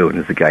use the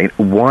buildings again,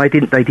 why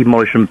didn't they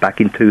demolish them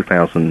back in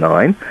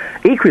 2009?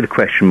 Equally, the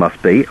question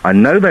must be, I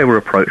know they were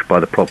approached by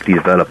the property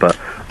developer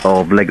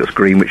of Leggett's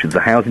Green, which is the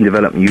housing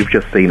development you've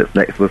just seen that's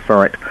next to the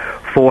site,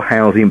 for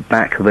housing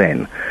back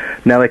then.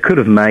 Now, they could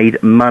have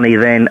made money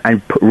then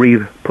and put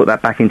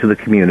that back into the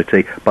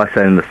community by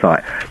selling the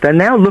site. They're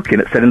now looking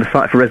at selling the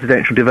site for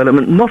residential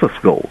development, not a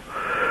school.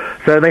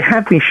 So they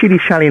have been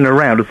shilly-shallying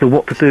around as to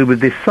what to do with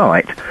this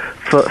site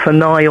for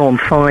nigh on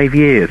 5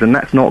 years, and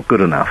that's not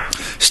good enough.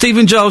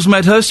 Stephen Giles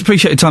Medhurst,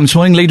 appreciate your time this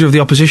morning, Leader of the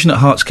Opposition at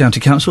Herts County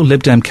Council,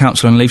 Lib Dem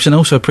councillor in Leavesden.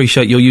 Also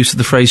appreciate your use of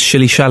the phrase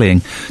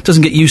shilly-shallying.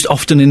 Doesn't get used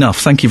often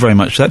enough. Thank you very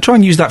much for that. Try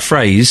and use that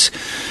phrase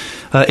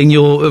in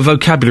your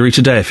vocabulary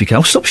today if you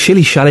can. Stop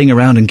shilly-shallying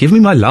around and give me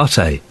my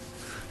latte.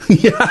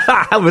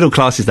 How middle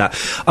class is that?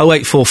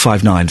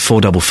 08459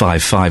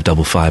 455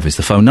 555 is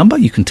the phone number.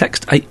 You can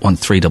text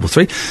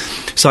 81333.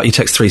 Start your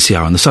text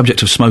 3CR on the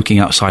subject of smoking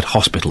outside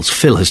hospitals.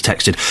 Phil has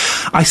texted,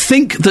 I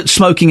think that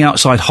smoking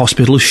outside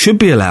hospitals should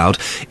be allowed,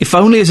 if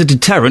only as a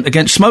deterrent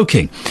against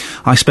smoking.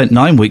 I spent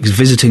 9 weeks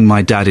visiting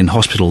my dad in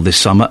hospital this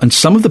summer, and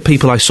some of the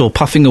people I saw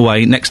puffing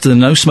away next to the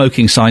no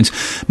smoking signs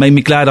made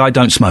me glad I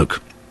don't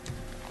smoke.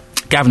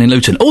 Gavin in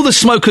Luton. All the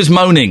smokers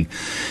moaning.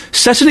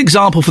 Set an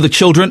example for the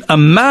children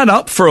and man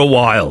up for a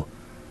while.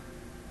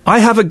 I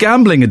have a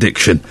gambling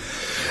addiction.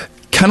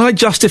 Can I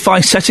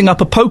justify setting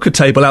up a poker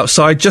table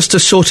outside just to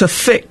sort of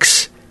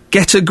fix?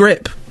 Get a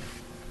grip.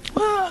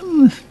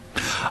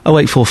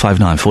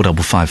 08459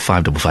 455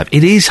 555.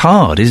 It is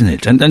hard, isn't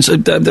it? And so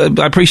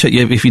I appreciate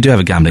you if you do have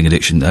a gambling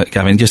addiction,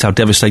 Gavin, just how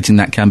devastating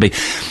that can be.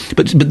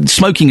 But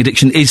smoking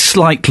addiction is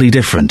slightly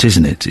different,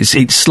 isn't it?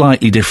 It's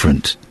slightly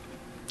different.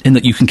 In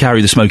that you can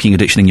carry the smoking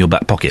addiction in your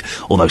back pocket.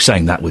 Although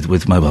saying that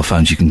with mobile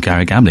phones, you can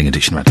carry a gambling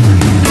addiction around.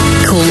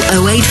 Call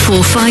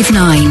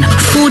 08459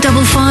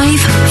 455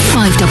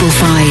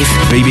 555.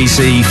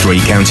 BBC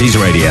Three Counties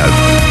Radio.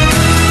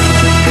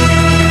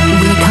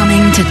 We're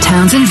coming to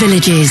towns and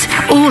villages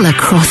all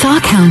across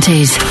our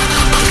counties.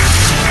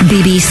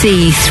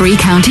 BBC Three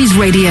Counties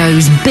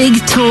Radio's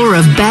big tour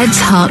of beds,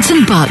 hearts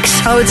and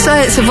bucks. I would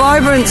say it's a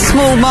vibrant,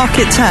 small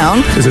market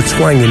town. There's a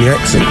twang in the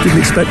accent.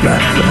 Didn't expect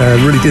that.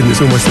 Really didn't. It's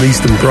almost an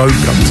Eastern brogue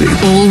comes in.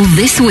 All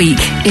this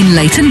week in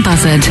Leighton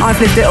Buzzard. I've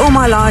lived it all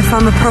my life.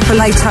 I'm a proper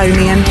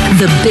Laytonian.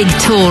 The big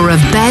tour of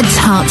beds,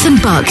 hearts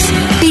and bucks.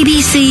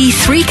 BBC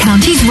Three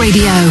Counties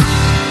Radio.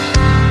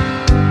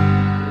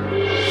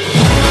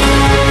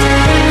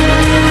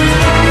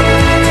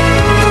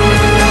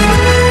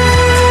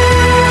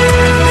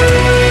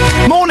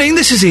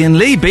 This is Ian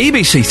Lee,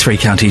 BBC Three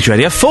Counties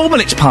Radio. 4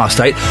 minutes past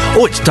 8.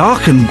 Oh, it's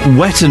dark and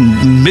wet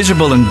and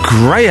miserable and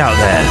grey out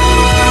there.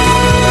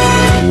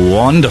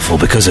 Wonderful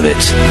because of it.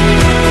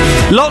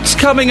 Lots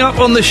coming up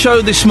on the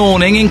show this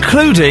morning,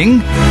 including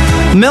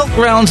milk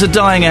rounds are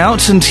dying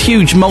out and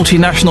huge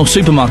multinational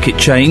supermarket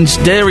chains,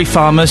 dairy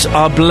farmers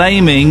are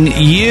blaming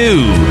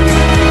you.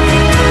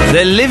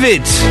 They're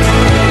livid.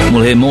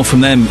 We'll hear more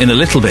from them in a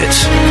little bit.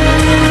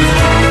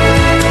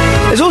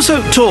 There's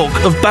also talk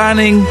of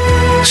banning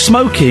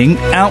smoking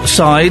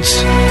outside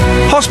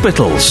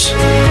hospitals.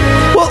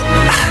 Well,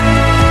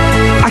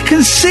 I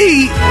can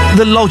see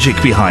the logic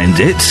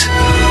behind it,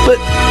 but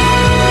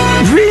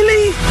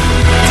really?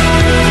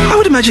 I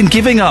would imagine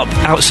giving up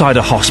outside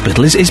a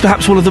hospital is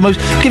perhaps one of the most...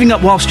 Giving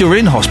up whilst you're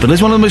in hospital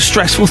is one of the most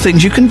stressful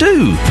things you can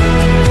do.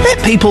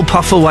 Let people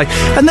puff away.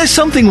 And there's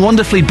something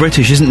wonderfully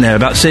British, isn't there,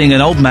 about seeing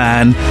an old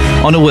man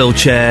on a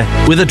wheelchair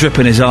with a drip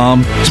in his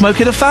arm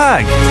smoking a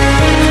fag.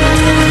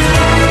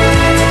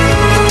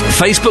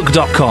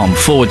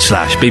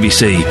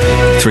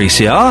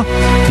 Facebook.com/BBC3CR.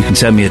 You can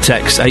send me a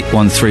text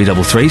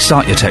 81333,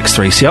 start your text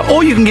 3CR,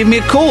 or you can give me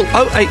a call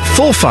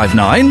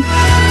 08459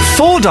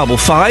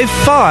 455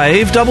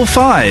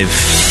 555.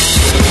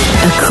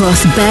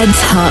 Across beds,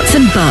 hearts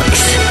and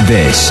bucks.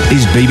 This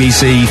is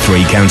BBC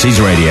Three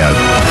Counties Radio.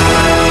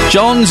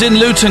 John's in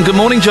Luton. Good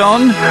morning,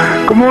 John.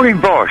 Good morning,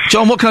 boss.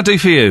 John, what can I do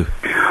for you?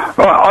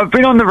 I've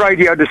been on the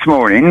radio this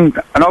morning,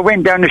 and I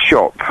went down the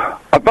shop.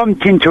 I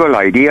bumped into a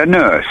lady, a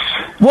nurse.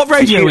 What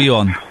radio were you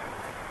on?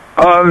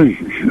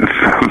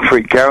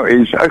 Freak out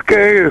is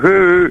okay.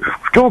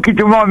 Talking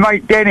to my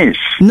mate Dennis.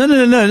 No.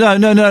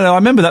 I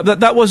remember that.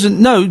 That wasn't.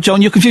 No,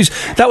 John, you're confused.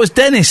 That was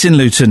Dennis in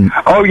Luton.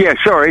 Oh yeah,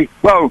 sorry.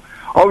 Well,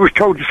 I was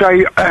told to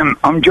say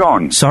I'm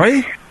John.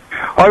 Sorry.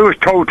 I I was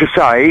told to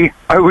say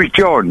I was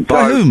John.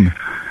 By whom?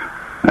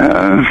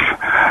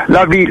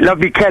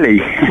 Lovely Kelly.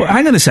 Well,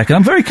 hang on a second,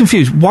 I'm very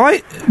confused.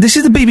 Why? This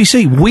is the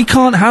BBC. We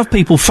can't have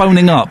people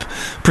phoning up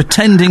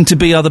pretending to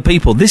be other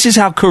people. This is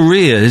how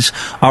careers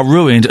are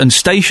ruined and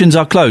stations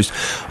are closed.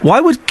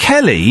 Why would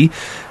Kelly,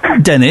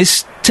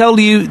 Dennis, tell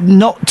you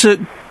not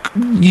to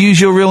use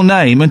your real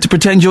name and to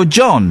pretend you're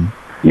John?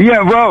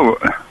 Yeah, well,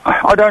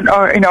 I don't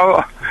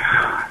know,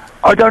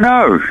 I don't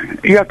know.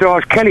 You have to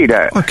ask Kelly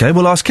that. Okay,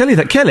 we'll ask Kelly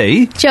that.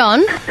 Kelly?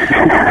 John?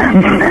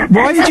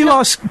 Why did you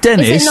ask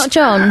Dennis? Is it not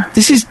John?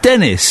 This is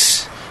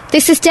Dennis.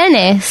 This is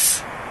Dennis.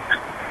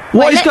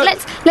 What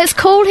Wait, let's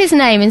call his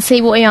name and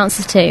see what he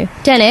answers to.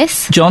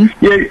 Dennis? John?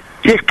 Yeah,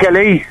 yes,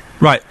 Kelly.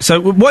 Right, so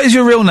what is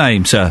your real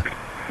name, sir?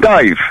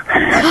 Dave.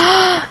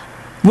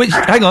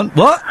 Hang on,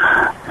 what?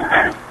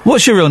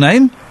 What's your real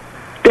name?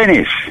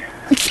 Dennis.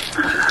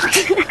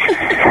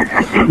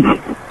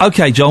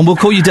 Okay, John, we'll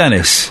call you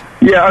Dennis.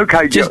 Yeah,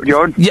 okay,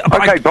 John. Yeah,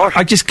 okay, boss.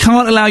 I just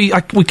can't allow you.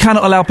 We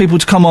cannot allow people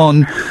to come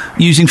on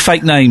using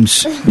fake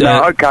names.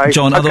 No, okay,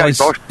 John. okay, Otherwise,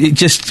 boss.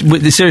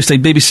 Seriously,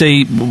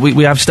 BBC,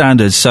 we have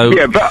standards. So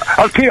yeah, but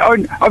I've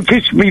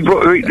kissed me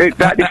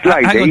that this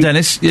lady. Hang on,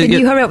 Dennis. Can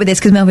you hurry up with this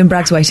because Melvin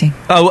Bragg's waiting?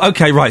 Oh,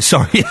 okay, right.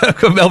 Sorry,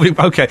 Melvin.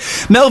 Okay,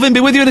 Melvin,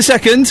 be with you in a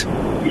second.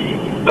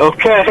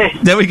 Okay.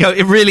 There we go.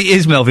 It really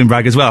is Melvin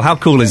Bragg as well. How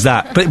cool is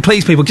that? But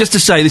please, people, just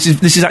to say, this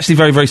is actually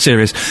very, very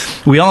serious.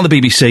 We are the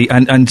BBC,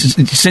 and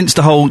since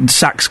the whole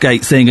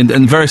Saxgate thing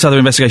and various other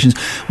investigations,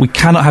 we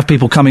cannot have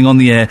people coming on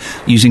the air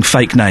using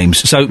fake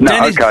names. So,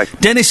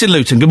 Dennis in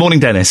Luton. Good morning,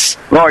 Dennis.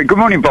 Right, good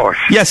morning, boss.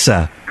 Yes,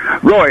 sir.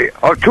 Right,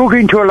 I was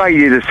talking to a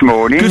lady this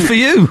morning. Good for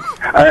you.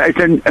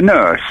 It's a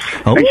nurse.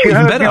 Oh, and she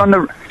even heard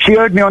better. She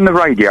heard me on the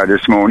radio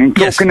this morning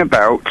talking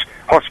about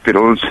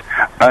hospitals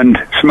and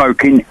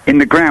smoking in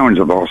the grounds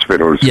of the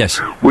hospitals. Yes.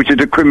 Which is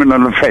a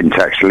criminal offence,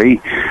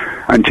 actually,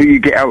 until you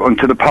get out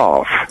onto the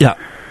path. Yeah.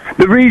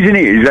 The reason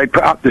is they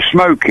put up the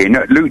smoking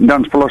at Luton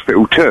Dunstable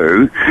Hospital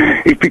too,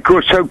 is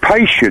because the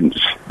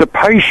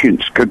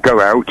patients could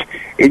go out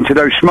into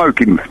those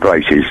smoking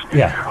places.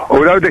 Yeah.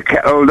 Although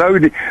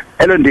the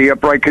L&D are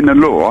breaking the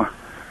law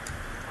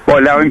by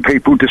allowing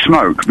people to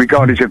smoke,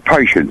 regardless of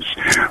patients.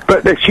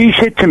 But she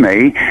said to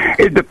me,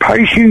 if the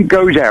patient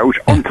goes out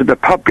onto the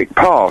public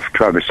path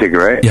to have a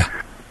cigarette,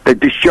 they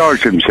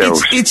discharge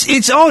themselves.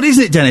 It's odd,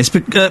 isn't it, Dennis?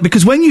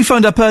 Because when you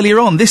phoned up earlier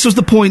on, this was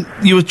the point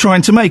you were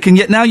trying to make, and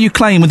yet now you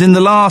claim within the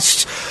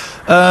last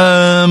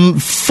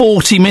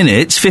 40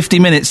 minutes, 50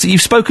 minutes, that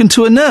you've spoken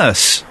to a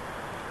nurse.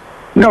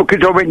 No,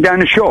 because I went down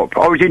the shop.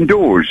 I was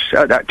indoors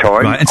at that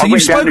time. Right, and so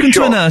you've spoken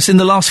to a nurse in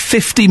the last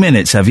 50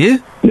 minutes, have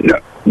you?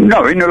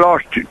 No, in the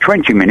last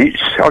 20 minutes.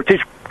 I've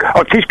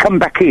just come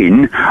back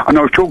in, and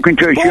I was talking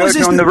to her. She heard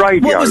me on the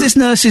radio. What was this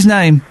nurse's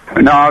name?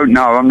 No,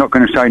 I'm not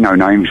going to say no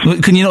names.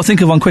 Can you not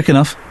think of one quick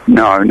enough?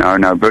 No,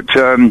 but...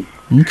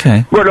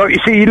 Okay. Well, you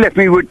see, you left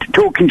me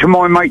talking to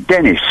my mate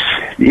Dennis,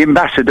 the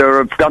ambassador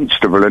of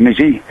Dunstable, and is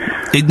he?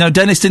 No,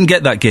 Dennis didn't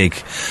get that gig.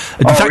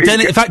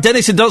 In fact,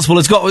 Dennis in Dunstable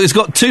has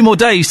got 2 more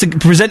days to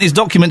present his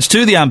documents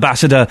to the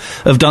ambassador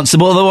of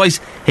Dunstable,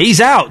 otherwise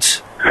he's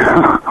out.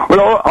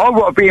 Well, I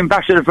want to be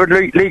ambassador for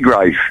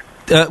Leagrave.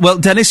 Well,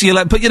 Dennis,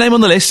 you'll put your name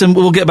on the list and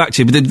we'll get back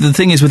to you. But the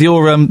thing is, with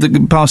your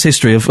the past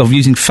history of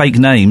using fake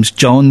names,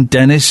 John,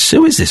 Dennis,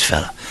 who is this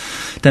fella?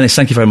 Dennis,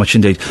 thank you very much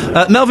indeed.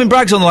 Melvin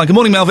Bragg's on the line. Good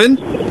morning, Melvin.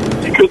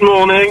 Good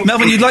morning.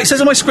 Melvin, it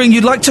says on my screen,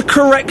 you'd like to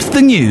correct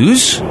the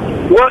news?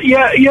 Well,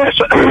 yes,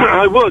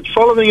 I would.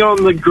 Following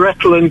on the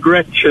Gretel and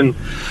Gretchen.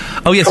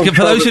 Oh, yes, for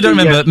those who don't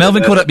remember,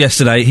 Melvin called up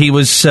yesterday. He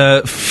was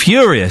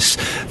furious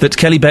that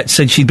Kelly Betts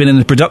said she'd been in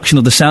the production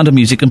of The Sound of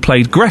Music and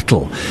played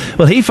Gretel.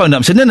 Well, he phoned up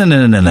and said,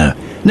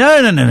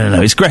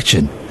 no, it's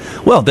Gretchen.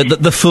 Well,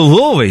 the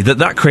furore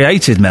that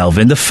created,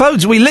 Melvin, the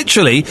phones, we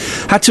literally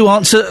had to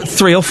answer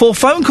 3 or 4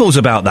 phone calls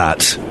about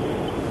that.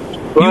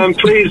 Well, I'm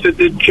pleased it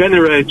did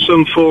generate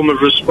some form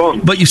of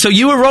response. So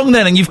you were wrong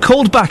then, and you've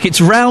called back. It's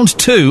round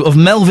 2 of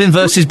Melvin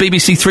versus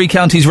BBC Three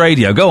Counties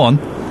Radio. Go on.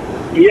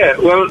 Yeah,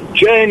 well,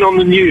 Jane on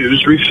the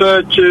news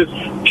referred to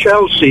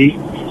Chelsea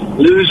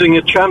losing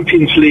a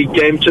Champions League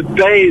game to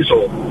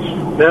Basel.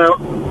 Now,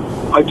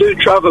 I do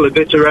travel a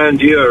bit around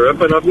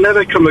Europe, and I've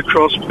never come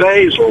across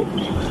Basel.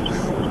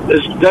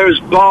 There's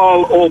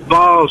Basel or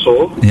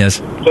Basel. Yes.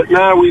 But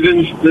now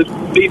the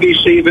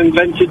BBC have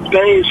invented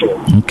Basel.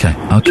 Okay.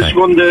 Just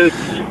wonder,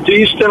 do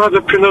you still have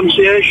a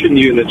pronunciation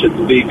unit at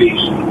the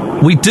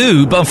BBC? We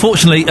do, but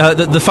unfortunately,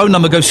 the phone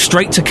number goes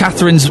straight to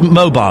Catherine's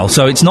mobile,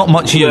 so it's not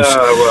much use.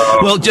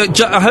 Well,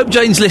 I hope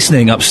Jane's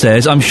listening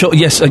upstairs. I'm sure.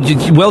 Yes,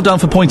 well done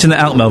for pointing that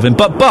out, Melvin.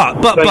 But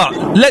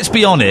let's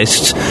be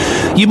honest.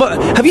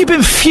 Have you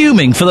been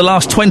fuming for the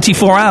last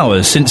 24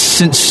 hours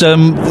since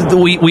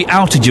we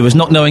outed you as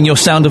not knowing your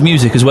Sound of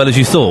Music as well as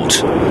you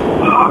thought?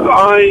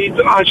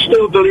 I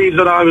still believe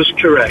that I was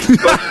correct.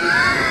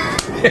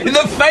 In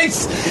the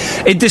face!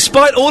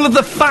 Despite all of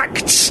the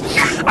facts.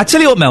 I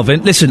tell you what,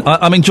 Melvin, listen,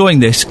 I'm enjoying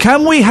this.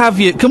 Can we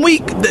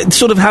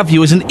sort of have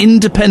you as an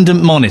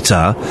independent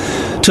monitor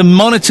to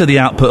monitor the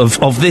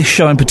output of this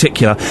show in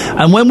particular?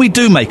 And when we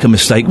do make a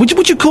mistake,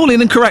 would you call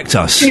in and correct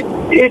us?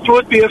 It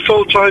would be a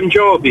full-time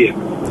job, yeah.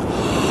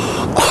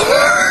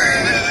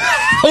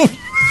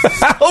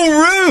 How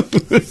rude!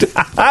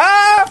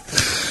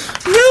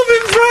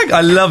 Melvin Bragg!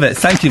 I love it.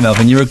 Thank you,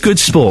 Melvin. You're a good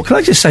sport. Can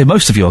I just say,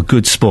 most of you are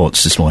good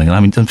sports this morning.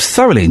 I'm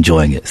thoroughly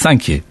enjoying it.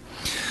 Thank you.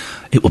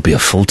 It will be a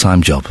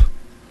full-time job.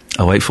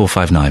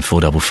 08459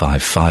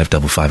 455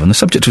 555. On the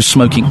subject of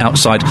smoking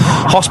outside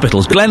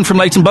hospitals. Glenn from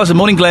Leighton Buzzard.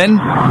 Morning, Glenn.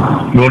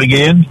 Morning,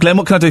 Ian. Glenn,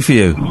 what can I do for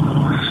you?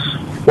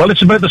 Well,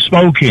 it's about the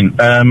smoking.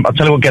 I'll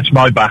tell you what gets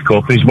my back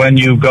up is when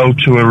you go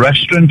to a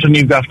restaurant and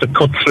you have to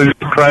cut through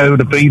the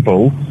crowd of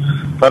people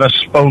that are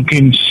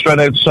smoking straight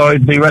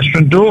outside the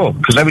restaurant door.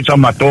 Because every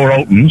time that door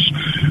opens,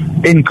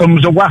 in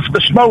comes a waft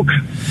of smoke.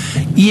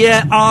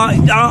 Yeah,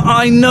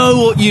 I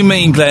know what you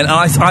mean, Glenn.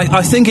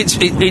 I think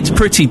it's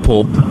pretty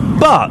poor.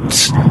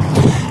 But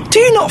do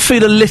you not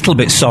feel a little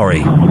bit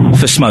sorry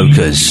for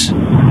smokers?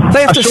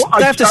 They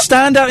have to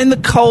stand out in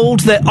the cold.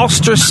 They're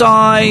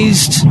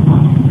ostracised.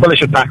 Well, they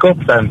should pack up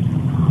then.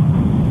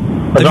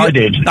 As I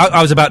did.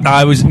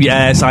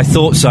 Yes, I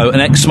thought so. An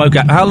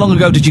ex-smoker. How long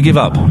ago did you give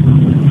up?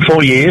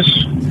 4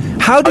 years.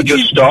 How did you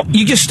just stop?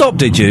 You just stopped,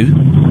 did you?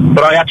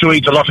 But I had to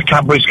eat a lot of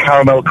Cadbury's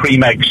caramel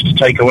cream eggs to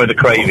take away the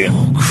craving.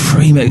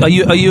 Cream eggs. Are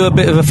you a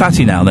bit of a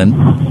fatty now then?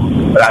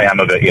 I am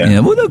a bit, yeah.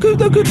 Well, they're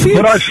good for you.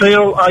 But I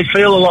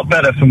feel a lot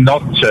better from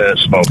not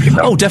smoking.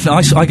 Though. Oh,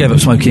 definitely. I gave up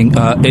smoking.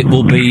 It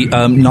will be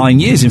 9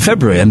 years in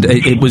February, and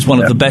it was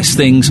one of the best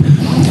things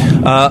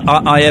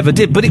I ever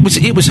did. But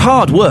it was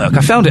hard work.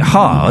 I found it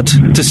hard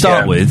to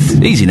start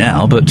with. Easy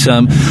now, but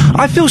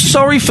I feel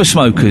sorry for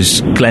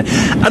smokers, Glenn.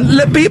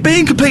 And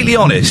being completely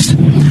honest,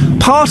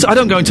 I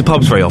don't go into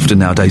pubs very often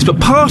nowadays, but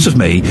part of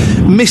me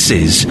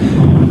misses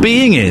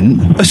being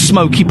in a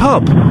smoky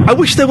pub. I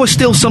wish there were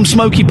still some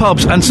smoky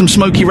pubs and some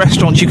smoky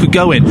restaurants you could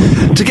go in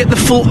to get the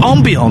full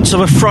ambience of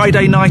a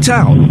Friday night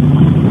out.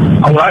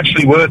 I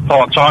actually work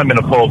part-time in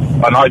a pub,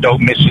 and I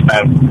don't miss it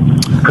now,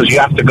 because you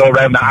have to go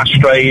around the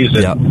ashtrays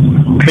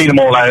and clean them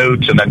all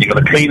out, and then you've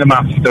got to clean them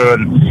after,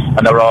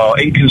 and there are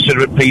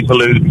inconsiderate people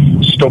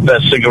who stub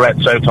their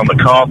cigarettes out on the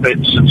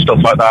carpets and stuff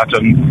like that,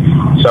 and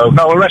so,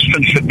 no, a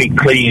restaurant should be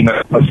clean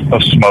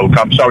of smoke.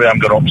 I'm sorry I'm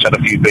going to upset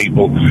a few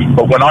people,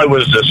 but when I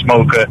was a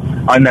smoker,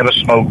 I never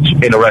smoked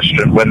in a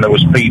restaurant when there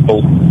was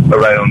people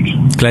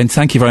around. Glenn,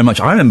 thank you very much.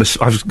 I remember,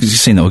 I've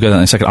just seen that, we'll go to that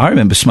in a second. I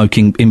remember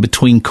smoking in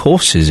between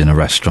courses in a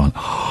restaurant.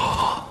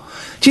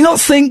 Do you not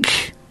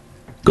think...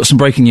 Got some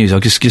breaking news, I'll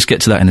just get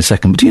to that in a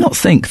second, but do you not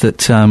think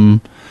that...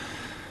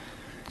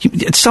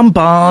 at some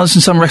bars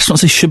and some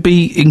restaurants, they should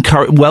be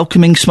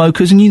welcoming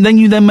smokers, and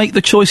you then make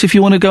the choice if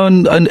you want to go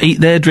and eat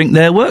there, drink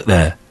there, work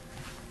there.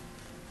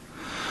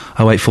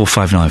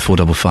 08459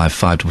 455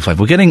 555.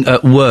 We're getting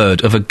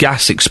word of a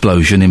gas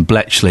explosion in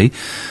Bletchley.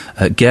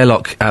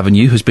 Gairloch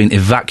Avenue has been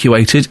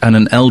evacuated and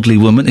an elderly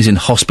woman is in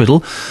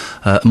hospital.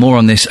 More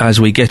on this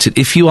as we get it.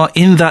 If you are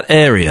in that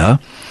area...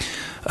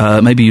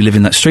 maybe you live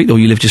in that street or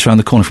you live just around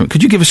the corner from it.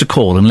 Could you give us a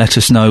call and let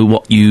us know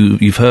what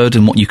you've heard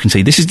and what you can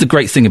see? This is the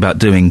great thing about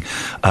doing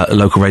a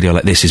local radio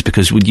like this, is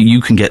because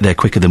you can get there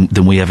quicker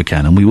than we ever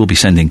can, and we will be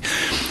sending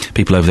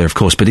people over there, of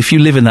course. But if you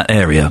live in that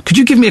area, could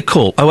you give me a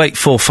call?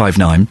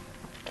 08459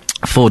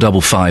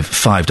 455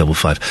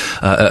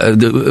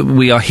 555.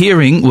 We are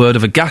hearing word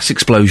of a gas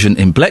explosion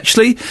in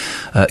Bletchley.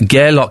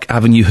 Gairloch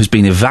Avenue has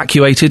been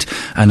evacuated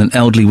and an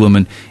elderly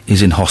woman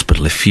is in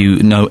hospital. If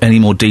you know any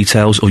more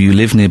details, or you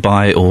live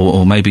nearby,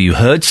 or maybe you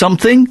heard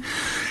something,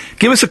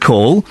 give us a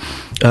call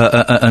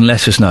and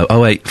let us know.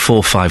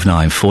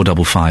 08459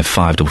 455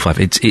 555.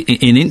 It's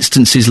in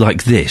instances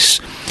like this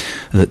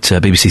that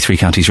BBC Three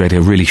Counties Radio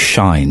really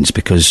shines,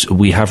 because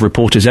we have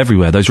reporters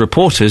everywhere. Those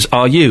reporters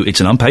are you. It's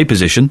an unpaid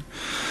position,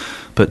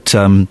 but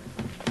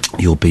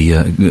you'll be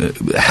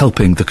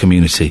helping the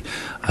community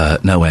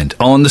no end.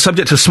 On the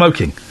subject of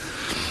smoking,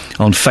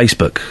 on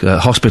Facebook,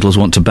 hospitals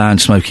want to ban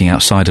smoking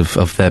outside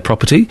of their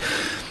property.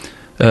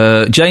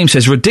 James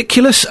says,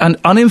 ridiculous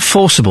and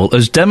unenforceable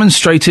as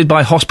demonstrated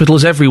by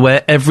hospitals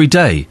everywhere every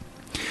day.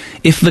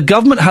 If the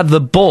government had the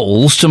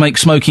balls to make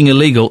smoking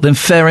illegal, then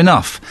fair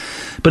enough.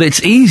 But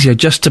it's easier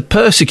just to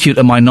persecute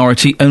a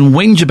minority and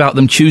whinge about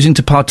them choosing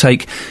to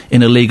partake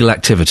in illegal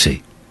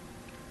activity.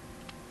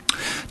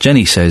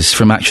 Jenny says,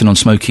 from Action on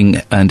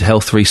Smoking and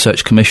Health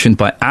Research commissioned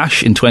by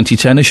ASH in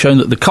 2010 has shown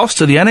that the cost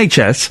to the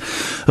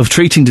NHS of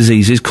treating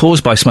diseases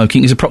caused by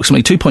smoking is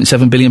approximately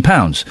 £2.7 billion.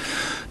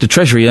 The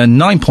Treasury earned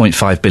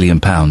 £9.5 billion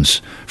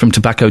from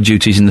tobacco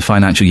duties in the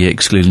financial year,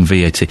 excluding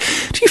VAT.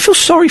 Do you feel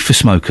sorry for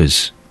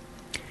smokers?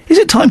 Is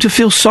it time to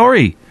feel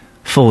sorry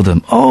for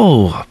them?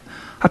 Oh,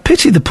 I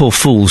pity the poor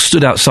fools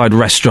stood outside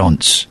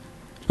restaurants,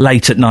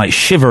 late at night,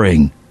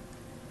 shivering.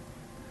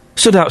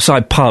 Stood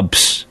outside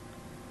pubs.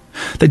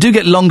 They do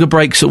get longer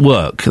breaks at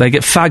work. They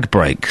get fag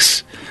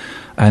breaks.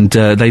 And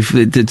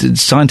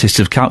scientists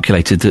have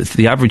calculated that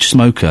the average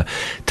smoker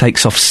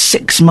takes off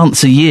 6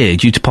 months a year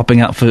due to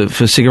popping out for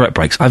cigarette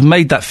breaks. I've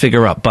made that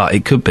figure up, but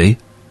it could be.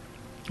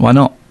 Why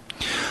not?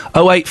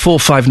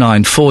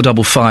 08459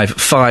 455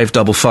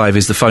 555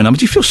 is the phone number.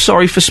 Do you feel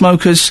sorry for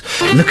smokers?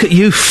 Look at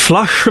you,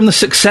 flush from the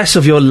success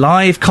of your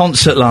live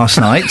concert last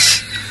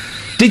night.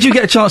 Did you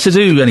get a chance to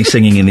do any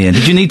singing in the end?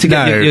 Did you need to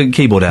get your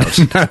keyboard out?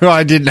 No,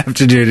 I didn't have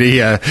to do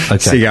the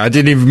singing. I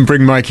didn't even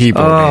bring my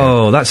keyboard in.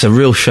 Oh, that's a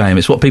real shame.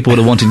 It's what people would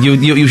have wanted.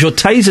 It was your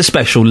Taser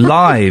special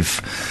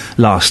live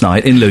last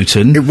night in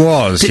Luton. It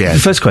was,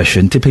 yes. First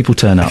question, did people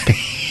turn up?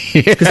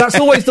 Because that's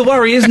always the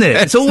worry, isn't it?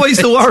 It's always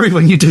the worry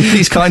when you do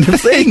these kind of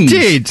things.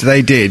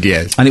 They did,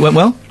 yes. And it went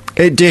well?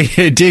 It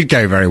did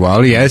go very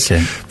well, yes. Okay.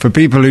 For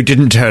people who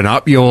didn't turn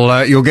up,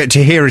 you'll get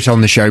to hear it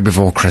on the show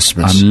before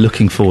Christmas. I'm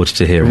looking forward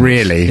to hearing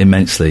really? it.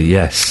 Immensely,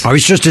 yes. I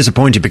was just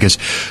disappointed because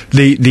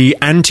the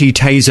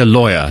anti-taser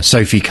lawyer,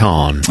 Sophie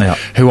Khan,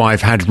 who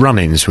I've had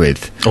run-ins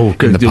with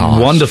in the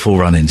past. Wonderful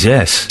run-ins,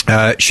 yes.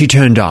 She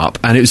turned up,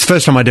 and it was the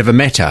first time I'd ever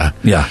met her.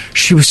 Yeah.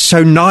 She was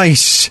so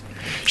nice.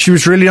 She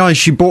was really nice.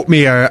 She bought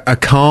me a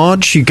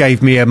card. She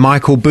gave me a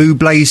Michael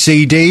Bublé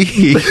CD.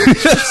 She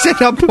said,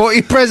 I bought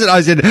you a present.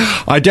 I said,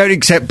 I don't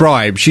accept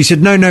bribes. She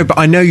said, no, but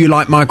I know you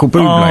like Michael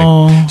Bublé.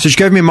 Oh. So she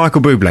gave me a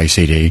Michael Bublé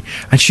CD,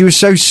 and she was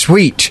so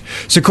sweet.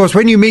 So, of course,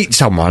 when you meet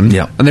someone,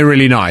 and they're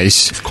really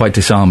nice... It's quite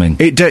disarming.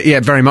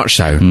 Yeah, very much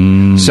so.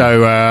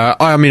 So,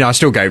 I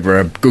still gave her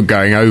a good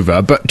going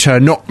over, but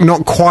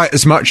not quite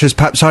as much as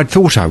perhaps I'd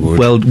thought I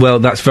would. Well,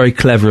 that's very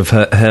clever of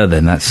her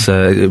then. That's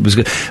it was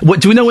good.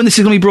 Do we know when this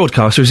is going to be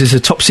broadcast? Or is this a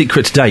top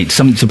secret date,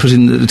 something to put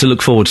in to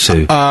look forward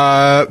to?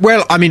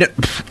 Well, I mean,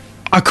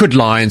 I could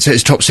lie and say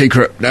it's top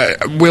secret.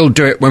 We'll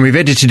do it when we've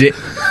edited it.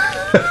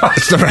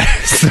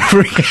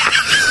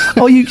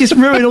 Oh, you just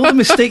ruined all the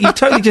mystique. You've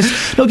totally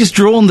not just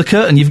drawn the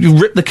curtain, you've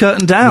ripped the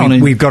curtain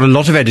down. We've got a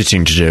lot of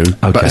editing to do,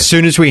 okay. But as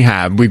soon as we've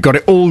got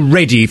it all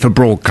ready for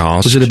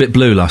broadcast. Was it a bit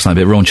blue last night, a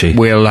bit raunchy?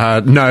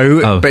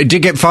 No, but it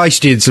did get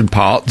feisty in some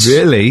parts.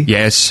 Really?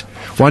 Yes.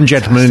 One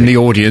gentleman in the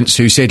audience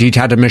who said he'd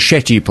had a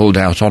machete pulled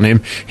out on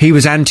him. He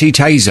was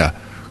anti-taser.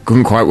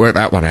 Couldn't quite work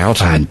that one out.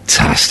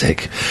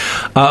 Fantastic.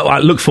 I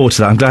look forward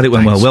to that. I'm glad it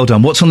went well. Well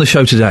done. What's on the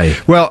show today?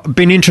 Well,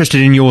 been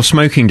interested in your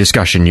smoking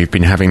discussion you've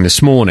been having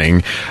this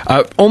morning.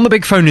 On the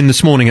big phone in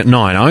this morning at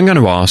 9, I'm going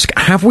to ask,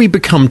 have we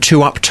become too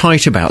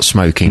uptight about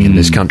smoking in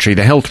this country?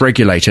 The health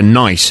regulator,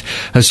 NICE,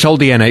 has told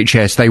the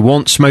NHS they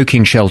want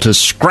smoking shelters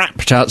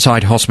scrapped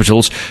outside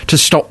hospitals to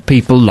stop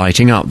people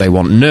lighting up. They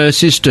want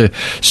nurses to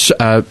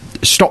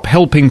stop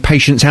helping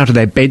patients out of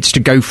their beds to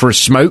go for a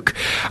smoke,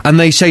 and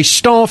they say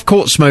staff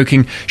caught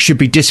smoking should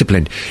be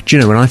disciplined. Do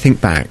you know, when I think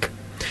back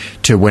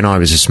to when I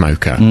was a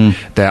smoker,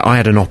 I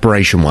had an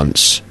operation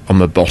once on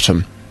my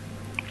bottom.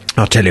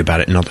 I'll tell you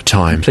about it another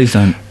time. Please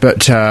don't.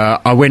 But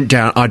I went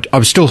down, I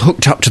was still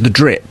hooked up to the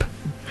drip.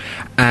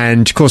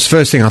 And, of course, the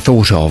first thing I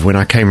thought of when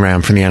I came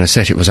round from the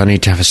anaesthetic was I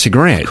need to have a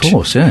cigarette. Of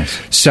course,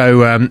 yes.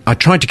 So I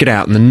tried to get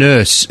out, and the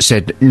nurse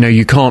said, no,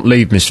 you can't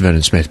leave, Mr.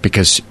 Vernon Smith,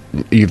 because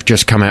you've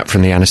just come out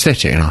from the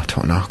anaesthetic. And I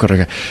thought, no, I've got to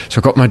go.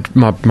 So I got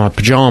my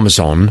pyjamas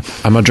on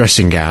and my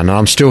dressing gown, and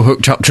I'm still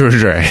hooked up to a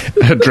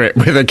drip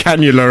with a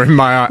cannula in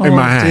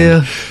my hand.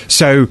 Dear.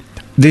 So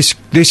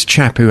this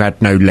chap who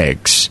had no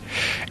legs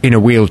in a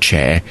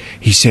wheelchair,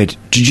 he said,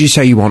 did you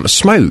say you want to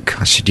smoke?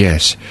 I said,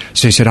 yes.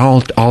 So he said,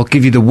 I'll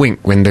give you the wink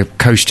when the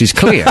coast is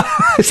clear.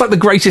 It's like The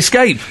Great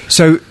Escape.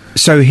 So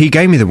he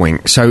gave me the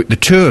wink. So the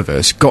two of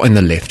us got in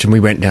the lift and we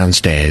went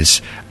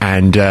downstairs,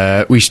 and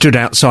we stood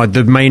outside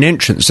the main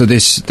entrance of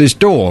this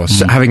door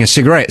having a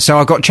cigarette. So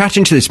I got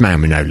chatting to this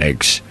man with no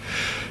legs.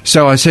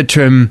 So I said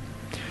to him,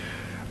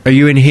 are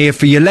you in here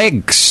for your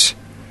legs?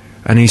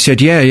 And he said,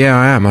 yeah,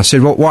 I am. I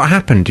said, what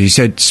happened? He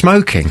said,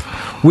 smoking,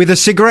 with a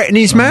cigarette in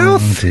his mouth.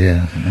 Oh,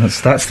 dear.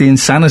 That's the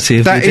insanity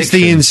of the addiction. That is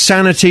the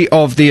insanity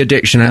of the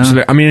addiction,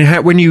 absolutely. I mean,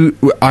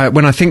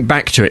 when I think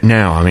back to it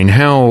now, I mean,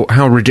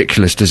 how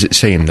ridiculous does it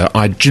seem that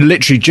I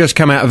literally just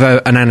come out of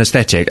an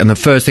anaesthetic, and the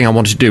first thing I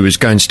wanted to do was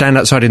go and stand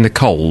outside in the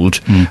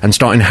cold and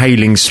start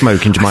inhaling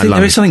smoke into my lungs.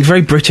 There is something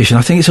very British, and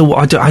I think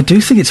I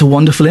do think it's a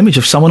wonderful image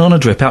of someone on a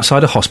drip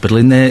outside a hospital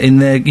in their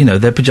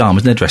their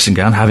pyjamas and their dressing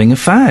gown having a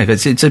fag.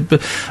 It's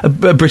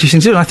a British thing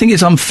to do, and I think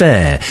it's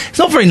unfair. It's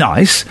not very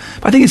nice,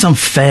 but I think it's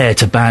unfair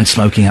to ban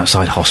smoking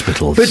outside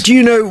hospitals. But do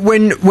you know,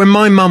 when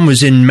my mum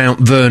was in Mount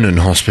Vernon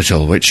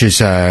Hospital, which is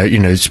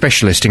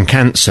specialist in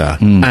cancer,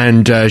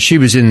 and she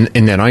was in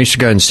there, and I used to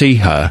go and see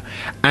her,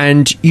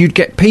 and you'd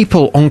get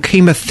people on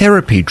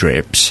chemotherapy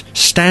drips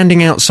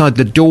standing outside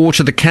the door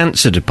to the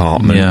cancer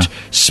department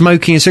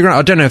smoking a cigarette.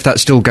 I don't know if that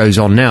still goes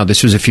on now.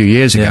 This was a few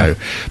years ago,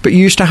 but you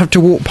used to have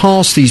to walk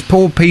past these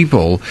poor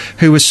people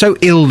who were so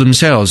ill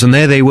themselves, and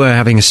there they were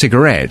having a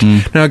cigarette.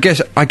 Now,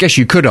 I guess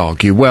you could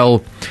argue,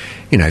 well,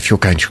 if you're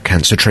going through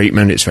cancer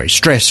treatment, it's very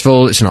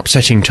stressful, it's an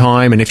upsetting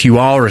time, and if you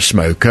are a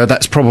smoker,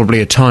 that's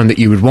probably a time that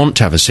you would want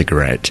to have a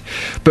cigarette.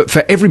 But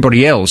for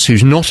everybody else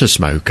who's not a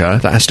smoker,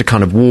 that has to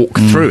kind of walk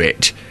through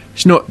it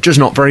It's just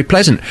not very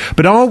pleasant.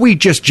 But are we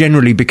just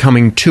generally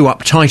becoming too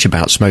uptight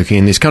about smoking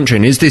in this country?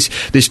 And is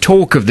this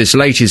talk of this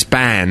latest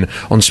ban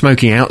on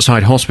smoking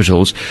outside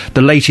hospitals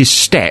the latest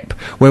step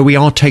where we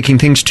are taking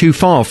things too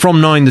far?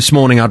 From 9 this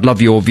morning, I'd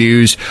love your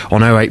views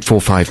on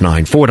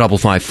 08459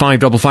 455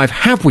 555.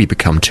 Have we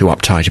become too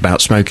uptight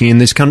about smoking in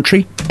this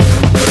country?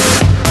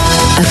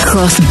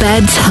 Across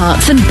beds,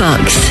 hearts and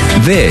bucks.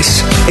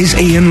 This is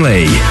Ian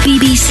Lee.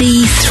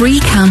 BBC Three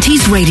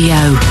Counties Radio.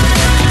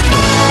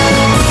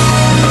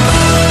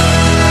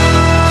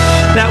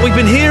 Now, we've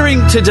been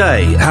hearing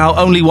today how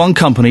only one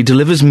company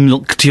delivers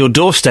milk to your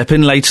doorstep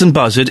in Leighton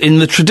Buzzard in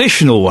the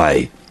traditional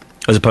way,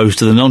 as opposed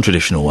to the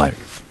non-traditional way.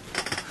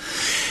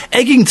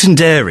 Eggington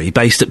Dairy,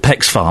 based at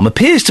Peck's Farm,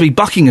 appears to be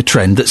bucking a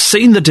trend that's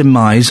seen the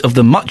demise of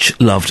the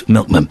much-loved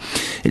milkman.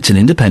 It's an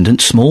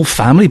independent, small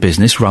family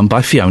business run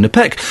by Fiona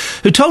Peck,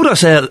 who told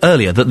us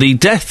earlier that the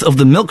death of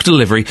the milk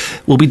delivery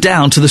will be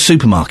down to the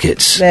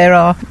supermarkets. There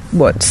are,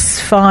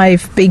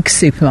 5 big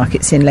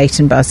supermarkets in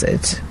Leighton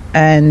Buzzard,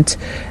 and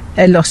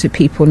a lot of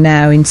people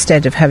now,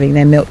 instead of having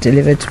their milk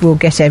delivered, will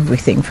get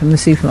everything from the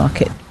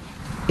supermarket.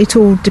 It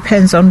all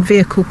depends on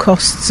vehicle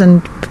costs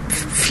and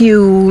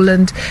fuel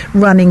and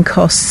running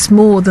costs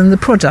more than the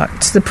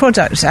product. The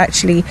product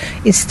actually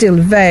is still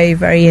very,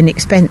 very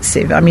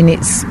inexpensive. I mean,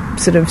 it's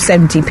sort of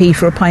 70p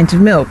for a pint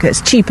of milk.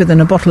 It's cheaper than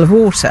a bottle of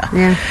water.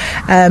 Yeah.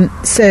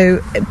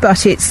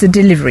 But it's the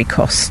delivery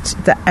cost,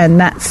 and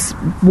that's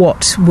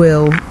what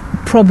will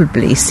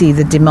probably see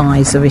the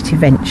demise of it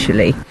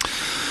eventually.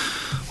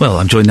 Well,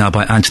 I'm joined now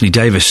by Anthony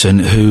Davison,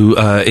 who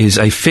is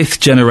a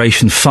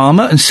fifth-generation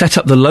farmer and set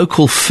up the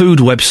local food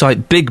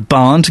website Big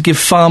Barn to give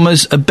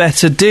farmers a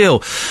better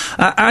deal.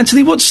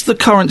 Anthony, what's the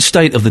current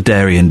state of the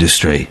dairy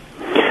industry?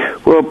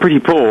 Well, pretty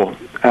poor.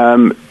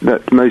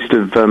 That most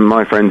of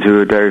my friends who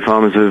are dairy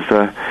farmers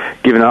have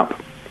given up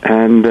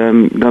and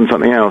done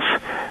something else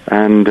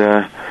and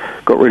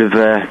got rid of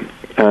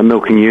their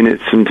milking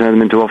units and turned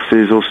them into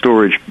offices or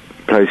storage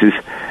places.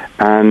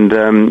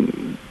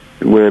 And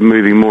we're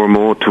moving more and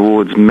more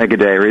towards mega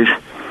dairies,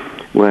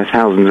 where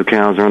thousands of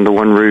cows are under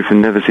one roof and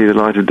never see the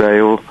light of day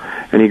or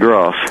any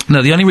grass.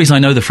 No, the only reason I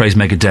know the phrase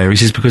mega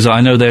dairies is because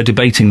I know they're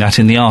debating that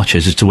in the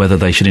Archers as to whether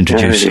they should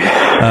introduce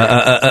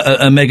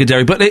a mega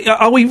dairy. But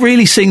are we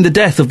really seeing the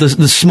death of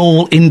the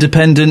small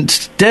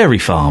independent dairy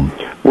farm?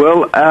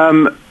 Well,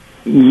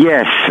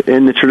 yes,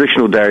 in the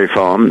traditional dairy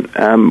farm,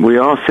 we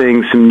are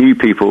seeing some new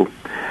people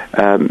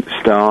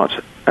start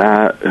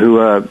who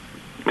are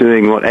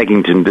doing what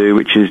Eggington do,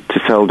 which is to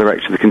sell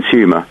direct to the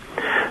consumer.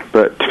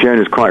 But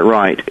Fiona's quite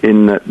right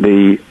in that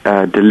the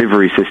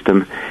delivery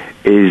system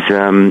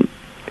isn't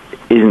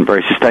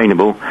very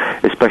sustainable,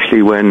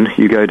 especially when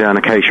you go down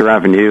Acacia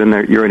Avenue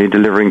and you're only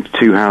delivering to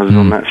 2 houses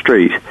on that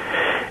street.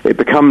 It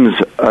becomes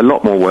a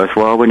lot more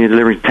worthwhile when you're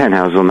delivering to 10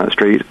 houses on that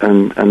street,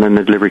 and then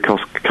the delivery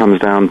cost comes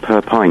down per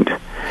pint.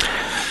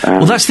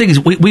 Well, that's the thing is,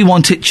 we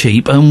want it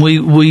cheap and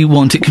we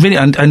want it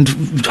convenient. And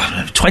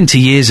 20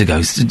 years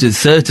ago,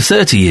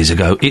 30 years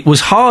ago, it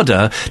was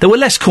harder. There were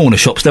less corner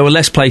shops. There were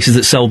less places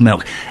that sold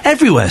milk.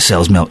 Everywhere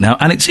sells milk now,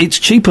 and it's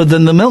cheaper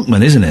than the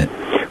milkman, isn't it?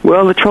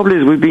 Well, the trouble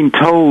is we've been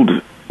told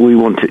we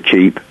want it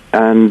cheap,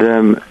 and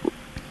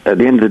at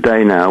the end of the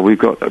day now, we've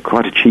got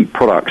quite a cheap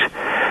product.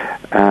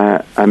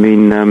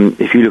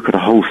 If you look at a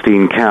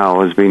Holstein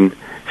cow has been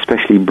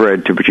specially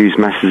bred to produce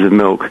masses of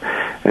milk,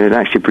 and it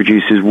actually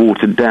produces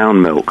watered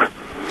down milk.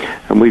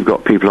 And we've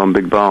got people on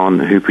Big Barn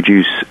who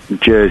produce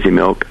Jersey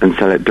milk and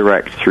sell it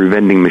direct through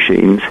vending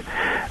machines,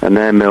 and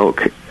their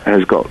milk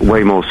has got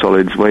way more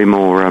solids, way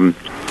more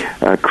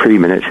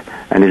cream in it,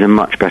 and is a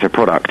much better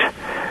product.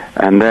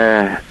 And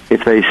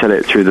if they sell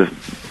it through the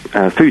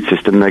food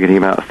system, they're getting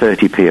about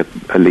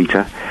 30p a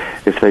litre.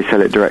 If they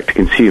sell it direct to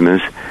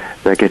consumers,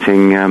 they're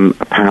getting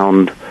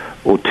 £1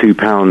 or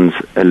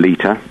 £2 a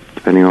litre,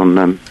 depending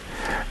on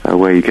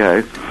where you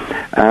go.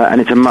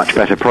 And it's a much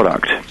better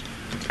product.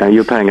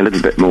 You're paying a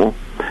little bit more,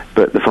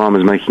 but the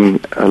farmer's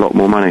making a lot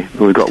more money.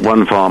 We've got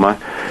one farmer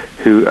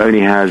who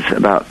only has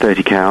about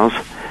 30 cows,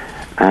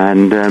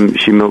 and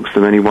she milks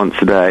them only once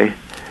a day,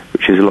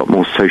 which is a lot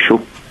more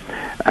social.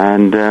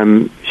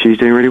 And she's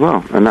doing really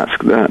well, and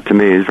that to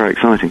me is very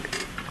exciting.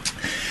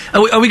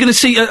 Are we going to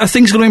see, are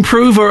things going to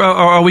improve, or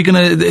are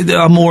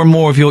more and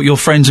more of your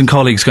friends and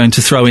colleagues going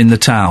to throw in the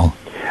towel?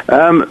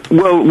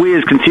 Well, we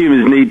as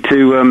consumers need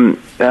to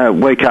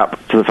wake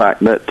up to the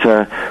fact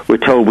that we're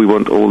told we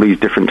want all these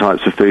different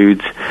types of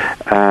foods,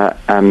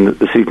 and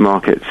the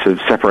supermarkets have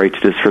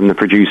separated us from the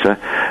producer.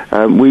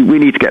 We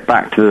need to get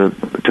back to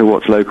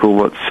what's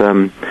local,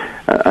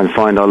 and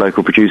find our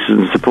local producers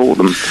and support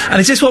them.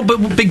 And is this what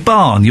Big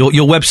Barn, your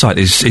website,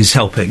 is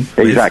helping?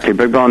 Exactly.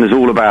 Big Barn is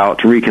all about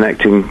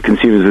reconnecting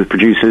consumers with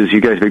producers. You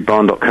go to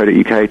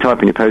bigbarn.co.uk, type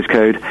in your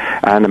postcode,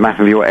 and a map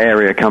of your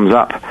area comes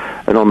up.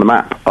 And on the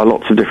map are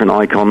lots of different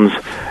icons,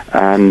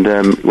 and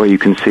where you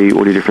can see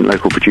all your different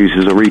local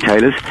producers or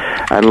retailers.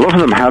 And a lot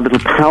of them have little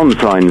pound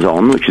signs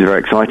on, which is very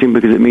exciting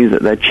because it means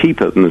that they're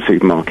cheaper than the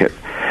supermarket.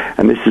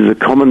 And this is a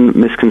common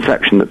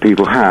misconception that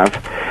people have,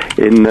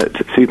 in that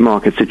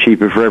supermarkets are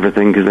cheaper for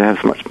everything because they have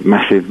so much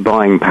massive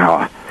buying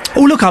power.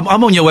 Oh, look,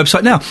 I'm on your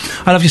website now,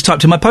 and I've just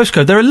typed in my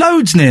postcode. There are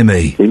loads near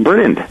me.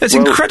 Brilliant. That's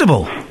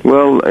incredible.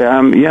 Well,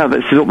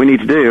 this is what we need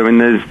to do. I mean,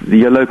 there's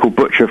your local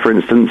butcher, for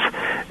instance,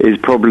 is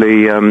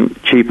probably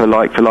cheaper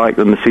like for like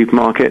than the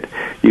supermarket.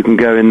 You can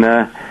go in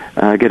there,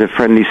 get a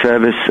friendly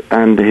service,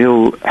 and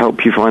he'll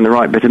help you find the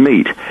right bit of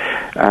meat.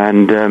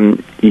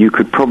 And you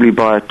could probably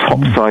buy a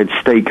top-side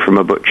steak from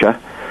a butcher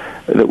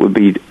that would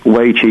be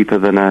way cheaper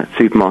than a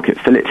supermarket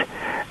fillet,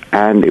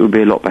 and it would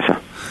be a lot better.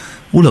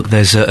 Oh, look,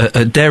 there's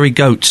a dairy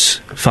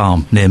goats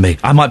farm near me.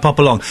 I might pop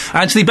along.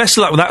 Anthony, best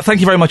of luck with that. Thank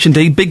you very much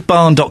indeed.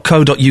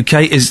 Bigbarn.co.uk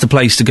is the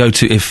place to go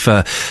to if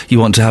you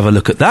want to have a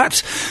look at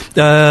that.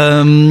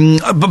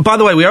 But by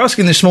the way, we were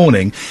asking this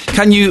morning,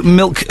 can you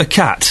milk a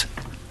cat?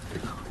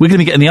 We're going to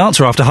be getting the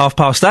answer after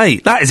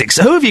 8:30. That is...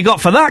 Who have you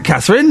got for that,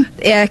 Catherine?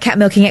 Cat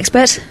milking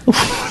expert.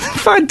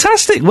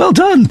 Fantastic. Well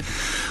done.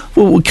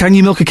 Well, can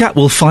you milk a cat?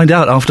 We'll find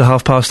out after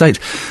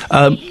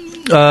 8:30.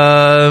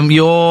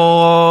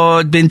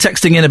 You've been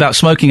texting in about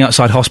smoking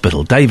outside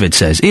hospital. David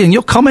says, Ian,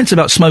 your comments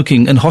about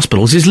smoking in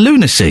hospitals is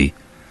lunacy.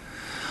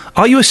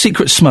 Are you a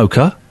secret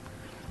smoker?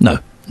 No.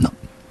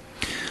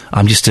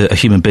 I'm just a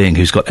human being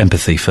who's got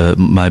empathy for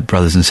my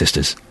brothers and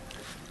sisters.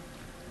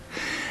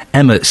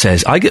 Emma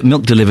says, I get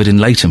milk delivered in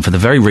Leighton for the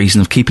very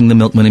reason of keeping the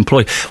milkman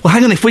employed. Well,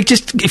 hang on, if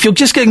you're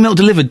just getting milk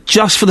delivered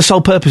just for the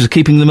sole purpose of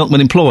keeping the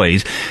milkman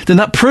employed, then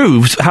that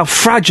proves how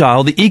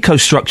fragile the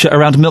eco-structure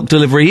around milk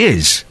delivery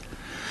is.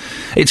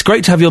 It's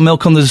great to have your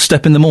milk on the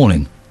step in the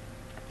morning.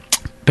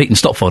 Pete in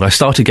Stopford, I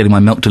started getting my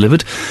milk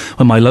delivered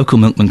when my local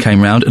milkman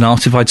came round and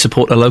asked if I'd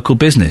support a local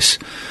business.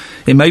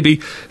 It may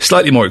be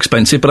slightly more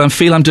expensive, but I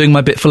feel I'm doing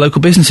my bit for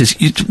local businesses.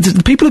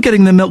 The people who are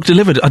getting their milk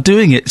delivered are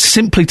doing it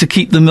simply to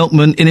keep the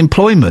milkman in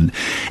employment.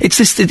 It's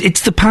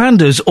the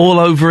pandas all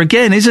over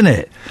again, isn't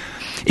it?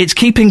 It's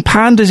keeping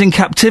pandas in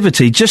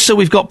captivity just so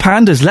we've got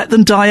pandas. Let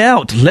them die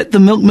out. Let the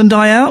milkman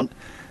die out.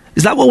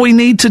 Is that what we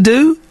need to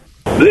do?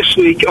 This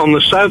week on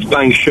the South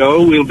Bank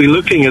Show, we'll be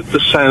looking at the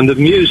sound of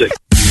music.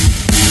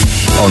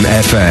 On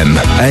FM,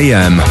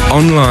 AM,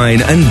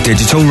 online and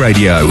digital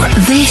radio.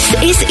 This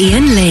is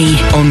Ian Lee.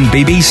 On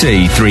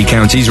BBC Three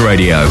Counties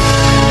Radio.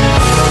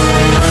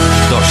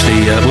 Gosh,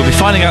 we'll be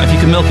finding out if you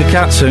can milk a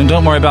cat soon.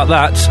 Don't worry about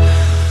that.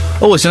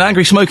 Oh, it's an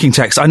angry smoking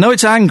text. I know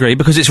it's angry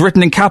because it's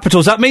written in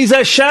capitals. That means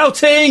they're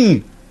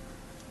shouting!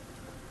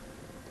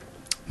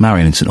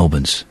 Marion in St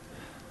Albans.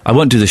 I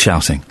won't do the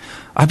shouting.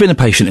 I've been a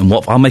patient in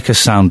Watford. I'll make her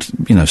sound,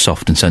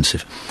 soft and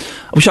sensitive.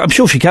 I'm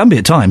sure she can be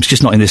at times,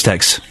 just not in this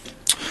text.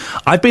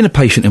 I've been a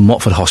patient in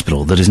Watford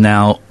Hospital that is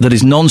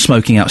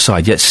non-smoking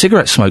outside, yet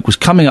cigarette smoke was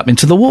coming up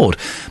into the ward.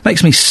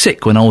 Makes me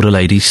sick when older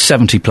ladies,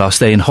 70 plus,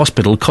 they're in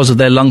hospital because of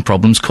their lung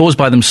problems caused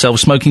by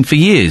themselves smoking for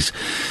years.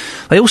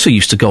 They also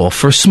used to go off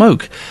for a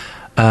smoke.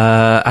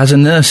 As a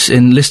nurse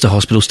in Lister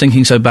Hospital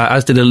stinking so bad,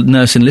 as did a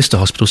nurse in Lister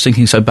Hospital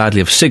stinking so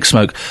badly of cig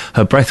smoke,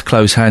 her breath,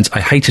 clothes, hands, I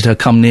hated her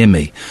come near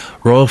me.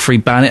 Royal Free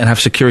ban it and have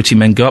security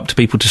men go up to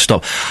people to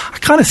stop. I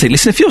kind of think,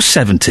 listen, if you're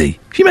 70,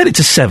 if you made it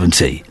to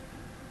 70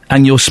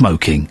 and you're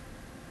smoking,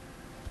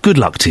 good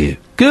luck to you.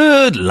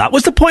 Good luck.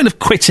 What's the point of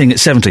quitting at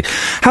 70?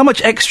 How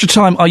much extra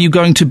time are you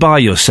going to buy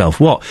yourself?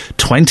 What,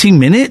 20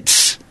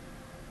 minutes?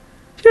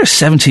 You're a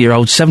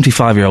 70-year-old,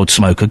 75-year-old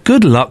smoker.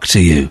 Good luck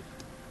to you.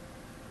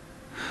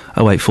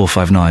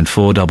 08459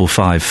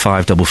 455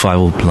 555.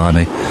 Oh,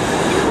 blimey.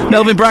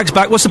 Melvin Bragg's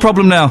back. What's the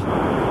problem now?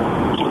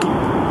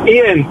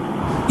 Ian.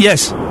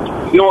 Yes.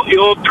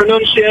 Your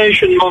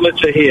pronunciation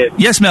monitor here.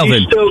 Yes,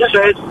 Melvin.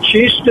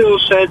 She still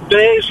said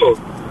basil.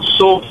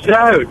 Sort it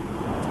out.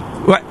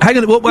 Right, hang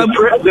on.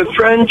 The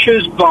French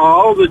is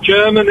Basel, the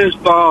German is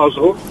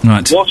Basel.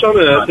 Right. What on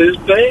earth is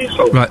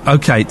basil? Right,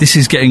 okay, this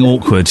is getting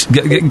awkward.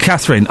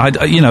 Catherine,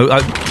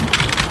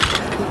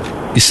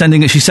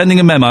 she's sending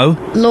a memo.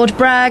 Lord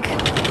Bragg.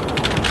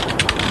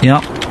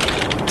 Yeah.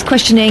 It's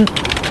questioning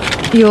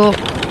your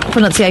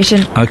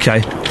pronunciation.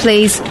 Okay.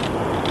 Please,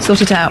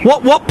 sort it out.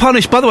 What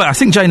by the way, I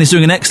think Jane is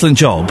doing an excellent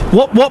job.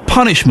 What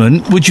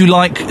punishment would you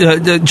like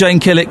Jane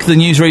Killick, the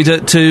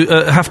newsreader, to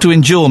have to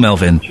endure,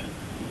 Melvin?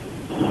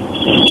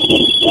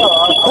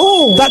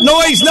 Oh, that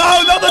noise!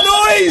 No, not the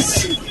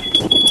noise!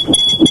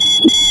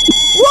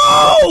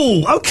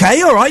 Whoa!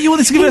 Okay, all right. You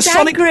want us to give her a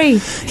sonic? Angry.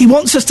 He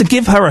wants us to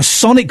give her a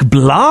sonic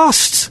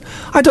blast.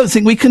 I don't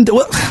think we can do.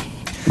 Well,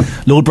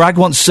 Lord Bragg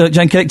wants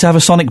Jane Killick to have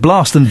a sonic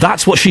blast, and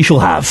that's what she shall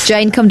have.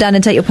 Jane, come down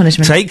and take your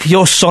punishment. Take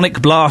your sonic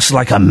blast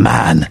like a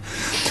man.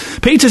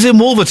 Peter's in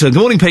Wolverton. Good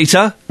morning,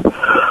 Peter.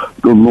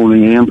 Good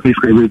morning, Ian. Peace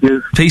be with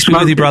you. Peace be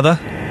with you, brother.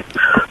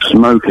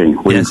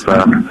 Smoking. We've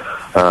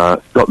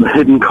got the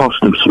hidden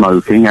cost of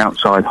smoking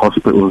outside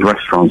hospitals,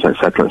 restaurants,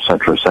 etc.,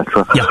 etc.,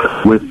 etc.,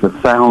 with the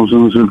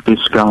thousands of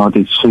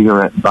discarded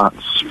cigarette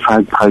butts,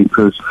 fag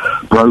papers,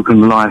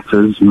 broken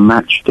lighters,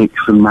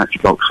 matchsticks and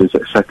matchboxes,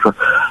 etc.,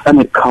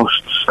 and it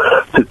costs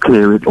to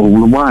clear it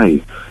all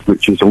away,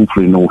 which is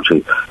awfully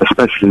naughty,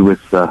 especially with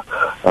the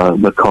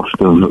cost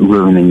of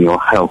ruining your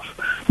health.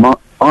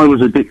 I was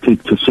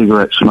addicted to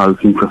cigarette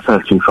smoking for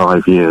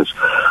 35 years.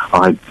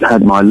 I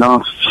had my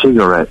last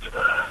cigarette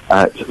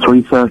at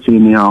 3:30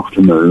 in the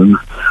afternoon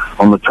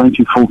on the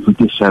 24th of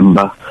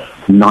December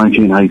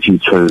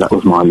 1982. That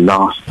was my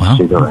last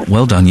cigarette.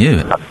 Well done,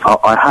 you.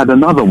 I had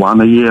another one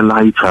a year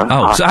later.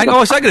 Oh, so hang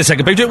on a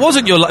second, Peter. It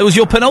wasn't it was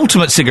your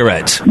penultimate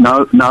cigarette.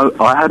 No,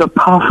 I had a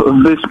puff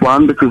of this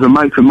one because a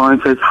mate of mine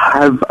says,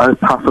 have a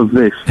puff of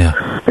this.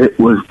 Yeah. It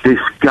was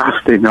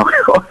disgusting. I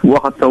thought,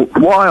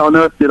 why on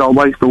earth did I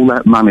waste all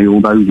that money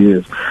all those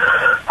years?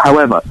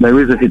 However, there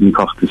is a hidden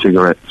cost to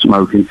cigarette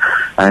smoking,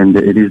 and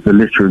it is the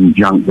litter and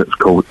junk that's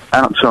called.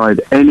 Outside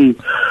any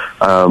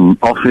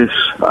office,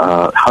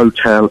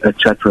 hotel,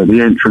 etc.,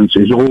 the entrance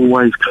is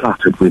always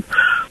cluttered with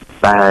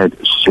bad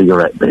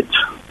cigarette bits.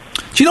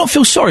 Do you not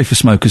feel sorry for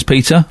smokers,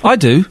 Peter? I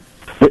do.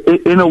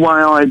 In a way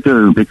I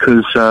do,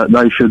 because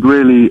they should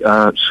really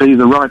see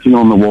the writing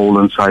on the wall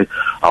and say,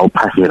 I'll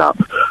pack it up.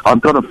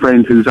 I've got a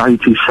friend who's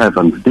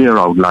 87, dear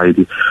old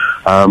lady,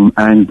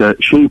 and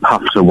she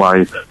puffs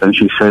away and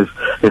she says,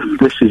 if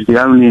this is the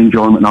only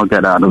enjoyment I'll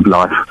get out of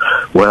life,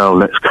 well,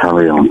 let's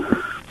carry on.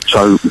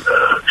 So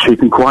she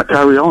can quite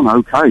carry on,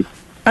 okay.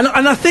 And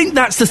I think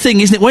that's the thing,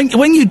 isn't it?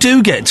 When you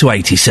do get to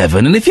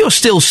 87, and if you're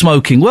still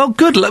smoking, well,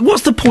 good.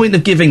 What's the point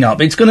of giving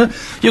up? You're going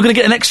to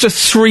get an extra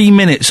 3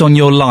 minutes on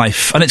your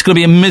life, and it's going to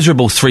be a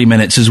miserable 3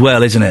 minutes as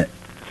well, isn't it?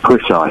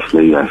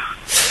 Precisely, yes.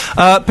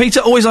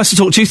 Peter, always nice to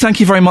talk to you. Thank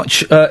you very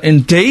much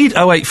indeed.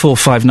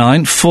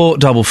 08459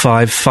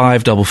 455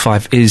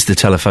 555 is the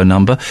telephone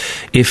number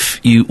if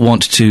you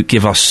want to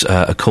give us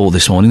a call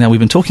this morning. Now, we've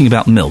been talking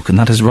about milk, and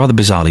that is rather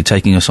bizarrely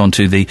taking us on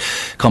to the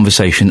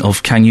conversation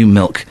of can you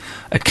milk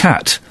a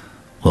cat?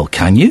 Well,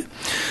 can you?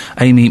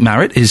 Amy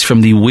Marrett is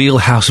from the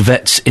Wheelhouse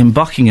Vets in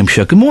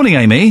Buckinghamshire. Good morning,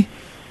 Amy.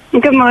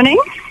 Good morning.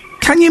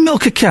 Can you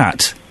milk a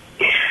cat?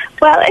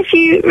 Well, if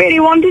you really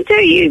wanted to,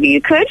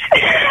 you could.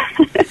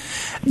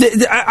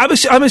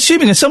 I'm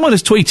assuming, as someone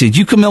has tweeted,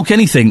 you can milk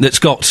anything that's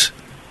got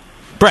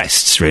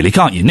breasts, really,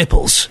 can't you?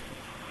 Nipples.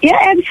 Yeah,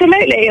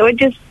 absolutely. It would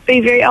just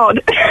be very odd.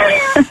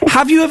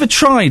 Have you ever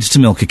tried to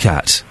milk a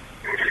cat?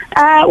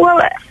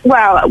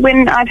 Well,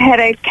 when I've had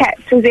a cat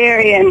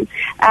cesarean,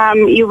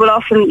 you will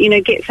often,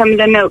 get some of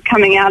the milk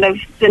coming out of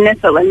the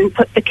nipple and then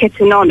put the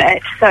kitten on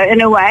it. So in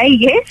a way,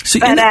 yes. So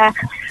there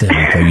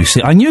we go, you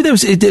see. I knew there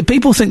was...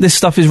 people think this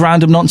stuff is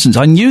random nonsense.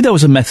 I knew there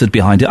was a method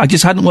behind it. I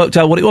just hadn't worked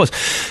out what it was.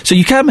 So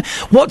you can...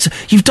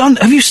 Have you done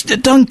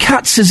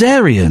cat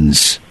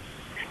cesareans?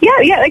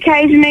 Yeah,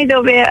 occasionally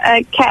there'll be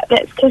a cat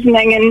that's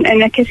kittening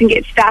and the kitten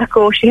gets stuck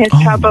or she has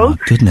trouble. My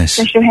goodness.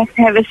 So she'll have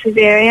to have a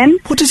cesarean.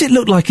 What does it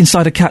look like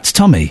inside a cat's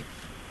tummy?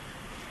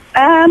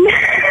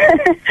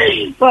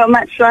 Well,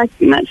 much like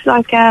most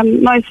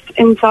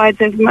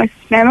insides of most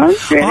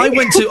mammals, really.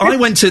 I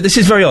went to, this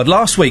is very odd,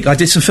 last week I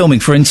did some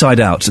filming for Inside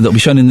Out that will be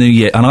shown in the new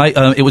year,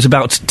 and it was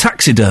about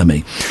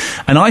taxidermy,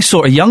 and I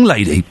saw a young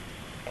lady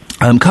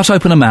cut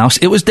open a mouse.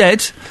 It was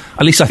dead.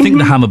 At least I think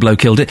the hammer blow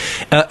killed it.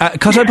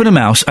 Cut open a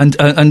mouse and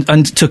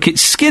took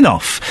its skin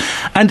off.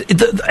 And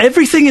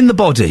everything in the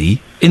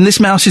body, in this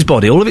mouse's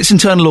body, all of its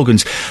internal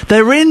organs,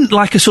 they're in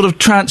like a sort of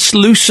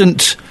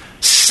translucent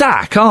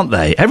sack, aren't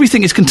they?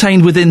 Everything is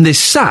contained within this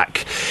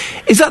sack.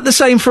 Is that the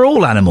same for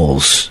all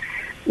animals?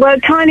 Well,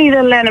 tiny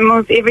little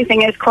animals,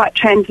 everything is quite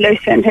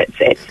translucent.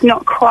 It's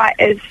not quite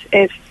as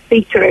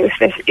see-through.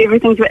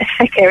 Everything's a bit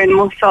thicker and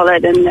more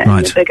solid in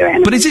the bigger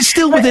animals. But is it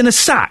still within a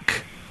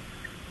sack?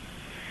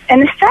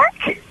 In a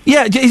sack?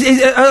 Yeah,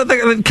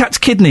 cat's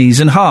kidneys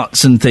and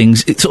hearts and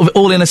things, it's sort of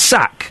all in a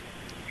sack.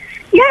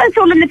 Yeah, it's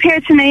all in the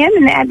peritoneum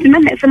and the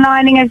abdomen. It's the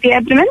lining of the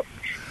abdomen.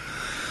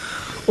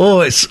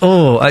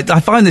 I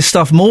find this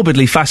stuff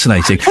morbidly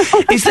fascinating.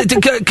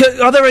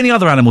 Are there any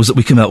other animals that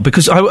we can milk?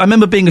 Because I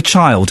remember being a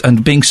child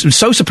and being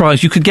so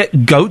surprised you could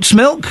get goat's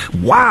milk.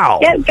 Wow.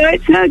 Yeah,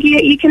 goat's milk.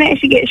 You can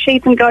actually get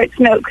sheep and goat's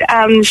milk.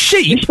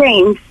 Sheep?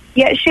 Machines.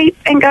 Yeah, sheep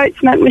and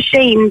goat's milk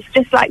machines,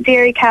 just like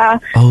dairy cow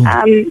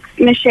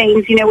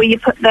machines. Where you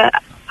put the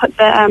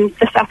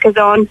suckers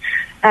on,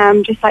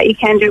 just like you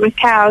can do with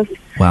cows.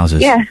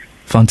 Wowzers. Yeah.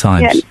 Fun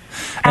times. Yeah.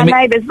 Our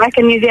neighbours back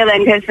in New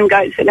Zealand have some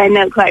goats that they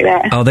milk like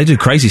that. Oh, they do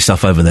crazy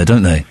stuff over there,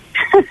 don't they?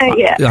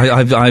 Yeah.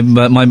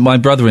 My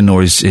brother-in-law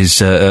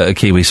is a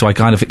Kiwi, so I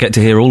kind of get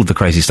to hear all of the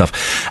crazy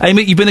stuff.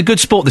 Amy, you've been a good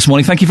sport this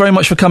morning. Thank you very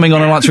much for coming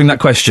on and answering that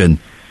question.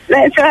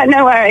 That's right,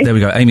 no worries. There we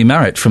go. Amy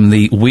Marrett from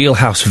the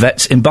Wheelhouse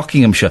Vets in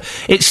Buckinghamshire.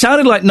 It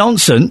sounded like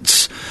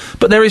nonsense,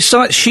 but there is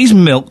she's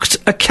milked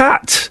a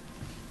cat.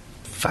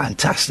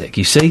 Fantastic,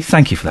 you see?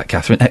 Thank you for that,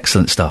 Catherine.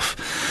 Excellent stuff.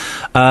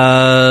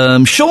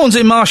 Sean's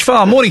in Marsh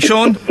Farm. Morning,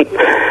 Sean.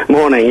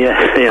 Morning,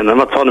 yes, Ian. I'm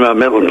not talking about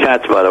milking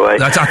cats, by the way.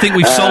 I think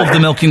we've solved the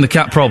milking the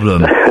cat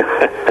problem. The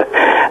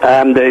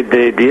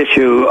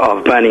issue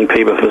of banning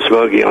people from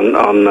smoking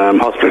on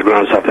hospital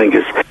grounds, I think,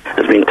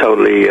 has been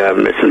totally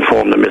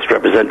misinformed and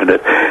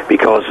misrepresented,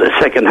 because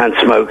second-hand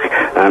smoke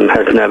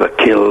has never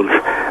killed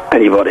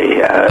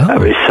anybody. A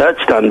research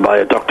done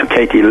by Dr.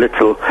 Katie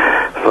Little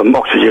from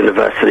Oxford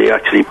University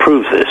actually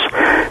proves this,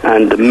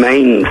 and the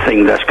main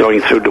thing that's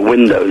going through the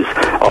windows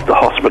of the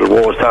hospital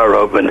walls that are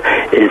open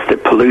is the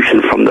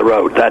pollution from the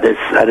road. That is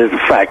a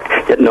fact,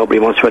 yet nobody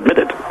wants to admit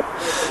it.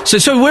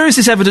 So where is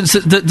this evidence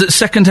that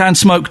second-hand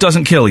smoke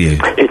doesn't kill you?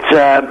 It's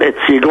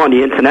you go on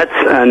the internet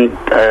and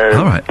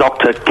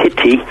Dr.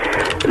 Kitty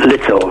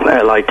Little, Little,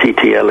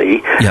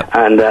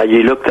 and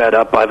you look that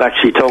up. I've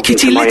actually talked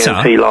to my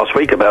MP last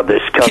week about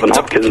this, Calvin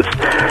Hopkins,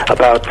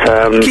 about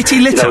Kitty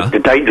Litter? the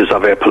dangers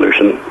of air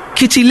pollution.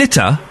 Kitty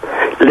Litter?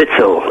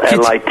 Little,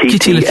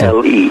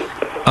 Little.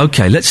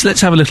 Okay,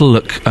 let's have a little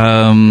look.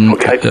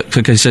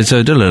 Okay, so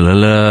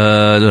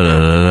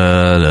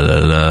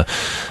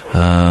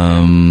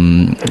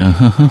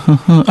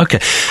okay,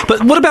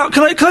 but what about?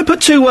 Can I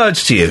put two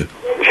words to you?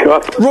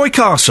 Sure. Roy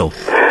Castle.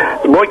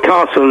 Roy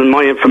Castle, in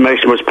my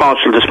information, was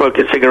partial to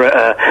smoking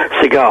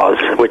cigars,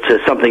 which is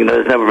something that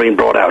has never been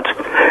brought out,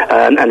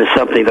 and is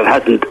something that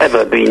hasn't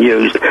ever been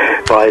used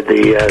by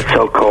the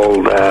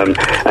so-called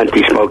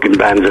anti-smoking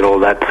bans and all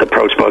that, the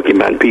pro-smoking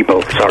ban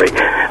people. Sorry.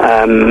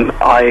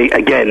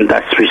 Again,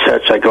 that's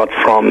research I got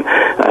from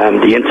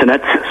the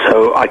internet,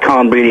 so I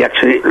can't really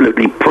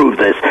absolutely prove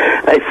this.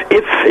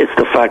 If it's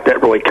the fact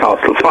that Roy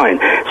Castle, fine.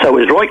 So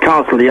is Roy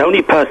Castle the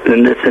only person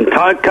in this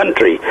entire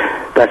country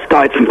that's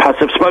died from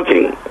passive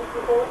smoking?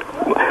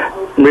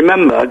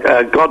 Remember,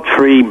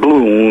 Godfrey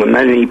Bloom, an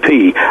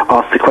MEP,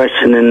 asked the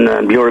question in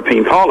the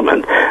European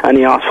Parliament, and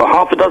he asked for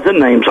half a dozen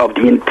names of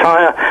the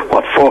entire,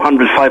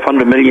 400,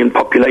 500 million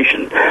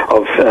population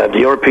of the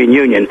European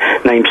Union,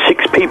 named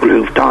 6 people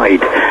who've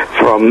died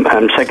from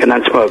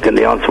second-hand smoke, and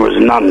the answer was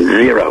none,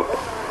 0.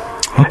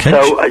 Okay.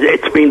 So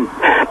it's been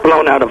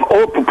blown out of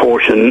all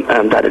proportion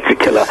that it's a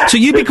killer. So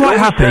you'd be quite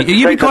happy.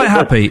 You'd be quite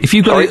happy if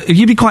you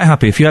you'd be quite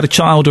happy if you had a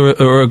child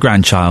or a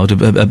grandchild,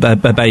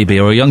 a baby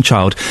or a young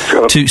child,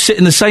 to sit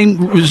in the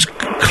same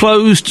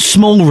closed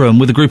small room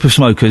with a group of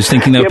smokers,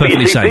 thinking they're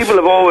perfectly safe. People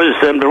have always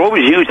they're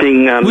always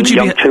using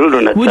young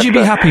children. Et would you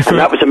be happy for? And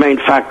that was the main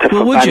factor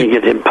for banning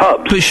it in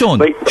pubs. But Sean,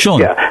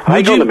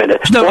 hang on a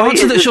minute. No,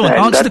 answer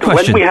the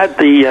question. When we had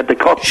the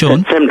Cox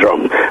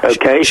syndrome,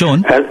 okay,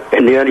 Sean,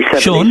 in the early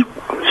 70s.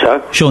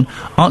 Sean,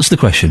 answer the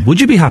question.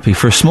 Would you be happy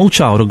for a small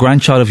child or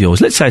grandchild of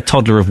yours, let's say a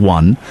toddler of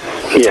 1,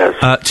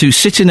 to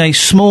sit in a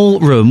small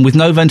room with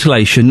no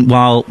ventilation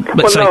while,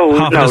 let's say,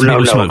 half a dozen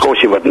people smoke? Of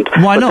course you wouldn't.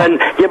 Why not?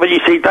 But you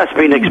see, that's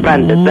been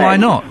expanded then. Why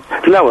not?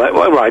 No,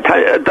 right,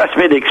 that's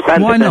been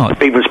expanded. Why not?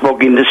 People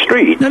smoking in the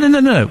street.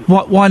 No.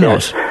 Why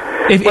not?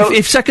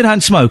 If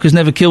second-hand smoke has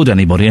never killed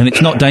anybody and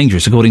it's not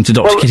dangerous, according to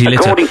Dr. Kitty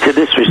Litter, according to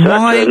this research,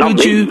 why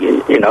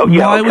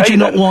would you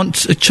not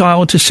want a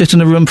child to sit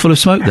in a room full of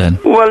smoke then?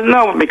 Well,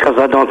 no, because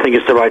I don't think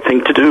it's the right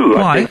thing to do.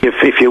 Why? I think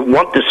if you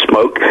want to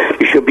smoke,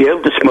 you should be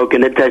able to smoke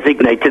in a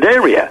designated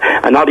area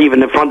and not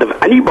even in front of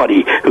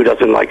anybody who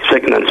doesn't like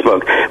second-hand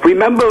smoke.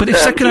 Remember, but if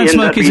second-hand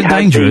smoke isn't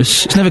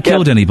dangerous, it's never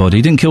killed anybody.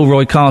 It didn't kill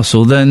Roy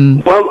Castle,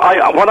 then. Well,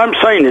 what I'm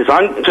saying is,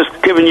 I'm just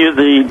giving you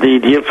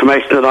the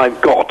information that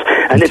I've got,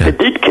 and if it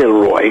did kill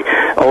Roy,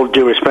 all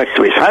due respect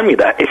to his family,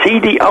 is he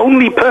the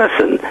only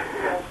person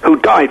who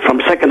died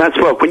from second-hand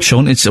smoke?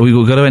 Sean,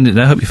 we've got to end it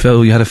now. I hope you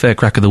feel you had a fair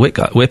crack of the whip.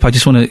 I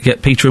just want to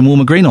get Peter and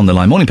Walmer Green on the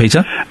line. Morning,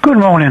 Peter. Good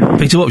morning.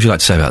 Peter, what would you like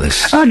to say about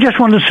this? I just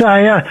want to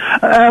say,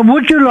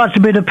 would you like to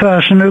be the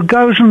person who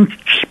goes and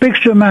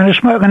speaks to a man who's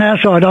smoking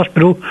outside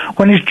hospital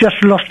when he's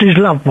just lost his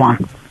loved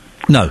one?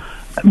 No.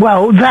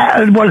 Well,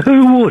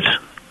 who would?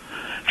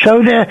 So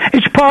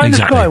it's pie in the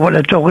sky what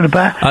they're talking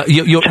about.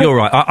 You're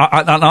right.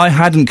 I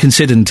hadn't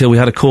considered until we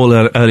had a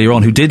caller earlier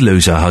on who did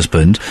lose her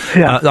husband.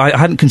 I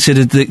hadn't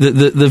considered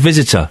the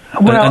visitor.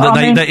 Well,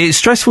 it's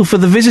stressful for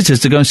the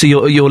visitors to go and see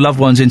your loved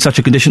ones in such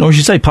a condition, or I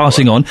should say,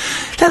 passing on.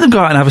 Let them go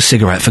out and have a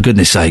cigarette, for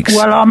goodness sakes.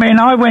 Well, I mean,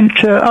 I went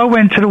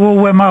to the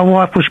ward where my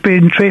wife was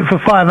being treated for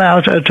 5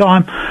 hours at a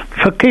time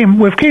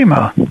with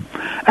chemo,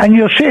 and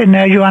you're sitting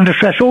there, you're under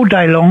stress all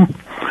day long,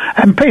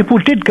 and people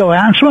did go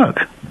out and smoke.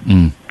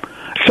 Mm.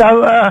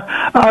 So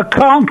I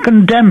can't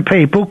condemn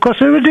people because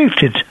they're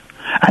addicted,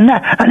 and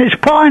it's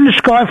pie in the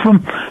sky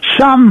from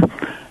some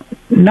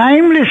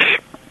nameless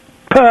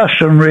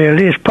person.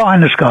 Really, it's pie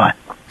in the sky.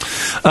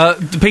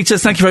 Peter,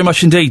 thank you very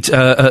much indeed.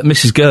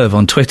 Mrs. Gerv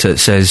on Twitter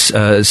says,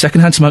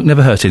 second-hand smoke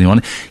never hurt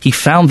anyone. He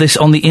found this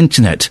on the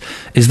internet.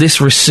 Is this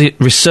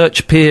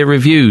research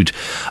peer-reviewed?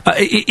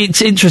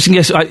 It's interesting,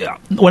 yes.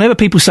 Whenever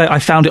people say, I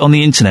found it on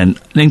the internet,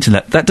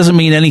 that doesn't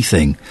mean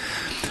anything.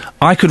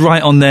 I could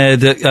write on there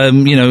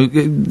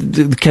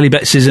that, Kelly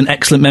Betts is an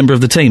excellent member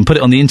of the team, put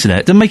it on the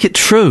internet. Doesn't make it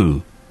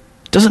true.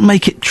 Doesn't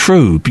make it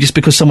true just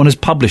because someone has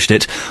published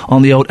it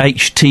on the old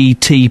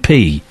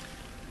HTTP.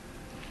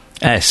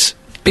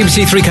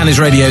 BBC Three Counties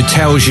Radio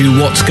tells you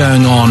what's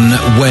going on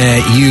where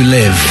you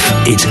live.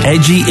 It's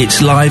edgy,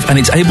 it's live, and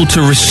it's able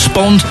to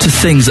respond to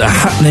things that are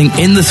happening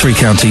in the Three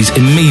Counties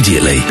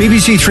immediately.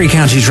 BBC Three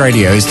Counties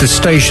Radio is the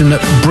station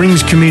that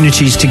brings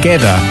communities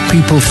together.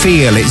 People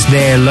feel it's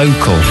their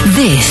local.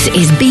 This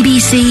is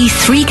BBC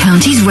Three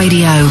Counties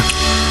Radio.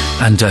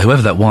 And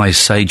whoever that wise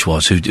sage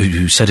was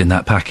who said in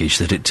that package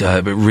that it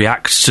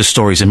reacts to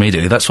stories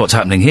immediately, that's what's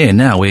happening here.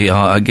 Now we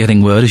are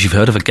getting word, as you've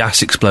heard, of a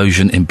gas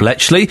explosion in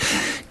Bletchley.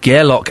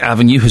 Gairlock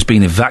Avenue has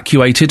been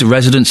evacuated.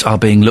 Residents are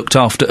being looked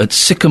after at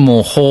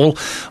Sycamore Hall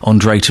on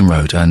Drayton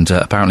Road, and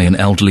apparently an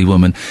elderly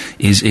woman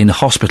is in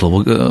hospital.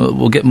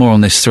 We'll get more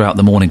on this throughout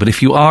the morning, but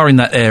if you are in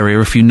that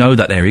area, if you know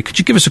that area, could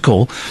you give us a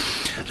call?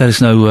 Let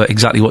us know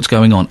exactly what's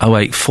going on.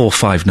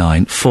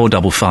 08459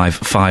 455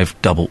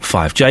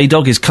 555.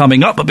 J-Dog is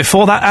coming up, but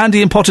before that,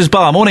 Andy in Potter's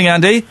Bar. Morning,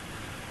 Andy.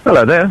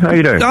 Hello there, how are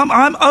you doing?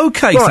 I'm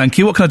okay, right. Thank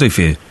you. What can I do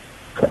for you?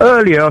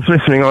 Earlier I was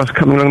listening, I was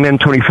coming along the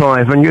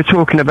M25, and you're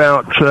talking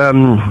about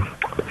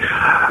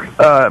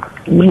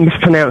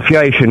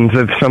mispronunciations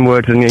of some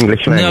words in the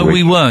English language. No,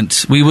 we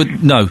weren't.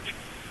 No.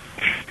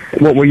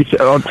 What were you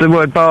the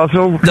word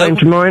Basel came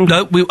to mind?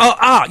 No,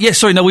 yes,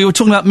 sorry, no, we were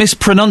talking about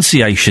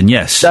mispronunciation,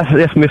 yes.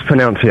 That's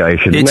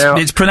mispronunciation.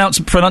 It's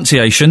pronounced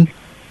pronunciation.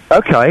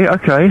 Okay,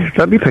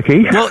 don't be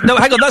picky. Well, no,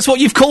 hang on, that's what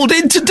you've called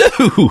in to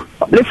do.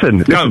 Listen,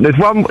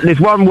 there's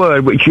one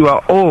word which you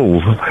are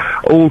all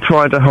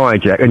trying to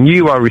hijack, and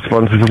you are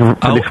responsible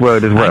for this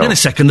word as well. Hang on a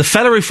second, the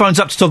fella who phones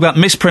up to talk about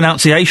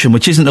mispronunciation,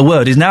 which isn't a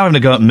word, is now having a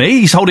go at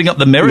me. He's holding up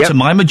the mirror to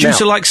my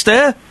Medusa-like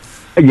stare.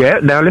 Yeah,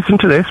 now listen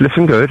to this,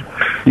 listen good.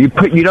 You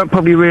don't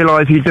probably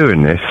realise you're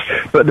doing this,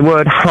 but the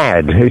word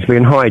had is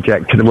being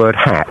hijacked to the word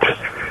hat.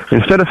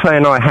 Instead of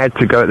saying I had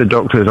to go to the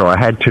doctors or I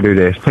had to do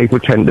this, people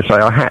tend to say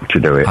I had to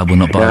do it. I will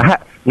not buy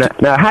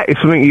it. Now, a hat is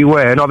something you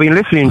wear, and I've been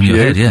listening to you.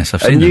 Head, yes,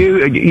 I've seen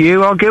and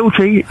you are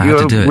guilty.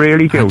 You're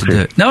really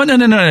guilty. No,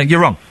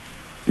 you're wrong.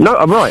 No,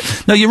 I'm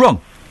right. No, you're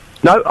wrong.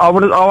 No,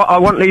 I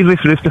want these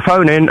listeners to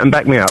phone in and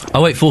back me up.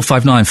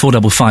 08459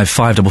 455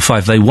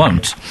 555. They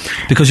won't,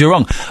 because you're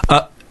wrong.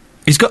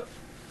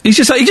 He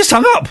just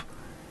hung up.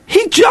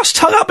 He just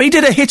hung up. He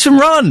did a hit and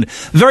run.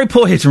 Very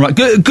poor hit and run.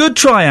 Good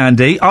try,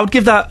 Andy. I'd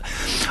give that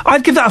a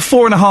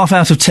 4.5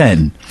 out of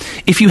 10.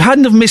 If you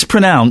hadn't have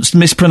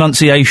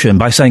mispronunciation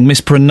by saying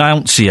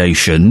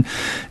mispronunciation,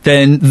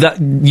 then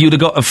you'd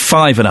have got a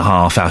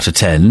 5.5 out of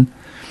 10.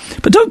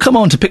 But don't come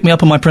on to pick me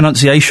up on my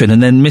pronunciation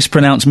and then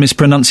mispronounce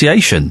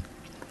mispronunciation.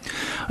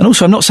 And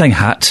also, I'm not saying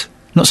hat.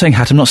 I'm not saying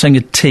hat, I'm not saying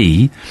a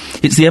T.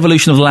 It's the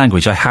evolution of the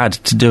language. I had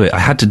to do it.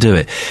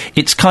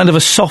 It's kind of a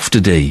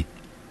softer D.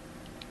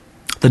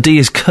 The D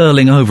is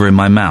curling over in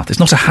my mouth. It's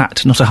not a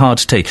hat, not a hard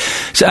T.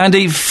 So,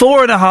 Andy,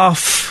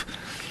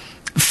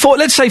 4.5...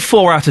 let's say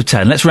 4 out of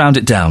 10. Let's round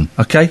it down,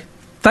 OK?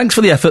 Thanks for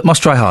the effort.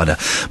 Must try harder.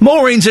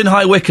 Maureen's in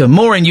High Wycombe.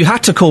 Maureen, you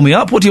had to call me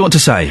up. What do you want to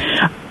say?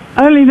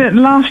 Only that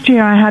last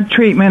year I had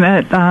treatment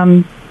at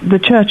the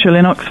Churchill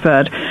in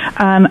Oxford,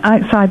 and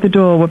outside the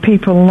door were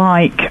people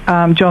like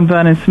John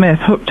Vernon Smith,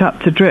 hooked up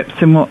to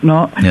drips and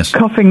whatnot,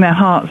 coughing their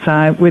hearts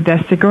out with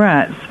their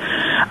cigarettes.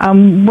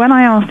 When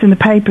I asked in the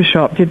paper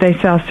shop, did they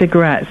sell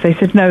cigarettes, they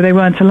said no, they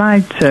weren't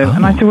allowed to.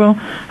 And I said, well,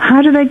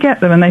 how do they get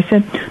them? And they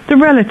said, the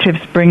relatives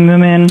bring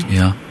them in.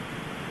 Yeah.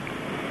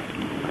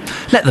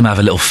 Let them have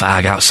a little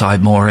fag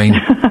outside, Maureen.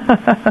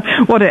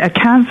 What, at a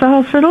cancer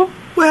hospital?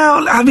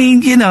 Well, I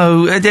mean,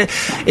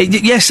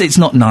 yes, it's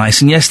not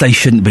nice, and yes, they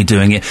shouldn't be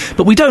doing it,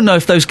 but we don't know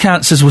if those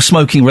cancers were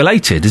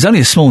smoking-related. There's only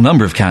a small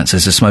number of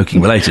cancers are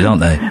smoking-related,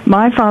 aren't they?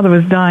 My father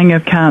was dying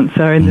of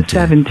cancer in the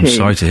 70s. I'm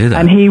sorry to hear that.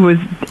 And he was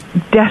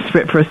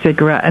desperate for a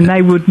cigarette, and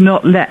they would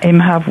not let him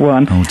have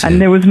one. And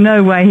there was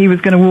no way he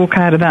was going to walk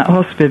out of that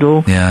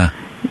hospital. Yeah.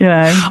 You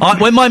know.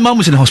 When my mum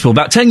was in hospital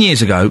about 11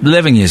 years ago, she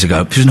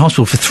was in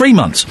hospital for 3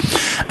 months,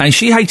 and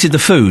she hated the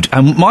food,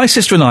 and my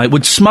sister and I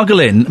would smuggle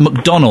in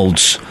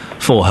McDonald's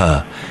for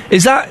her.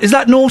 Is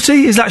that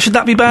naughty? Should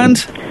that be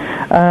banned?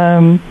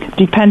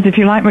 Depends if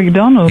you like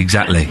McDonald's.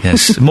 Exactly,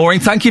 yes. Maureen,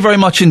 thank you very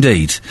much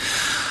indeed.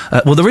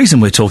 Well, the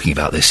reason we're talking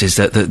about this is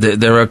that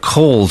there are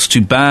calls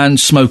to ban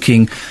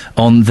smoking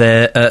on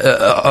their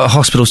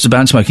hospitals, to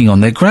ban smoking on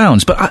their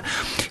grounds. But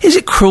is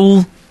it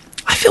cruel?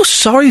 I feel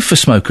sorry for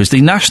smokers.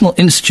 The National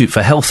Institute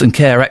for Health and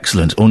Care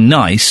Excellence, or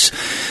NICE,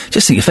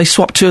 just think if they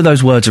swap 2 of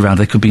those words around,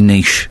 they could be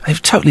niche.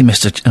 They've totally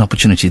missed an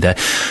opportunity there.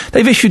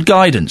 They've issued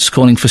guidance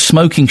calling for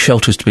smoking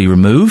shelters to be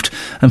removed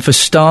and for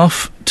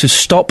staff to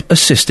stop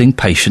assisting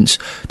patients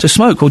to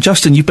smoke. Well,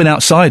 Justin, you've been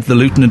outside the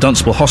Luton and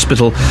Dunstable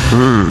Hospital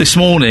this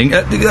morning.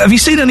 Have you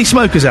seen any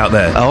smokers out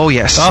there? Oh,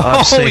 yes.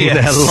 I've seen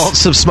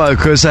lots of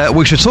smokers.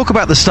 We should talk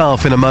about the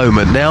staff in a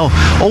moment. Now,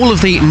 all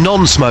of the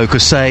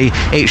non-smokers say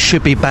it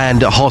should be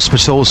banned at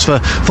hospitals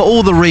for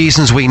all the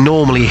reasons we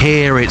normally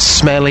hear. It's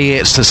smelly,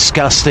 it's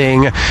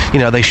disgusting,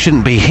 they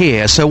shouldn't be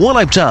here. So what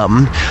I've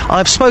done,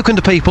 I've spoken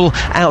to people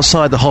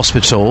outside the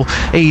hospital,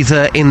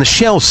 either in the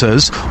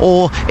shelters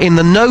or in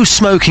the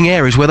no-smoking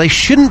areas where they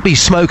shouldn't be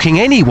smoking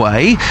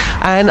anyway,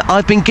 and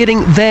I've been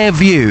getting their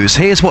views.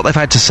 Here's what they've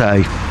had to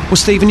say. Well,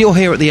 Stephen, you're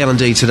here at the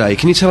L&D today.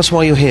 Can you tell us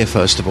why you're here,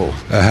 first of all?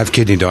 I have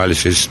kidney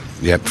dialysis,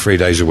 3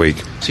 days a week.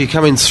 So you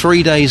come in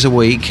 3 days a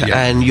week,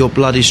 and your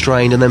blood is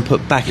drained and then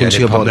put back into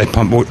your body?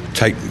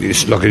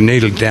 It's like a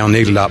needle down,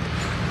 needle up.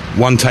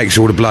 One takes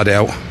all the blood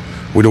out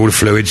with all the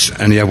fluids,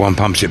 and the other one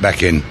pumps it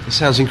back in. It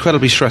sounds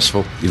incredibly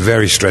stressful.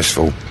 Very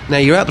stressful. Now,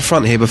 you're out the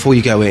front here before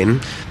you go in,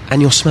 and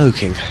you're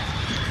smoking.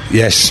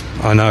 Yes,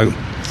 I know.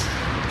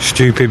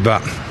 Stupid,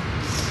 but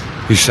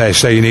you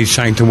say you need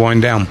something to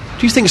wind down.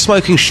 Do you think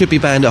smoking should be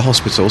banned at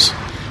hospitals?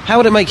 How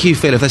would it make you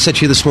feel if they said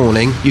to you this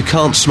morning, you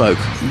can't smoke?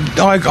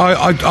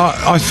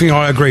 I think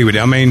I agree with it.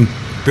 I mean,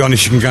 to be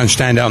honest, you can go and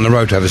stand out on the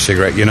road to have a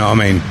cigarette, you know what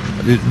I mean?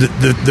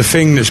 The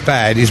thing that's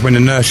bad is when the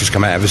nurses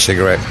come out to have a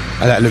cigarette,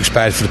 and that looks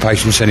bad for the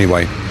patients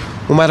anyway.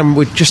 Well, madam,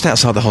 we're just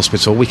outside the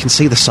hospital. We can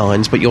see the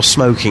signs, but you're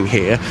smoking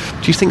here.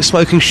 Do you think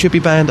smoking should be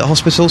banned at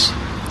hospitals?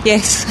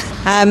 Yes.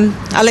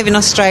 I live in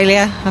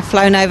Australia. I've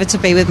flown over to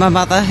be with my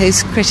mother,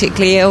 who's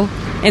critically ill.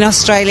 In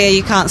Australia,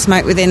 you can't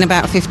smoke within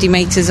about 50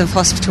 metres of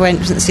hospital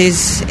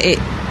entrances.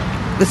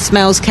 The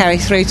smells carry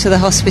through to the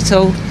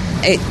hospital.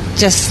 It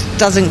just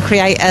doesn't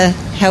create a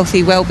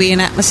healthy,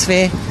 well-being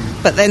atmosphere.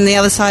 But then the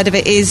other side of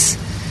it is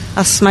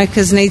us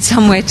smokers need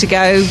somewhere to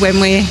go when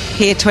we're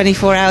here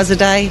 24 hours a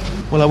day.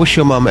 Well, I wish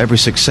your mum every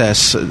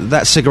success.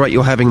 That cigarette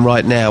you're having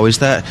right now, is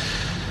that,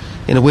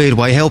 in a weird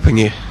way, helping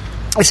you?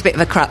 It's a bit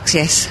of a crux,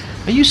 yes.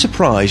 Are you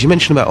surprised? You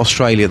mentioned about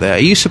Australia there. Are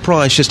you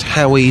surprised just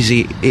how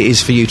easy it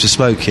is for you to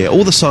smoke here?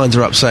 All the signs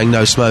are up saying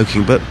no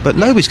smoking, but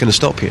nobody's going to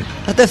stop you.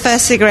 The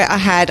first cigarette I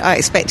had, I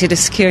expected a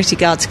security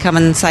guard to come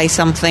and say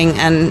something,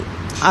 and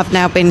I've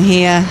now been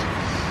here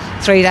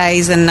 3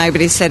 days and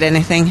nobody's said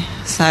anything,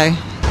 so...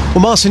 Well,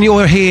 Martin,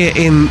 you're here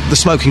in the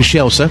smoking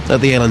shelter at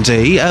the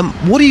L&D.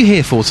 What are you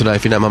here for today,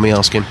 if you don't mind me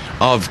asking?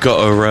 I've got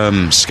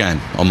a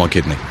scan on my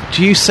kidney.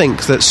 Do you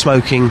think that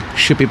smoking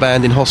should be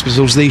banned in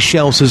hospitals? These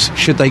shelters,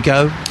 should they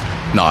go?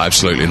 No,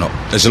 absolutely not.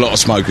 There's a lot of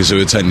smokers who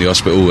attend the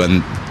hospital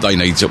and they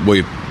need to...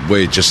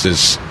 We're just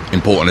as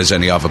important as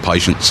any other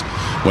patients.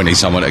 We need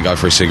someone to go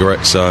for a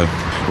cigarette, so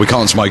we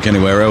can't smoke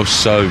anywhere else,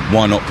 so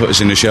why not put us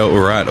in the shelter?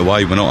 We're out of the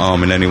way, we're not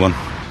harming anyone.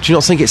 Do you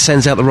not think it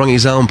sends out the wrong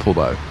example,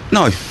 though?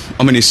 No.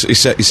 I mean,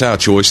 it's our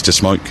choice to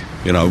smoke.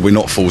 You know, we're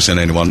not forcing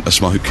anyone to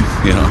smoke.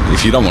 You know,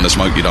 if you don't want to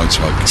smoke, you don't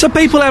smoke. So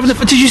people having...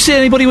 Did you see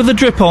anybody with a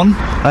drip on?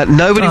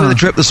 Nobody with a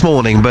drip this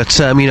morning, but,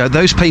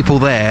 those people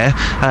there,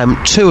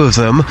 2 of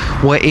them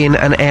were in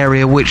an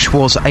area which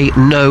was a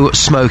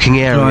no-smoking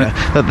area.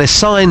 Right. There's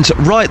signs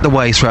right the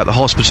way throughout the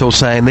hospital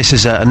saying this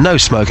is a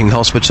no-smoking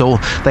hospital.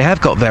 They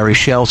have got various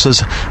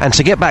shelters. And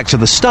to get back to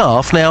the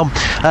staff, now,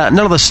 none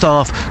of the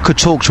staff could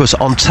talk to us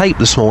on tape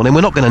this morning.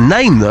 We're not going to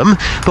name them,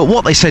 but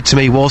what they said to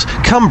me was,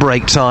 come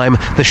break time,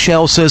 the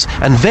shelters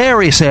and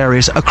various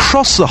areas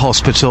across the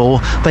hospital,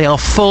 they are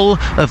full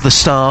of the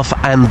staff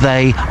and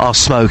they are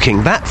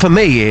smoking. That, for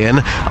me, Ian,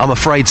 I'm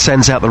afraid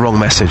sends out the wrong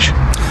message.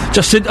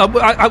 Justin,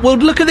 I will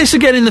look at this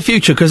again in the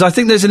future, because I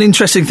think there's an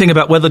interesting thing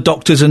about whether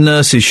doctors and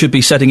nurses should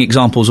be setting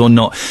examples or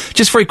not.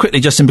 Just very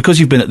quickly, Justin, because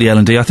you've been at the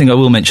L&D, I think I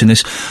will mention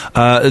this.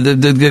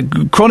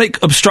 The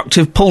chronic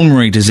obstructive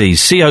pulmonary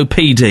disease,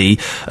 COPD,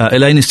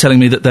 Elaine is telling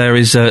me that there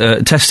is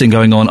testing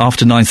going on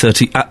after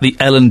 9:30 at the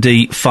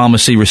L&D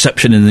pharmacy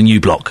reception in the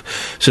new block.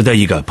 So there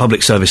you go,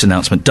 public service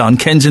announcement done.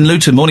 Ken's in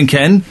Luton. Morning,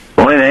 Ken.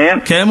 Morning,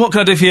 Ian. Ken, what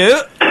can I do for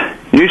you?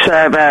 You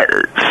say about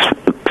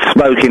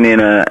smoking in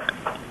a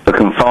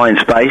confined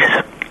space.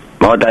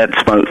 My dad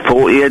smoked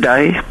 40 a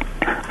day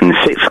and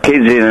 6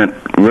 kids in a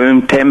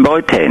room 10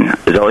 by 10,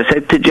 as I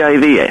said to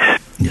JVS.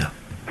 Yeah.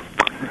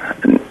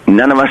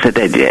 None of us are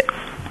dead yet.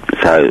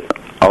 So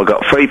I've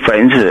got 3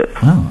 friends that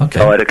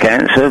died of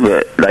cancer,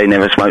 but they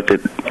never smoked a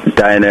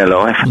day in their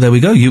life. Well, there we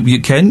go. You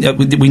Ken,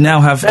 we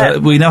now have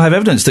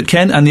evidence that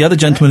Ken and the other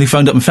gentleman who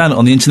phoned up and found it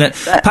on the internet,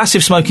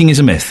 passive smoking is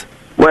a myth.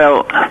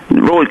 Well,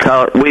 we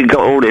got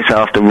all this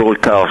after Roy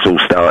Castle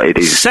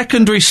started.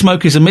 Secondary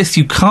smoke is a myth.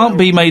 You can't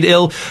be made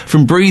ill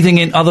from breathing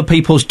in other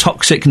people's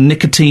toxic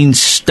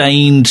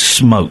nicotine-stained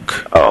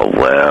smoke. Oh,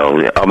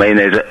 well, I mean,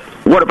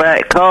 what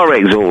about car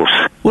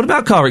exhaust? What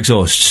about car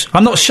exhausts?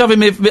 I'm not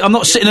I'm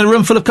not sitting in a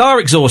room full of car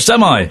exhausts,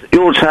 am I?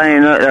 You're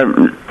saying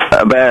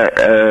about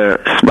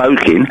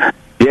smoking,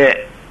 yeah,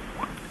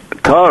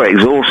 car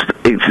exhaust,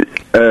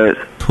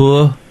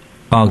 Poor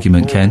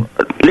argument, Ken.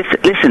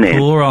 Listen here.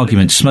 Poor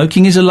argument.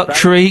 Smoking is a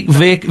luxury.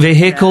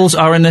 Vehicles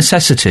are a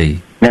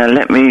necessity. Now,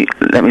 let me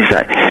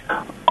say,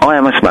 I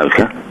am a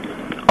smoker.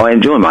 I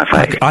enjoy my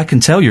fag. I can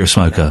tell you're a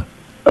smoker.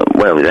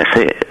 Well, that's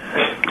it.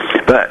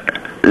 But,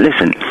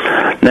 listen,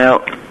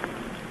 now,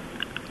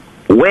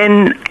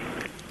 when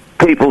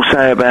people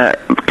say about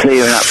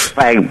clearing up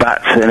fag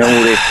butts and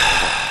all this,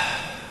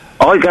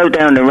 I go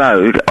down the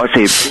road, I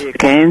see beer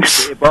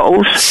cans, beer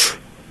bottles.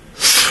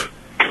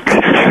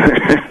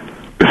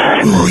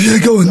 Oh, yeah,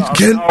 go on,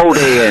 Ken. Cold,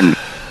 Ian.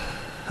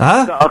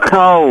 Huh? Got a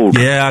cold.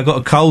 Yeah, I got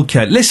a cold,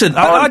 Ken. Listen,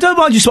 I don't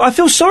mind you. I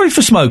feel sorry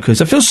for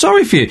smokers. I feel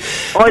sorry for you.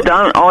 I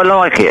don't. I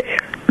like it.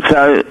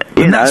 So,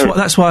 you know.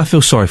 That's why I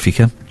feel sorry for you,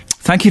 Ken.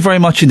 Thank you very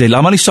much indeed.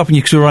 I'm only stopping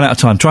you because we're running out of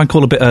time. Try and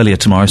call a bit earlier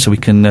tomorrow so we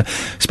can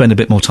spend a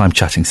bit more time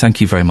chatting. Thank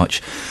you very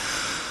much.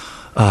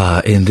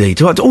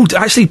 Indeed. Oh,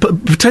 actually,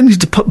 pretending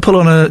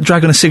to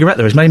drag on a cigarette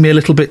there has made me a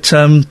little bit...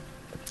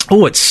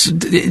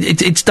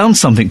 it's done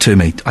something to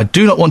me. I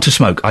do not want to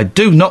smoke. I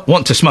do not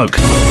want to smoke.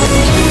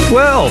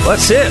 Well,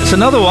 that's it. It's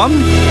another one.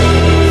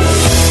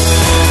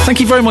 Thank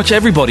you very much,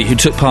 everybody who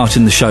took part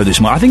in the show this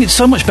morning. I think it's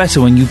so much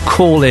better when you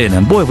call in,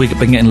 and boy, we've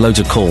been getting loads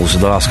of calls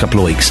in the last couple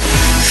of weeks.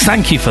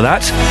 Thank you for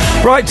that.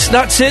 Right,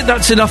 that's it.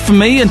 That's enough for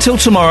me. Until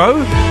tomorrow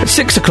at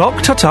 6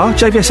 o'clock. Ta-ta.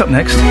 JVS up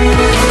next.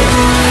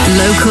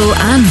 Local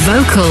and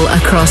vocal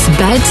across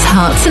beds,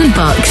 hearts and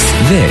bucks.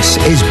 This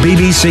is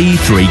BBC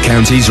Three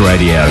Counties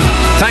Radio.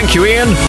 Thank you, Ian.